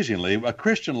there, amazingly,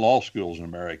 Christian law schools in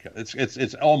America.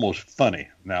 It's almost funny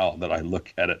now that I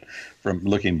look at it from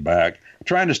looking back.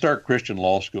 Trying to start Christian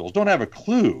law schools don't have a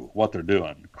clue what they're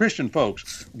doing. Christian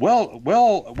folks,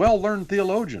 well-learned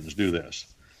theologians do this.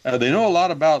 They know a lot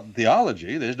about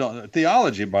theology.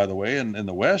 Theology, by the way, in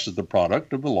the West is the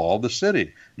product of the law of the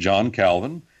city. John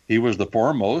Calvin, he was the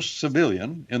foremost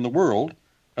civilian in the world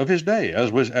of his day,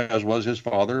 as was his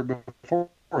father before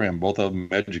him, both of them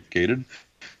educated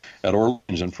at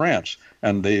Orleans in France.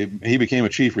 And he became a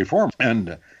chief reformer.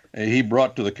 And he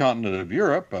brought to the continent of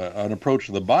Europe an approach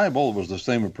to the Bible was the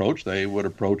same approach they would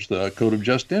approach the Code of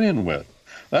Justinian with.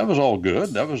 That was all good.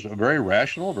 That was very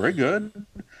rational, very good.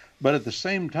 But at the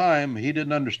same time, he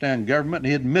didn't understand government, and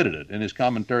he admitted it in his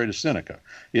commentary to Seneca.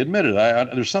 He admitted,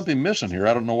 there's something missing here.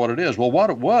 I don't know what it is. Well, what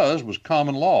it was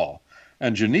common law.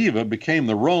 And Geneva became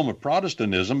the Rome of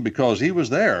Protestantism because he was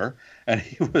there, and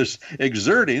he was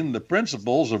exerting the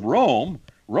principles of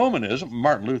Romanism.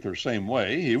 Martin Luther, same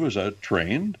way. He was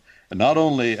trained not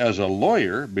only as a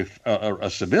lawyer, a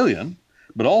civilian,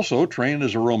 but also trained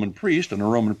as a Roman priest, and a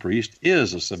Roman priest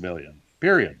is a civilian,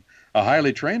 period. A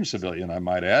highly trained civilian, I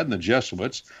might add, and the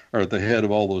Jesuits are at the head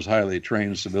of all those highly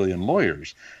trained civilian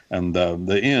lawyers. And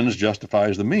the ends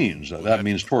justifies the means. That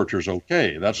means torture's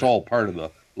okay. That's all part of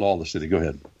the law of the city. Go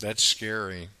ahead. That's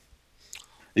scary.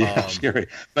 Yeah, scary.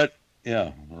 But,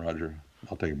 yeah, Roger,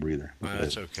 I'll take a breather.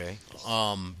 That's okay.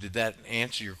 Did that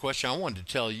answer your question? I wanted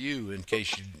to tell you, in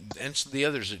case you, and the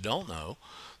others that don't know,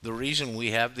 the reason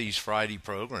we have these Friday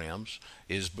programs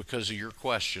is because of your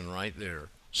question right there,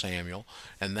 Samuel.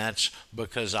 And that's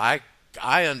because I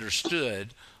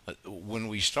understood when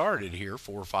we started here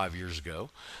 4 or 5 years ago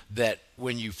that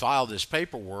when you file this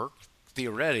paperwork,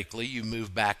 theoretically, you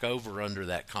move back over under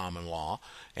that common law,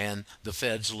 and the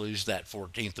feds lose that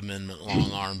 14th Amendment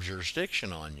long-arm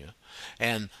jurisdiction on you.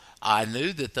 And I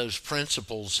knew that those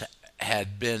principles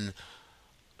had been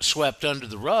swept under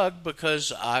the rug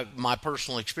because my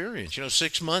personal experience.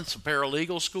 6 months of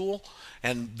paralegal school,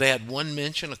 and they had one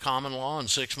mention of common law in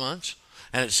 6 months,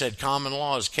 and it said common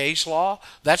law is case law.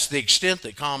 That's the extent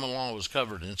that common law was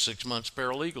covered in 6 months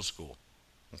paralegal school.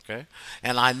 Okay,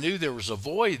 and I knew there was a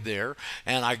void there,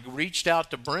 and I reached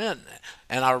out to Brent,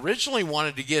 and I originally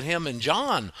wanted to get him and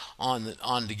John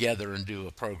on together and do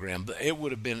a program. It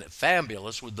would have been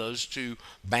fabulous with those two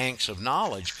banks of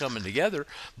knowledge coming together,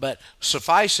 but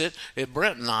suffice it,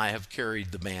 Brent and I have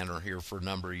carried the banner here for a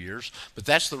number of years, but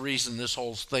that's the reason this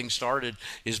whole thing started,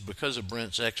 is because of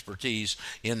Brent's expertise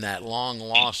in that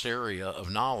long-lost area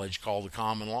of knowledge called the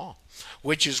common law,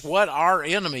 which is what our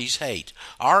enemies hate.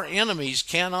 Our enemies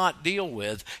cannot deal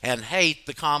with and hate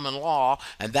the common law,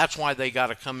 and that's why they got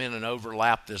to come in and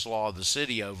overlap this law of the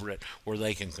city over it where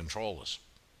they can control us.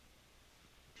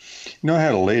 I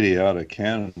had a lady out of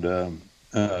Canada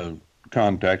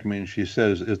contact me, and she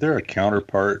says, is there a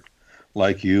counterpart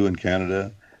like you in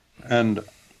Canada? And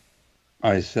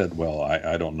I said, well,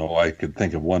 I don't know. I could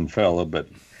think of one fella, but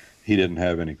he didn't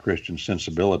have any Christian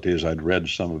sensibilities. I'd read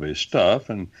some of his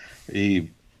stuff, and he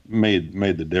made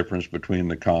the difference between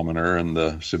the commoner and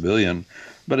the civilian.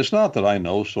 But it's not that I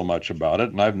know so much about it,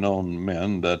 and I've known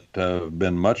men that have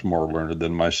been much more learned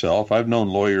than myself. I've known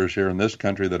lawyers here in this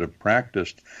country that have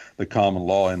practiced the common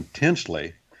law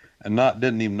intensely and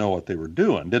didn't even know what they were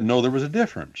doing, didn't know there was a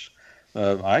difference.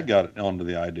 I got onto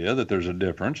the idea that there's a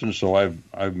difference, and so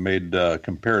I've made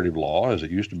comparative law, as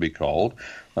it used to be called,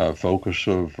 focus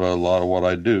of a lot of what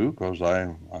I do, because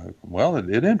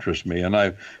it interests me, and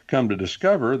I've come to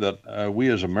discover that we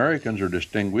as Americans are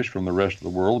distinguished from the rest of the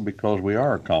world because we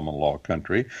are a common law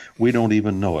country. We don't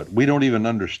even know it. We don't even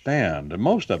understand. And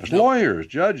most of us, lawyers,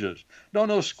 judges, don't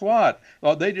know squat.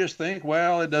 Well, they just think,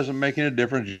 well, it doesn't make any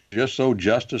difference, just so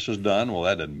justice is done. Well,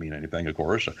 that doesn't mean anything, of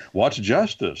course. What's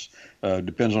justice?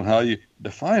 Depends on how you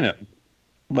define it.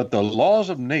 But the laws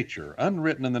of nature,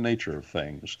 unwritten in the nature of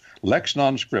things, lex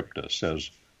non scripta,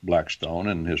 says Blackstone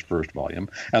in his first volume,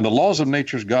 and the laws of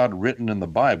nature's God written in the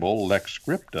Bible, lex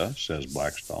scripta, says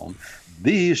Blackstone,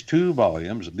 these two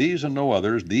volumes, these and no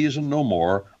others, these and no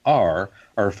more, are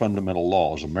our fundamental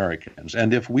laws, Americans.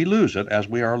 And if we lose it, as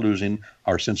we are losing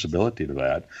our sensibility to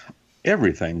that,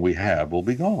 everything we have will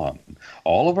be gone.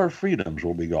 All of our freedoms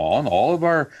will be gone. All of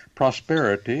our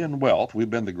prosperity and wealth. We've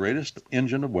been the greatest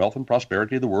engine of wealth and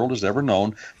prosperity the world has ever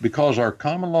known because our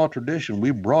common law tradition, we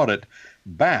brought it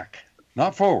back,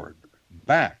 not forward,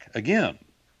 back again.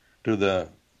 to the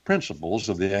principles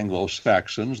of the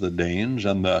Anglo-Saxons, the Danes,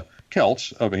 and the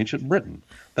Celts of ancient Britain.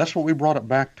 That's what we brought it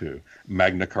back to.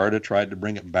 Magna Carta tried to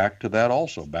bring it back to that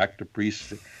also, back to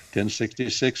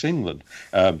pre-1066 England.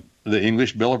 The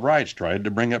English Bill of Rights tried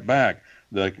to bring it back.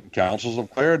 The Councils of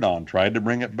Clarendon tried to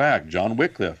bring it back. John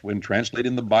Wycliffe, when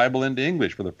translating the Bible into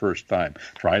English for the first time,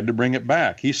 tried to bring it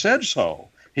back. He said so.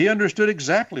 He understood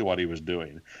exactly what he was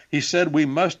doing. He said we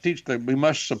must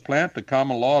supplant the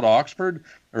common law at Oxford,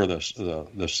 or the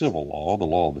civil law, the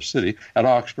law of the city at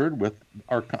Oxford with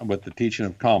the teaching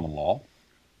of common law,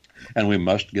 and we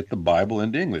must get the Bible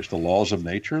into English, the laws of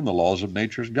nature and the laws of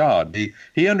nature's God.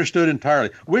 He understood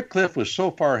entirely. Wycliffe was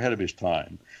so far ahead of his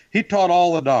time. He taught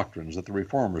all the doctrines that the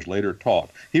Reformers later taught.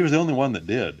 He was the only one that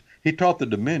did. He taught the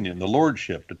dominion, the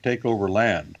lordship, to take over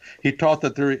land. He taught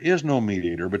that there is no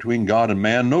mediator between God and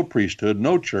man, no priesthood,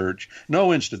 no church,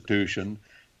 no institution,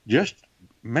 just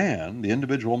man, the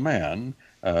individual man,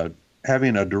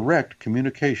 having a direct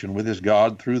communication with his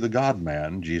God through the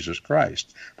God-man, Jesus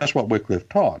Christ. That's what Wycliffe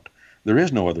taught. There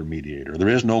is no other mediator. There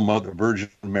is no Mother Virgin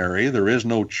Mary. There is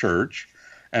no church.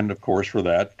 And, of course, for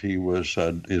that, he was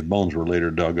his bones were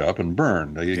later dug up and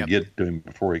burned. They didn't get to him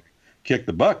before he kicked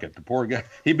the bucket. The poor guy,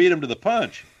 he beat him to the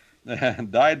punch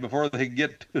and died before they could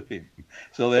get to him.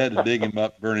 So they had to dig him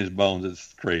up, burn his bones.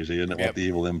 It's crazy, isn't it, what the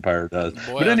evil empire does?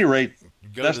 Boy, but at any rate,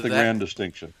 that's the grand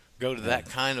distinction. Go to that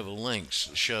kind of a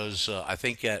length shows, I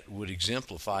think that would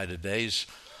exemplify today's,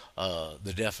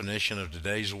 the definition of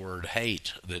today's word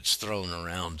hate that's thrown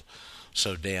around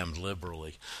so damned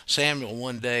liberally. Samuel,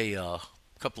 one day, a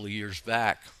couple of years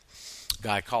back, a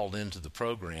guy called into the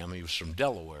program. He was from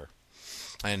Delaware.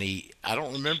 And I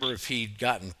don't remember if he'd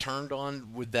gotten turned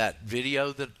on with that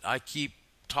video that I keep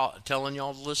telling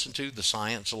y'all to listen to, The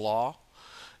Science of Law.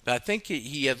 But I think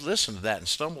he had listened to that and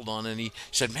stumbled on it, and he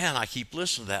said, man, I keep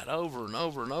listening to that over and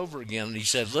over and over again. And he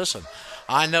said, listen,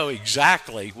 I know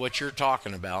exactly what you're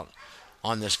talking about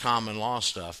on this common law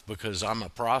stuff because I'm a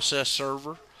process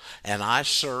server, and I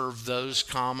serve those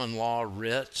common law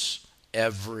writs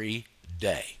every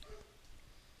day.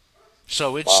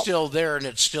 So it's still there, and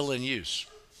it's still in use.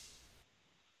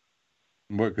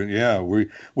 Yeah, we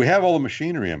have all the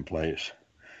machinery in place.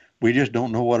 We just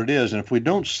don't know what it is. And if we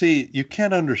don't see, you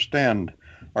can't understand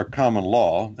our common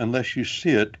law unless you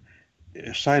see it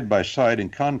side by side in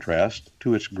contrast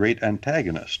to its great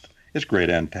antagonist. Its great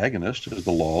antagonist is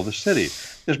the law of the city.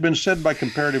 It's been said by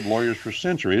comparative lawyers for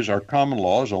centuries, our common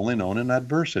law is only known in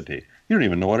adversity. You don't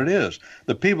even know what it is.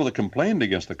 The people that complained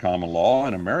against the common law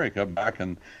in America back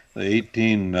in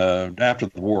the after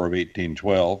the War of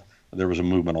 1812, there was a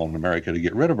movement in America to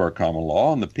get rid of our common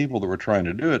law, and the people that were trying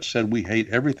to do it said, we hate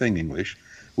everything English.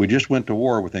 We just went to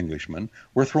war with Englishmen.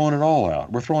 We're throwing it all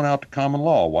out. We're throwing out the common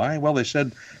law. Why? Well, they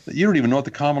said, you don't even know what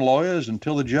the common law is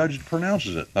until the judge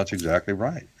pronounces it. That's exactly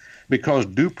right. Because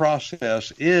due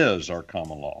process is our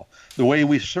common law. The way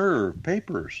we serve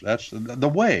papers, that's the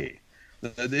way.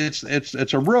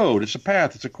 It's a road, it's a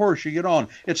path, it's a course you get on.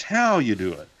 It's how you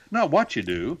do it. Not what you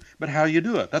do, but how you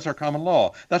do it. That's our common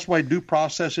law. That's why due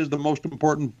process is the most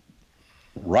important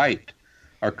right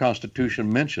our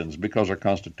Constitution mentions, because our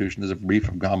Constitution is a brief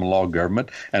of common law government,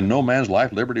 and no man's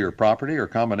life, liberty, or property, or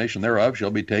combination thereof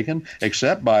shall be taken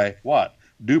except by what?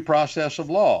 Due process of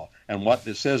law. And what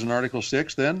it says in Article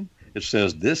 6 then? It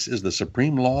says this is the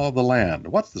supreme law of the land.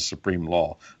 What's the supreme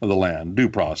law of the land? Due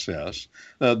process.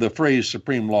 The phrase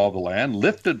supreme law of the land,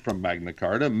 lifted from Magna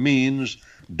Carta, means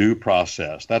due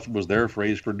process. That was their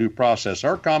phrase for due process.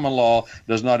 Our common law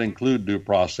does not include due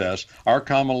process. Our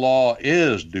common law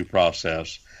is due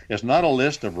process. It's not a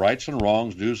list of rights and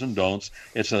wrongs, do's and don'ts.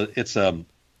 It's a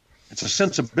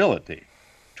sensibility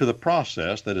to the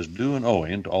process that is due and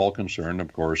owing to all concerned.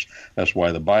 Of course, that's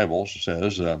why the Bible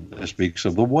says, it speaks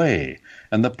of the way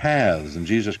and the paths. And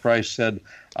Jesus Christ said,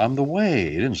 I'm the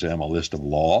way. He didn't say I'm a list of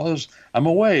laws. I'm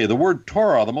a way. The word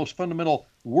Torah, the most fundamental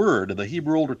word of the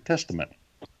Hebrew Old Testament,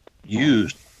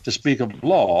 used to speak of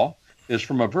law, is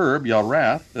from a verb,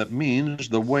 yarath, that means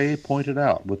the way pointed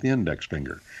out with the index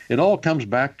finger. It all comes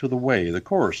back to the way, the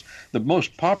course. The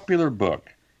most popular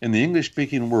book in the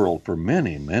English-speaking world for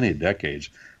many, many decades,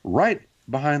 right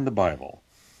behind the Bible,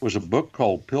 was a book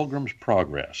called Pilgrim's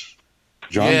Progress.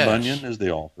 John Bunyan is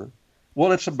the author.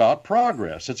 Well, it's about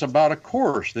progress. It's about a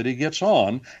course that he gets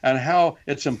on and how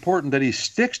it's important that he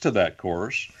sticks to that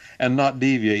course and not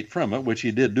deviate from it, which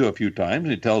he did do a few times.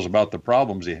 He tells about the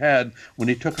problems he had when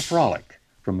he took a frolic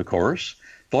from the course,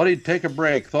 thought he'd take a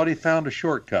break, thought he found a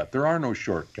shortcut. There are no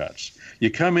shortcuts.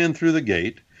 You come in through the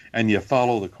gate, and you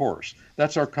follow the course.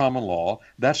 That's our common law.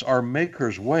 That's our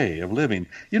Maker's way of living.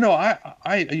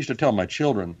 I used to tell my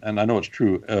children, and I know it's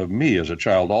true of me as a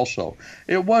child also,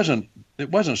 it wasn't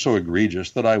so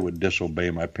egregious that I would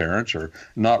disobey my parents or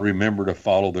not remember to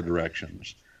follow the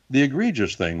directions. The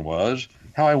egregious thing was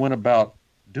how I went about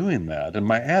doing that and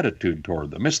my attitude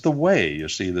toward them. It's the way, you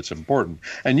see, that's important.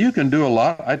 And you can do a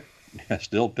lot. I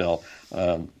still tell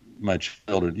my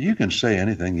children, you can say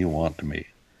anything you want to me,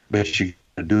 but you got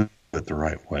to do it the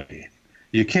right way.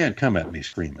 You can't come at me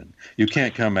screaming. You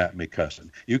can't come at me cussing.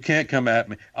 You can't come at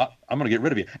me, I'm going to get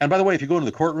rid of you. And by the way, if you go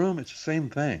into the courtroom, it's the same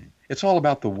thing. It's all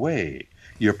about the way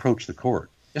you approach the court.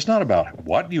 It's not about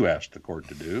what you ask the court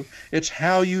to do. It's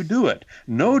how you do it.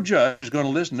 No judge is going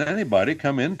to listen to anybody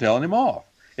come in telling him off.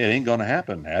 It ain't going to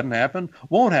happen. Hadn't happened.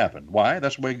 Won't happen. Why?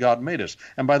 That's the way God made us.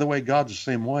 And by the way, God's the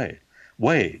same way.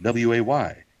 Way,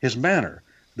 W-A-Y, his manner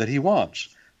that he wants.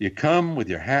 You come with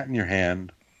your hat in your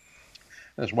hand.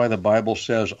 That's why the Bible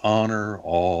says honor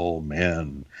all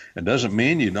men. It doesn't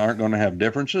mean you aren't going to have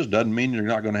differences. Doesn't mean you're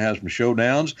not going to have some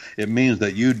showdowns. It means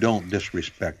that you don't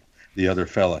disrespect the other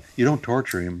fella. You don't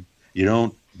torture him. You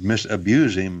don't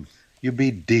abuse him. You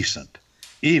be decent,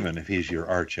 even if he's your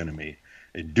arch enemy.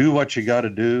 Do what you got to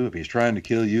do. If he's trying to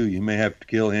kill you, you may have to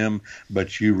kill him,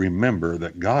 but you remember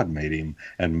that God made him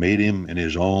and made him in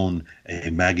his own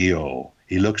imagio.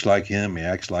 He looks like him. He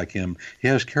acts like him. He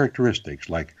has characteristics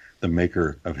like the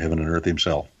maker of heaven and earth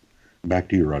himself. Back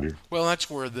to you, Roger. Well, that's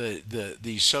where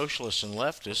the socialists and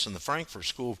leftists and the Frankfurt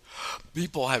School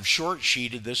people have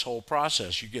short-sheeted this whole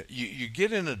process. You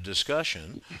get in a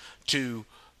discussion to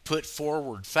put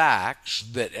forward facts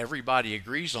that everybody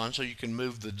agrees on, so you can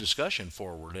move the discussion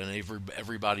forward and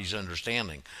everybody's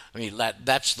understanding. I mean,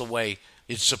 that's the way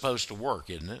it's supposed to work,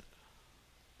 isn't it?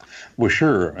 Well,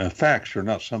 sure. Facts are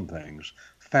not some things.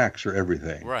 Facts are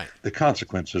everything. Right. The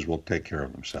consequences will take care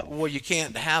of themselves. Well, you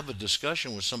can't have a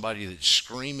discussion with somebody that's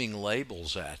screaming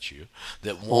labels at you,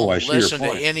 that won't listen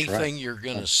to anything you're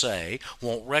going to say,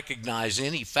 won't recognize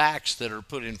any facts that are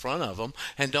put in front of them,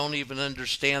 and don't even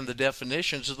understand the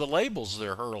definitions of the labels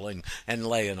they're hurling and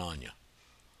laying on you.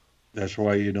 That's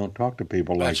why you don't talk to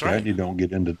people like That's right. that. You don't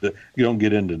get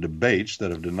into debates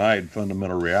that have denied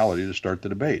fundamental reality to start the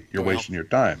debate. You're wasting your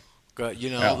time.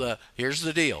 Here's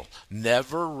the deal.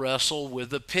 Never wrestle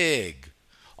with a pig.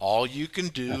 All you can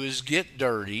do is get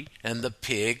dirty, and the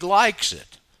pig likes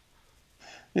it.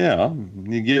 Yeah,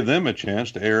 you give them a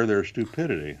chance to air their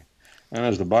stupidity. And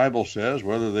as the Bible says,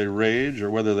 whether they rage or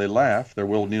whether they laugh, there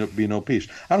will be no peace.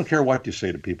 I don't care what you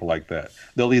say to people like that.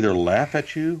 They'll either laugh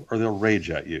at you or they'll rage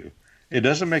at you. It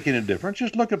doesn't make any difference.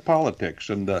 Just look at politics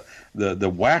and the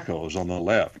wackos on the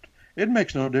left. It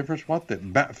makes no difference what the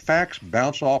facts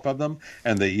bounce off of them,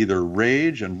 and they either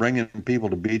rage and bring in people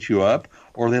to beat you up,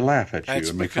 or they laugh at you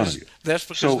and make fun of you. That's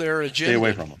because they're stay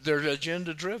away from them. They're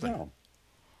agenda driven. No.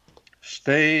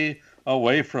 Stay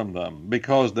away from them,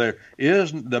 because there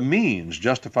is the means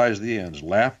justifies the ends.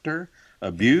 Laughter,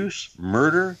 abuse,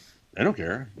 murder, they don't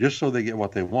care, just so they get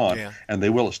what they want, and they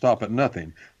will stop at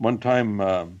nothing. One time,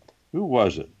 who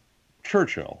was it?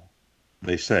 Churchill,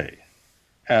 they say,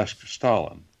 asked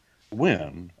Stalin,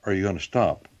 when are you going to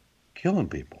stop killing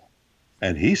people?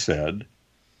 And he said,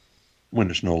 when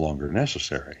it's no longer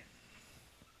necessary.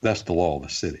 That's the law of the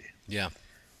city. Yeah.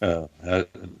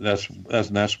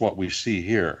 That's what we see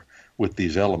here with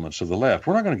these elements of the left.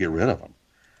 We're not going to get rid of them.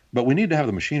 But we need to have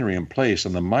the machinery in place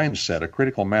and the mindset, a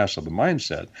critical mass of the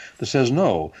mindset that says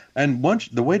no. And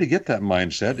the way to get that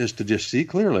mindset is to just see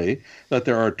clearly that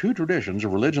there are two traditions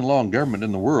of religion, law, and government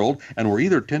in the world, and we're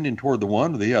either tending toward the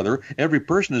one or the other. Every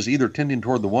person is either tending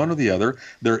toward the one or the other.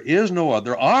 There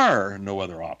are no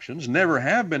other options, never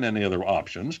have been any other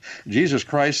options. Jesus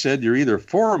Christ said, you're either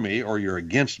for me or you're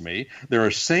against me. There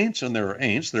are saints and there are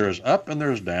ain'ts. There is up and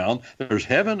there's down. There's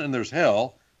heaven and there's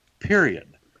hell, period.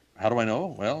 How do I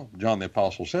know? Well, John the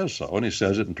Apostle says so, and he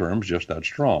says it in terms just that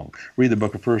strong. Read the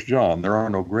book of 1 John. There are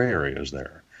no gray areas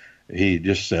there. He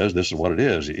just says this is what it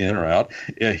is, in or out.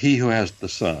 He who hath the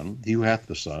Son,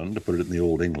 to put it in the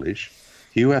Old English,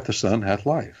 he who hath the Son hath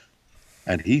life.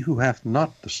 And he who hath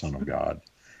not the Son of God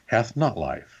hath not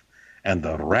life. And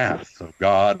the wrath of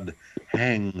God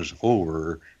hangs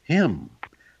over him.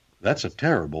 That's a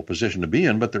terrible position to be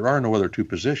in, but there are no other two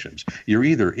positions. You're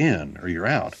either in or you're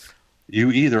out. You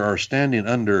either are standing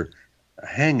under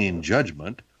hanging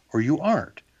judgment or you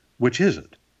aren't. Which is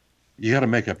it? You got to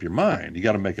make up your mind. You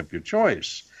got to make up your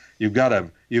choice. You've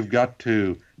got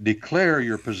to declare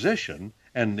your position,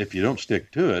 and if you don't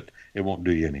stick to it, it won't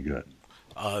do you any good.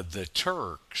 The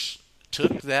Turks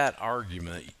took that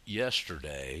argument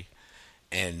yesterday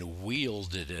and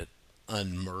wielded it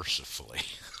unmercifully.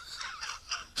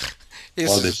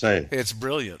 What did they say? It's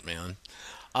brilliant, man.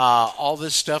 All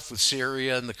this stuff with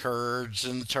Syria and the Kurds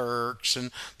and the Turks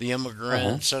and the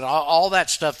immigrants and all that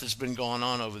stuff that's been going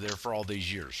on over there for all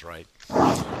these years, right?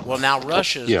 Well, now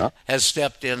Russia has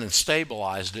stepped in and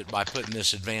stabilized it by putting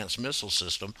this advanced missile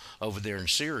system over there in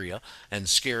Syria and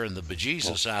scaring the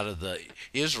bejesus out of the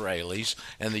Israelis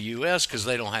and the U.S. because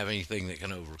they don't have anything that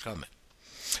can overcome it.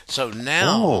 So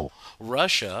now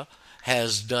Russia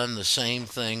has done the same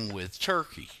thing with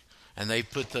Turkey. And they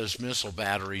put those missile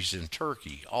batteries in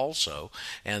Turkey also.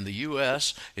 And the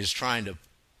U.S. is trying to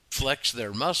flex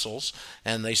their muscles.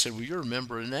 And they said, well, you're a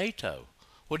member of NATO.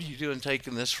 What are you doing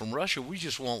taking this from Russia? We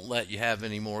just won't let you have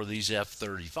any more of these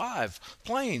F-35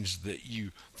 planes that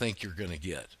you think you're going to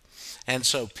get. And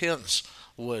so Pence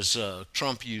was,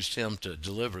 Trump used him to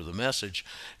deliver the message.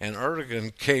 And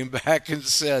Erdogan came back and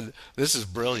said, this is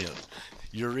brilliant.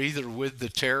 You're either with the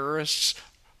terrorists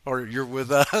or you're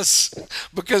with us,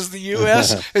 because the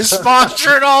U.S. is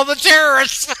sponsoring all the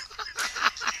terrorists.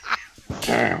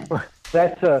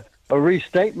 That's a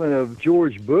restatement of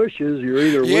George Bush's, you're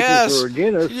either with us or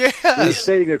against us. Yes.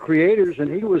 Restating the creators,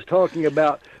 and he was talking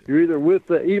about you're either with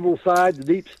the evil side, the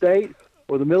deep state,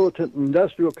 or the militant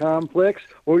industrial complex,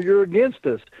 or you're against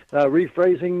us.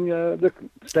 Rephrasing the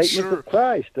statements of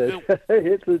Christ.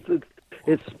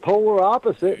 It's polar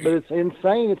opposite, but it's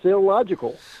insane. It's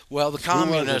illogical. Well, the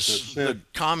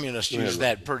communists use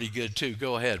that pretty good too.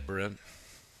 Go ahead, Brent.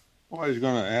 Well, I was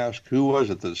going to ask, who was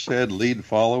it that said lead,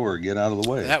 follow, or get out of the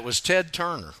way? That was Ted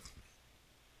Turner.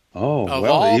 Oh,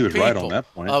 well, he was right on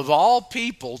that point. Of all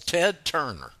people, Ted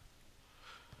Turner.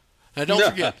 Now, don't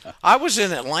forget, I was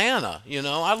in Atlanta.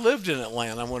 I lived in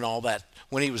Atlanta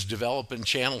when he was developing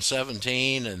Channel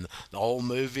 17 and the old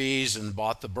movies and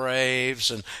bought the Braves.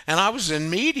 And I was in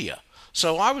media.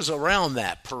 So I was around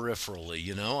that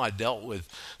peripherally, I dealt with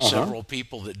several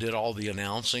people that did all the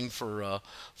announcing for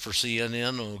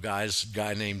CNN. A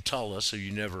guy named Tullis,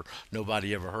 who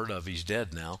nobody ever heard of. He's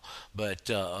dead now. But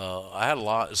I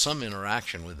had some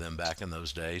interaction with them back in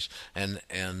those days. And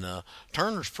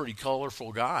Turner's a pretty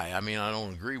colorful guy. I mean, I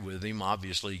don't agree with him.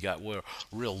 Obviously, he got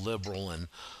real liberal and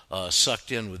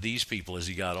sucked in with these people as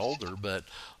he got older. But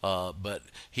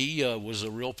he was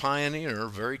a real pioneer,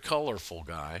 very colorful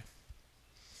guy.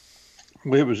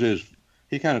 Well, it was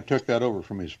he kind of took that over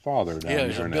from his father down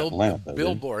there in Atlanta.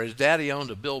 Billboard. His daddy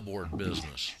owned a billboard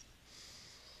business.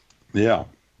 Yeah.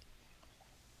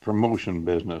 Promotion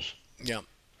business. Yeah.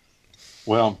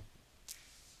 Well,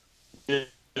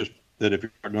 just that if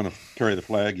you're going to carry the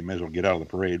flag, you may as well get out of the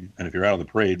parade. And if you're out of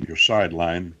the parade, you're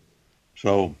sidelined.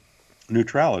 So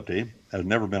neutrality has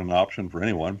never been an option for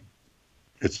anyone.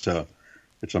 It's a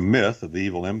myth of the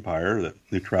evil empire that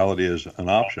neutrality is an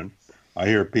option. I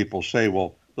hear people say,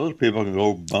 well, those people can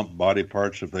go bump body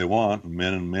parts if they want,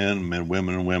 men and men,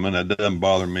 women and women. That doesn't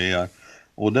bother me.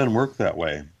 Well, it doesn't work that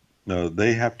way. No,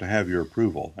 they have to have your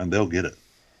approval, and they'll get it,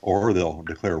 or they'll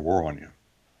declare war on you.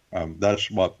 That's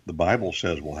what the Bible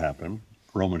says will happen,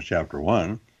 Romans chapter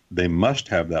 1. They must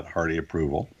have that hearty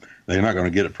approval. They're not going to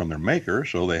get it from their maker,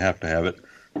 so they have to have it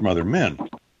from other men.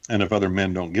 And if other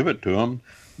men don't give it to them,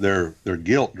 their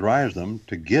guilt drives them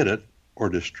to get it or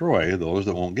destroy those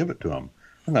that won't give it to them.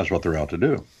 And that's what they're out to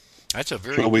do. That's a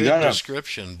very good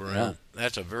description, Brent. Yeah.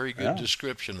 That's a very good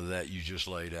description of that you just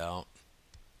laid out.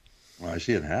 Well, I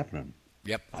see it happening.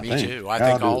 Yep, me too. I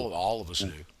think all of us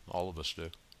do. All of us do.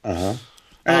 And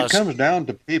it comes down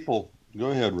to people.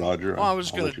 Go ahead, Roger. Well, I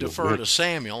was going to defer to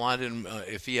Samuel. I didn't.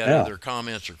 If he had other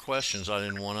comments or questions, I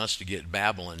didn't want us to get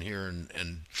babbling here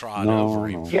and trot over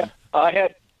him. Yeah, I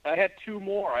had two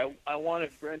more. I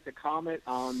wanted Brent to comment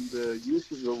on the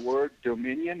use of the word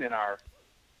dominion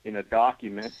in a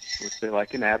document, let's say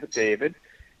like an affidavit,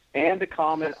 and to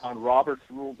comment on Robert's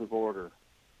Rules of Order.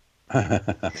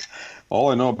 All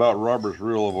I know about Robert's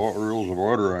Rules of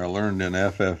Order I learned in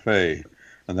FFA,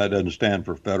 and that doesn't stand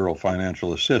for Federal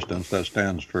Financial Assistance. That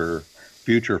stands for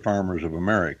Future Farmers of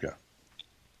America.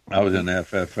 I was in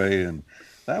FFA, and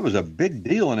that was a big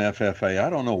deal in FFA. I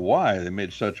don't know why they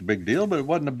made such a big deal, but it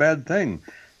wasn't a bad thing.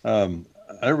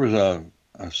 There was a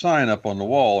sign up on the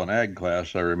wall in ag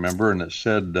class, I remember, and it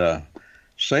said,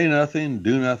 say nothing,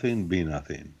 do nothing, be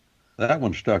nothing. That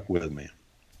one stuck with me.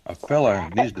 A fella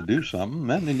needs to do something,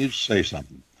 then he needs to say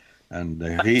something. And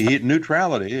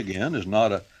neutrality, again, is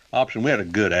not an option. We had a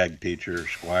good ag teacher,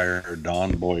 Squire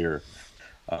Don Boyer.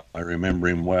 I remember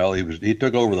him well. He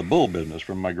took over the bull business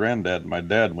from my granddad and my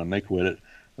dad when they quit it.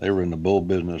 They were in the bull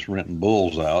business renting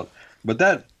bulls out. But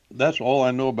that's all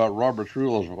I know about Robert's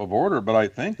Rules of Order, but I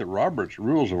think that Robert's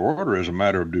Rules of Order is a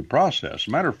matter of due process.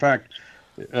 Matter of fact,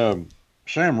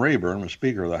 Sam Rayburn was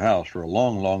Speaker of the House for a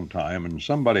long, long time, and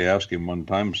somebody asked him one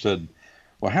time, said,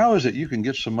 well, how is it you can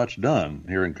get so much done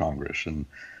here in Congress? And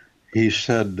he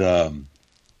said,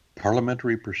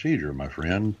 parliamentary procedure, my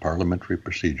friend, parliamentary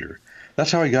procedure.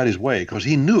 That's how he got his way, because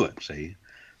he knew it, see,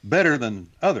 better than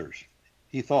others,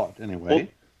 he thought, anyway. Well,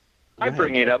 I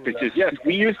bring it up because, yes,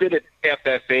 we used it at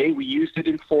FFA, we used it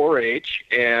in 4-H,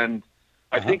 and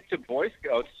I think the Boy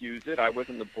Scouts use it. I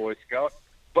wasn't a Boy Scout.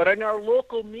 But in our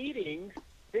local meetings,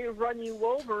 they run you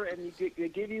over and they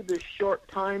give you this short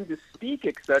time to speak,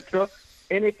 etc.,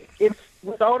 and it's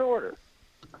without order.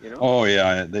 You know? Oh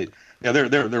yeah,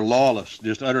 they're lawless,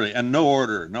 just utterly, and no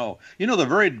order, no. You know the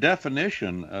very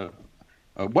definition.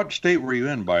 What state were you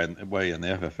in, by the way, in the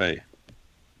FFA?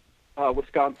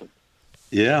 Wisconsin.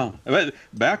 Yeah,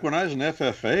 back when I was in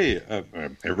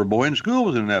FFA, every boy in school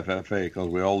was in FFA because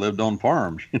we all lived on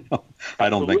farms. You know, I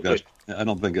don't think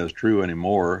that's true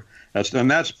anymore. That's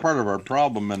part of our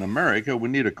problem in America. We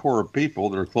need a core of people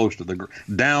that are close to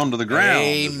down to the ground.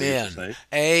 Amen.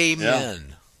 Amen.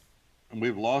 Yeah. And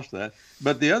we've lost that.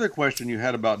 But the other question you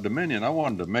had about dominion, I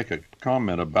wanted to make a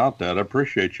comment about that. I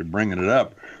appreciate you bringing it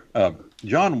up.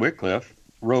 John Wycliffe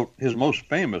wrote his most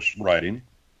famous writing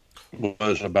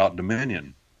was about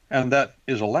dominion, and that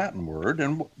is a Latin word,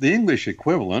 and the English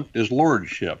equivalent is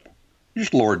lordship.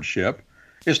 Just lordship.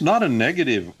 It's not a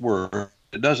negative word.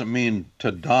 It doesn't mean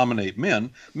to dominate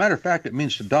men. Matter of fact, it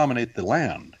means to dominate the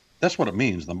land. That's what it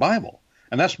means in the Bible,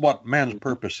 and that's what man's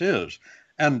purpose is.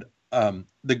 And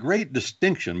the great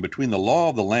distinction between the law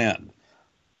of the land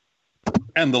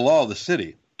and the law of the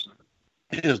city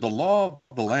is the law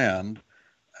of the land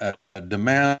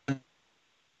demands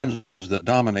that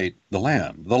dominate the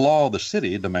land. The law of the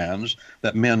city demands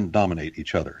that men dominate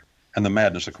each other. And the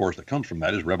madness, of course, that comes from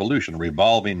that is revolution,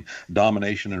 revolving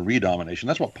domination and redomination.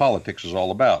 That's what politics is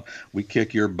all about. We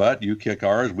kick your butt, you kick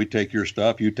ours, we take your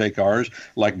stuff, you take ours.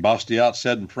 Like Bastiat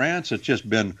said in France, it's just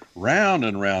been round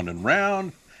and round and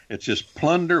round. It's just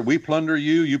plunder. We plunder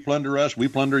you, you plunder us, we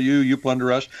plunder you, you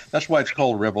plunder us. That's why it's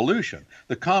called revolution.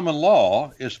 The common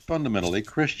law is fundamentally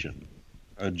Christian.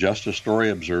 Justice Story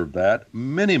observed that.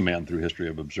 Many men through history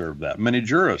have observed that. Many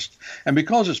jurists. And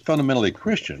because it's fundamentally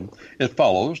Christian, it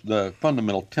follows the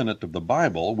fundamental tenet of the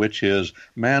Bible, which is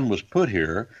man was put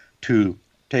here to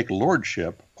take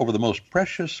lordship over the most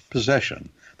precious possession,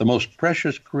 the most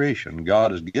precious creation God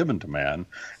has given to man,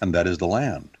 and that is the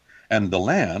land. And the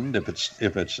land,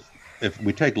 if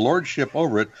we take lordship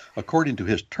over it according to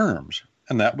his terms,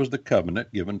 and that was the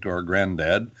covenant given to our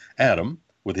granddad Adam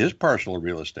with his parcel of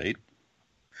real estate.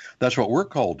 That's what we're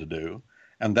called to do,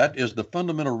 and that is the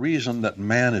fundamental reason that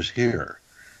man is here.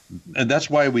 And that's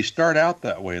why we start out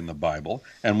that way in the Bible,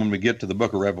 and when we get to the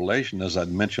book of Revelation, as I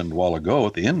mentioned a while ago,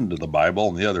 at the end of the Bible,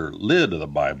 and the other lid of the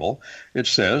Bible, it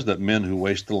says that men who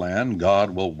waste the land,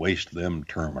 God will waste them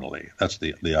terminally. That's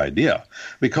the idea,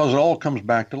 because it all comes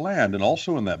back to land. And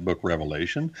also in that book,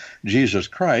 Revelation, Jesus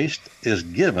Christ is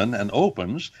given and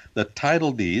opens the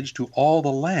title deeds to all the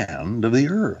land of the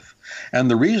earth.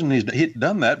 And the reason he's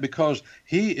done that, because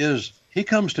he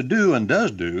comes to do and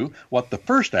does do what the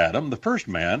first Adam, the first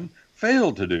man,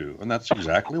 failed to do. And that's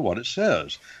exactly what it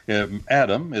says.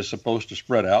 Adam is supposed to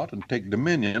spread out and take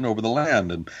dominion over the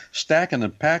land, and stacking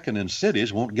and packing in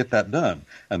cities won't get that done.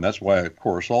 And that's why, of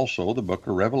course, also the book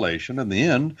of Revelation, in the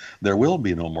end, there will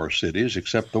be no more cities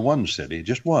except the one city,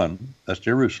 just one. That's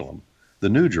Jerusalem, the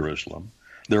New Jerusalem.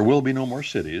 There will be no more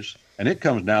cities. And it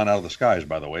comes down out of the skies,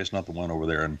 by the way. It's not the one over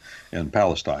there in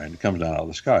Palestine. It comes down out of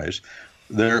the skies.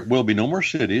 There will be no more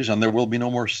cities, and there will be no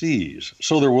more seas.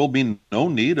 So there will be no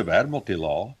need of admiralty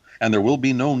law, and there will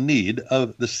be no need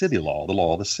of the city law, the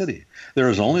law of the city. There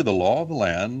is only the law of the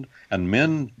land, and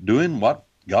men doing what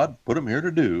God put them here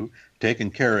to do, taking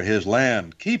care of his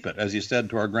land. Keep it, as he said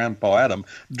to our grandpa Adam,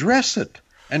 dress it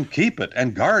and keep it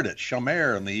and guard it.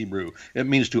 Shamer in the Hebrew. It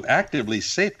means to actively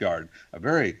safeguard.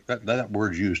 That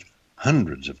word's used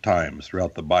hundreds of times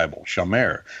throughout the Bible.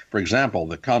 Shamer. For example,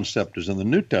 the concept is in the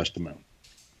New Testament,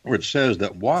 where it says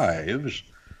that wives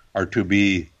are to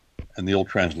be, and the old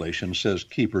translation says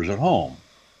keepers at home.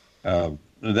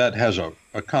 That has a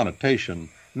connotation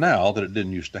now that it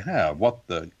didn't used to have. What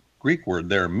the Greek word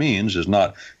there means is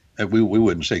not, we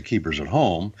wouldn't say keepers at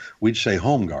home, we'd say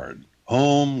home guard.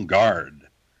 Home guard.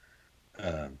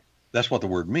 That's what the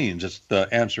word means. It's the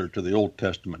answer to the Old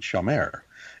Testament shamer.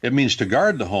 It means to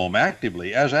guard the home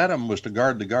actively, as Adam was to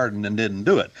guard the garden and didn't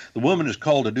do it. The woman is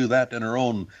called to do that in her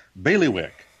own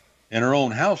bailiwick, in her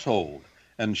own household.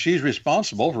 And she's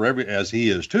responsible for as he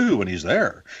is too when he's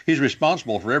there. He's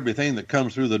responsible for everything that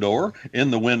comes through the door,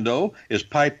 in the window, is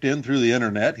piped in through the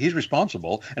internet. He's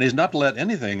responsible, and he's not to let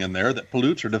anything in there that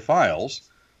pollutes or defiles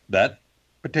that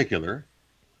particular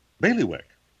bailiwick.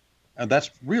 And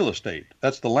that's real estate.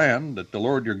 That's the land that the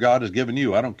Lord your God has given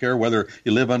you. I don't care whether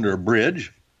you live under a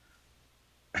bridge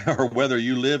or whether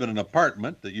you live in an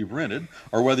apartment that you've rented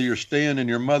or whether you're staying in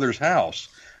your mother's house.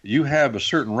 You have a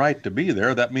certain right to be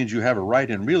there. That means you have a right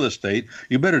in real estate.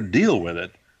 You better deal with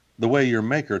it the way your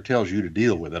maker tells you to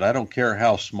deal with it. I don't care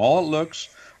how small it looks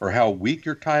or how weak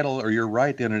your title or your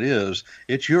right in it is.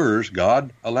 It's yours.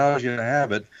 God allows you to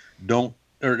have it. Don't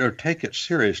or take it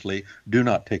seriously. Do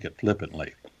not take it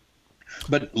flippantly.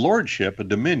 But lordship, a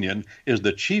dominion, is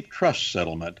the chief trust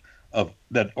settlement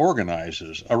that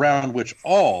organizes around which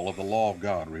all of the law of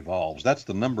God revolves. That's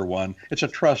the number one. It's a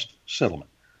trust settlement.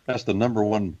 That's the number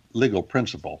one legal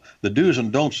principle. The do's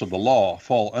and don'ts of the law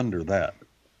fall under that.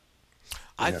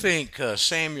 I think,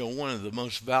 Samuel, one of the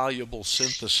most valuable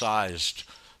synthesized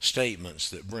statements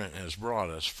that Brent has brought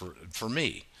us for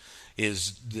me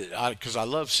is that because I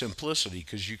love simplicity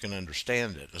because you can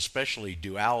understand it, especially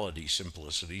duality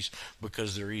simplicities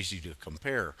because they're easy to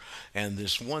compare. And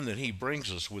this one that he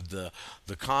brings us with the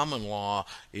common law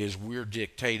is we're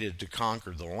dictated to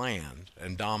conquer the land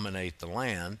and dominate the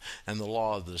land, and the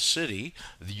law of the city,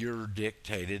 you're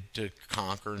dictated to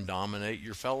conquer and dominate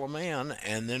your fellow man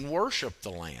and then worship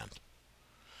the land.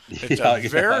 It's a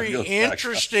very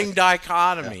interesting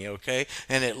dichotomy, okay?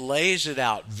 And it lays it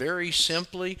out very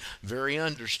simply, very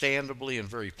understandably, and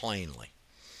very plainly.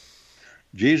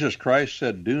 Jesus Christ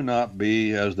said, do not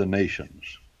be as the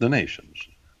nations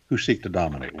who seek to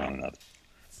dominate one another.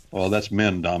 Well, that's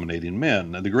men dominating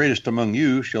men. And the greatest among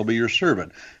you shall be your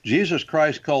servant. Jesus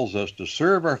Christ calls us to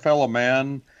serve our fellow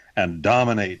man and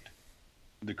dominate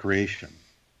the creation,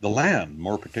 the land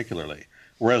more particularly.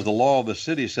 Whereas the law of the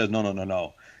city says,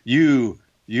 no.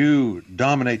 You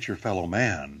dominate your fellow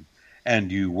man,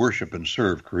 and you worship and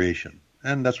serve creation.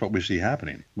 And that's what we see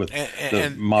happening with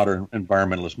the modern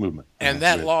environmentalist movement. And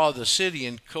that law of the city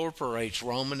incorporates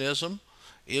Romanism,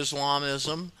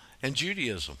 Islamism, and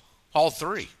Judaism, all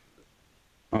three.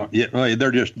 Yeah,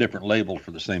 they're just different labels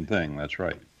for the same thing. That's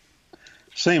right.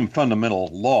 Same fundamental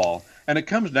law. And it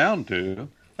comes down to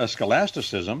a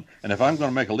scholasticism. And if I'm going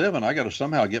to make a living, I got to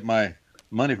somehow get my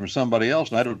money from somebody else,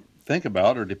 and I don't think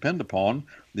about or depend upon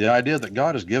the idea that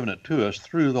God has given it to us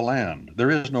through the land. There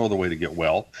is no other way to get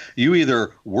wealth. You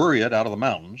either worry it out of the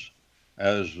mountains,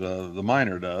 as the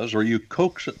miner does, or you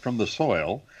coax it from the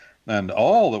soil, and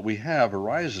all that we have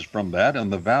arises from that,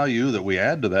 and the value that we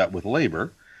add to that with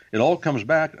labor. It all comes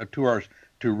back to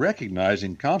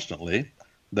recognizing constantly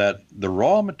that the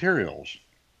raw materials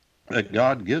that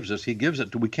God gives us, he gives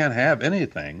it to, we can't have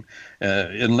anything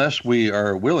unless we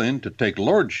are willing to take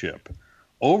lordship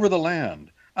over the land.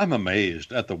 I'm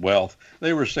amazed at the wealth.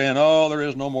 They were saying, oh, there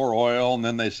is no more oil. And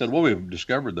then they said, well, we've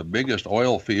discovered the biggest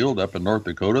oil field up in North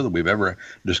Dakota that we've ever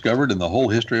discovered in the whole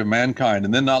history of mankind.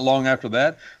 And then not long after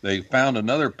that, they found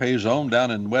another pay zone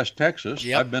down in West Texas.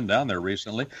 Yep. I've been down there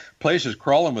recently. Places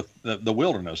crawling with the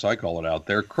wilderness, I call it out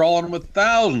there, crawling with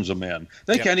thousands of men.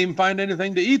 They can't even find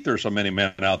anything to eat. There's so many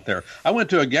men out there. I went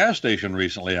to a gas station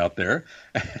recently out there,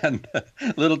 and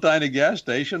little tiny gas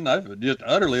station. I'm just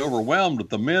utterly overwhelmed with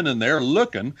the men in there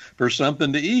looking for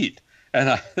something to eat.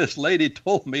 And this lady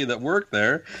told me that worked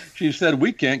there, she said,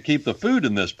 we can't keep the food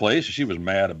in this place. She was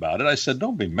mad about it. I said,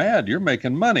 don't be mad. You're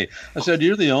making money. I said,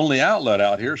 you're the only outlet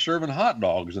out here serving hot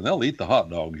dogs, and they'll eat the hot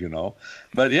dogs, you know.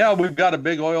 But yeah, we've got a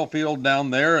big oil field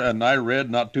down there, and I read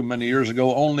not too many years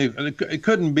ago, it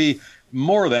couldn't be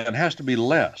more than, it has to be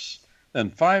less than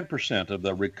 5% of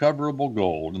the recoverable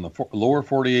gold in the lower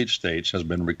 48 states has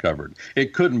been recovered.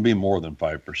 It couldn't be more than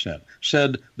 5%,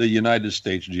 said the United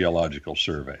States Geological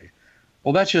Survey.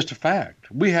 Well, that's just a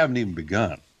fact. We haven't even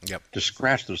begun to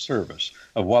scratch the surface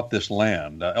of what this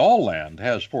land, all land,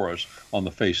 has for us on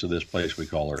the face of this place we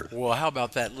call Earth. Well, how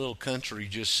about that little country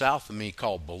just south of me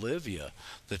called Bolivia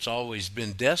that's always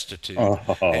been destitute?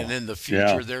 And in the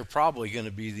future, they're probably going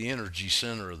to be the energy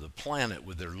center of the planet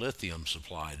with their lithium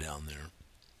supply down there.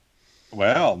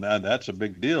 Well, now that's a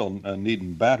big deal,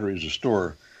 needing batteries to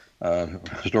store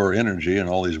energy and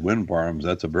all these wind farms.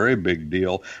 That's a very big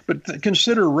deal. But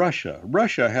consider Russia.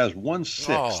 Russia has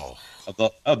 1/6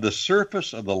 of the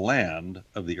surface of the land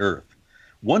of the earth.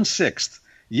 1/6.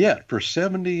 Yet for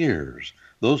 70 years,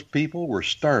 those people were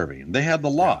starving. They had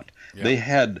the lot. Yeah. They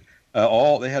had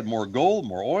they had more gold,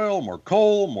 more oil, more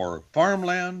coal, more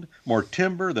farmland, more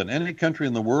timber than any country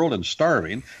in the world, and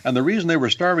starving. And the reason they were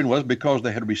starving was because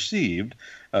they had received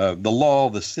the law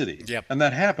of the city. Yep. And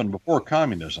that happened before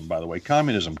communism, by the way.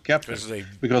 Communism kept it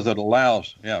because it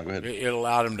allows, go ahead. It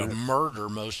allowed them to murder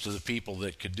most of the people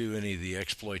that could do any of the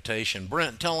exploitation.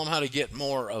 Brent, tell them how to get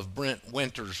more of Brent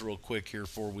Winters real quick here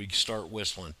before we start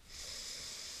whistling.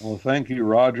 Well, thank you,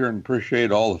 Roger, and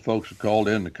appreciate all the folks who called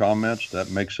in the comments. That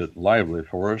makes it lively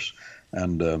for us.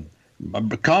 And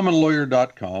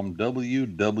commonlawyer.com,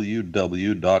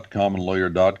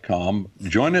 www.commonlawyer.com.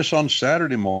 Join us on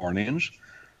Saturday mornings.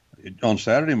 On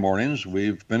Saturday mornings,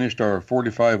 we've finished our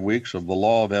 45 weeks of the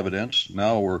law of evidence.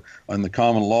 Now we're on the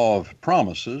common law of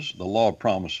promises, the law of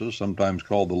promises, sometimes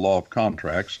called the law of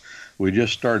contracts. We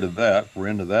just started that. We're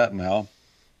into that now.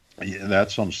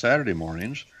 That's on Saturday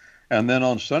mornings. And then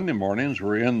on Sunday mornings,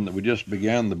 we just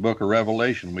began the book of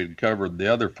Revelation. We'd covered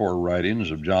the other 4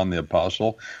 writings of John the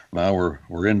Apostle. Now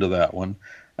we're into that one.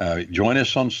 Join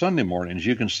us on Sunday mornings.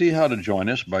 You can see how to join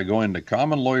us by going to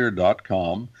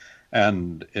commonlawyer.com,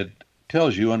 and it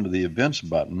tells you under the events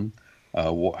button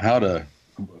how to.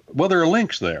 Well, there are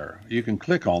links there. You can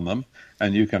click on them,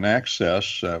 and you can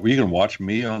access. You can watch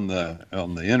me on the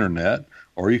internet,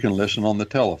 or you can listen on the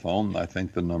telephone. I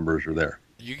think the numbers are there.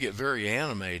 You get very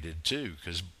animated too,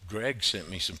 because Greg sent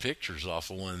me some pictures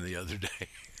off of one the other day.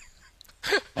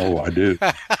 Oh, I do.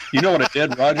 You know what I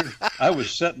did, Roger? I was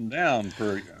sitting down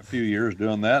for a few years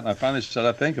doing that, and I finally said,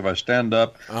 I think if I stand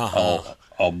up,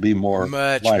 I'll be more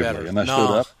much lively. better. And I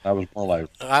stood up. I was more lively.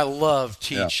 I love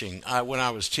teaching. Yeah. When I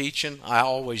was teaching, I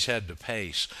always had to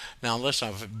pace. Now,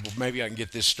 maybe I can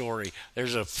get this story.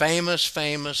 There's a famous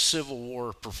Civil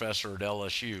War professor at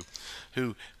LSU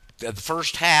who, at the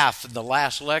first half, the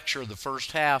last lecture of the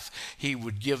first half, he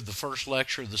would give the first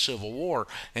lecture of the Civil War,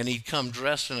 and he'd come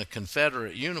dressed in a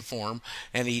Confederate uniform,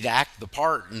 and he'd act the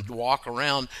part and walk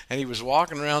around, and he was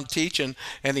walking around teaching,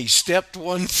 and he stepped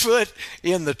one foot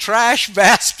in the trash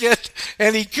basket,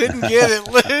 and he couldn't get it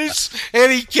loose,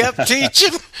 and he kept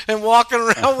teaching and walking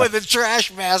around with a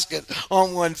trash basket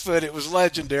on one foot. It was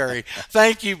legendary.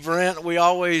 Thank you, Brent. We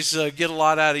always get a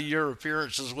lot out of your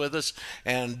appearances with us,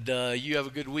 and you have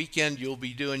a good weekend. You'll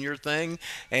be doing your thing,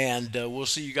 and we'll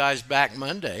see you guys back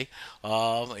Monday.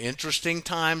 Interesting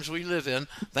times we live in.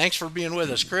 Thanks for being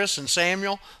with us. Chris and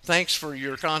Samuel, thanks for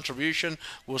your contribution.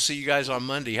 We'll see you guys on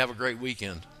Monday. Have a great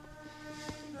weekend.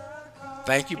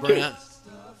 Thank you, Brent.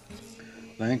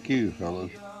 Thank you,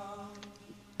 fellas.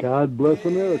 God bless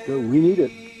America. We need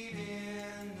it.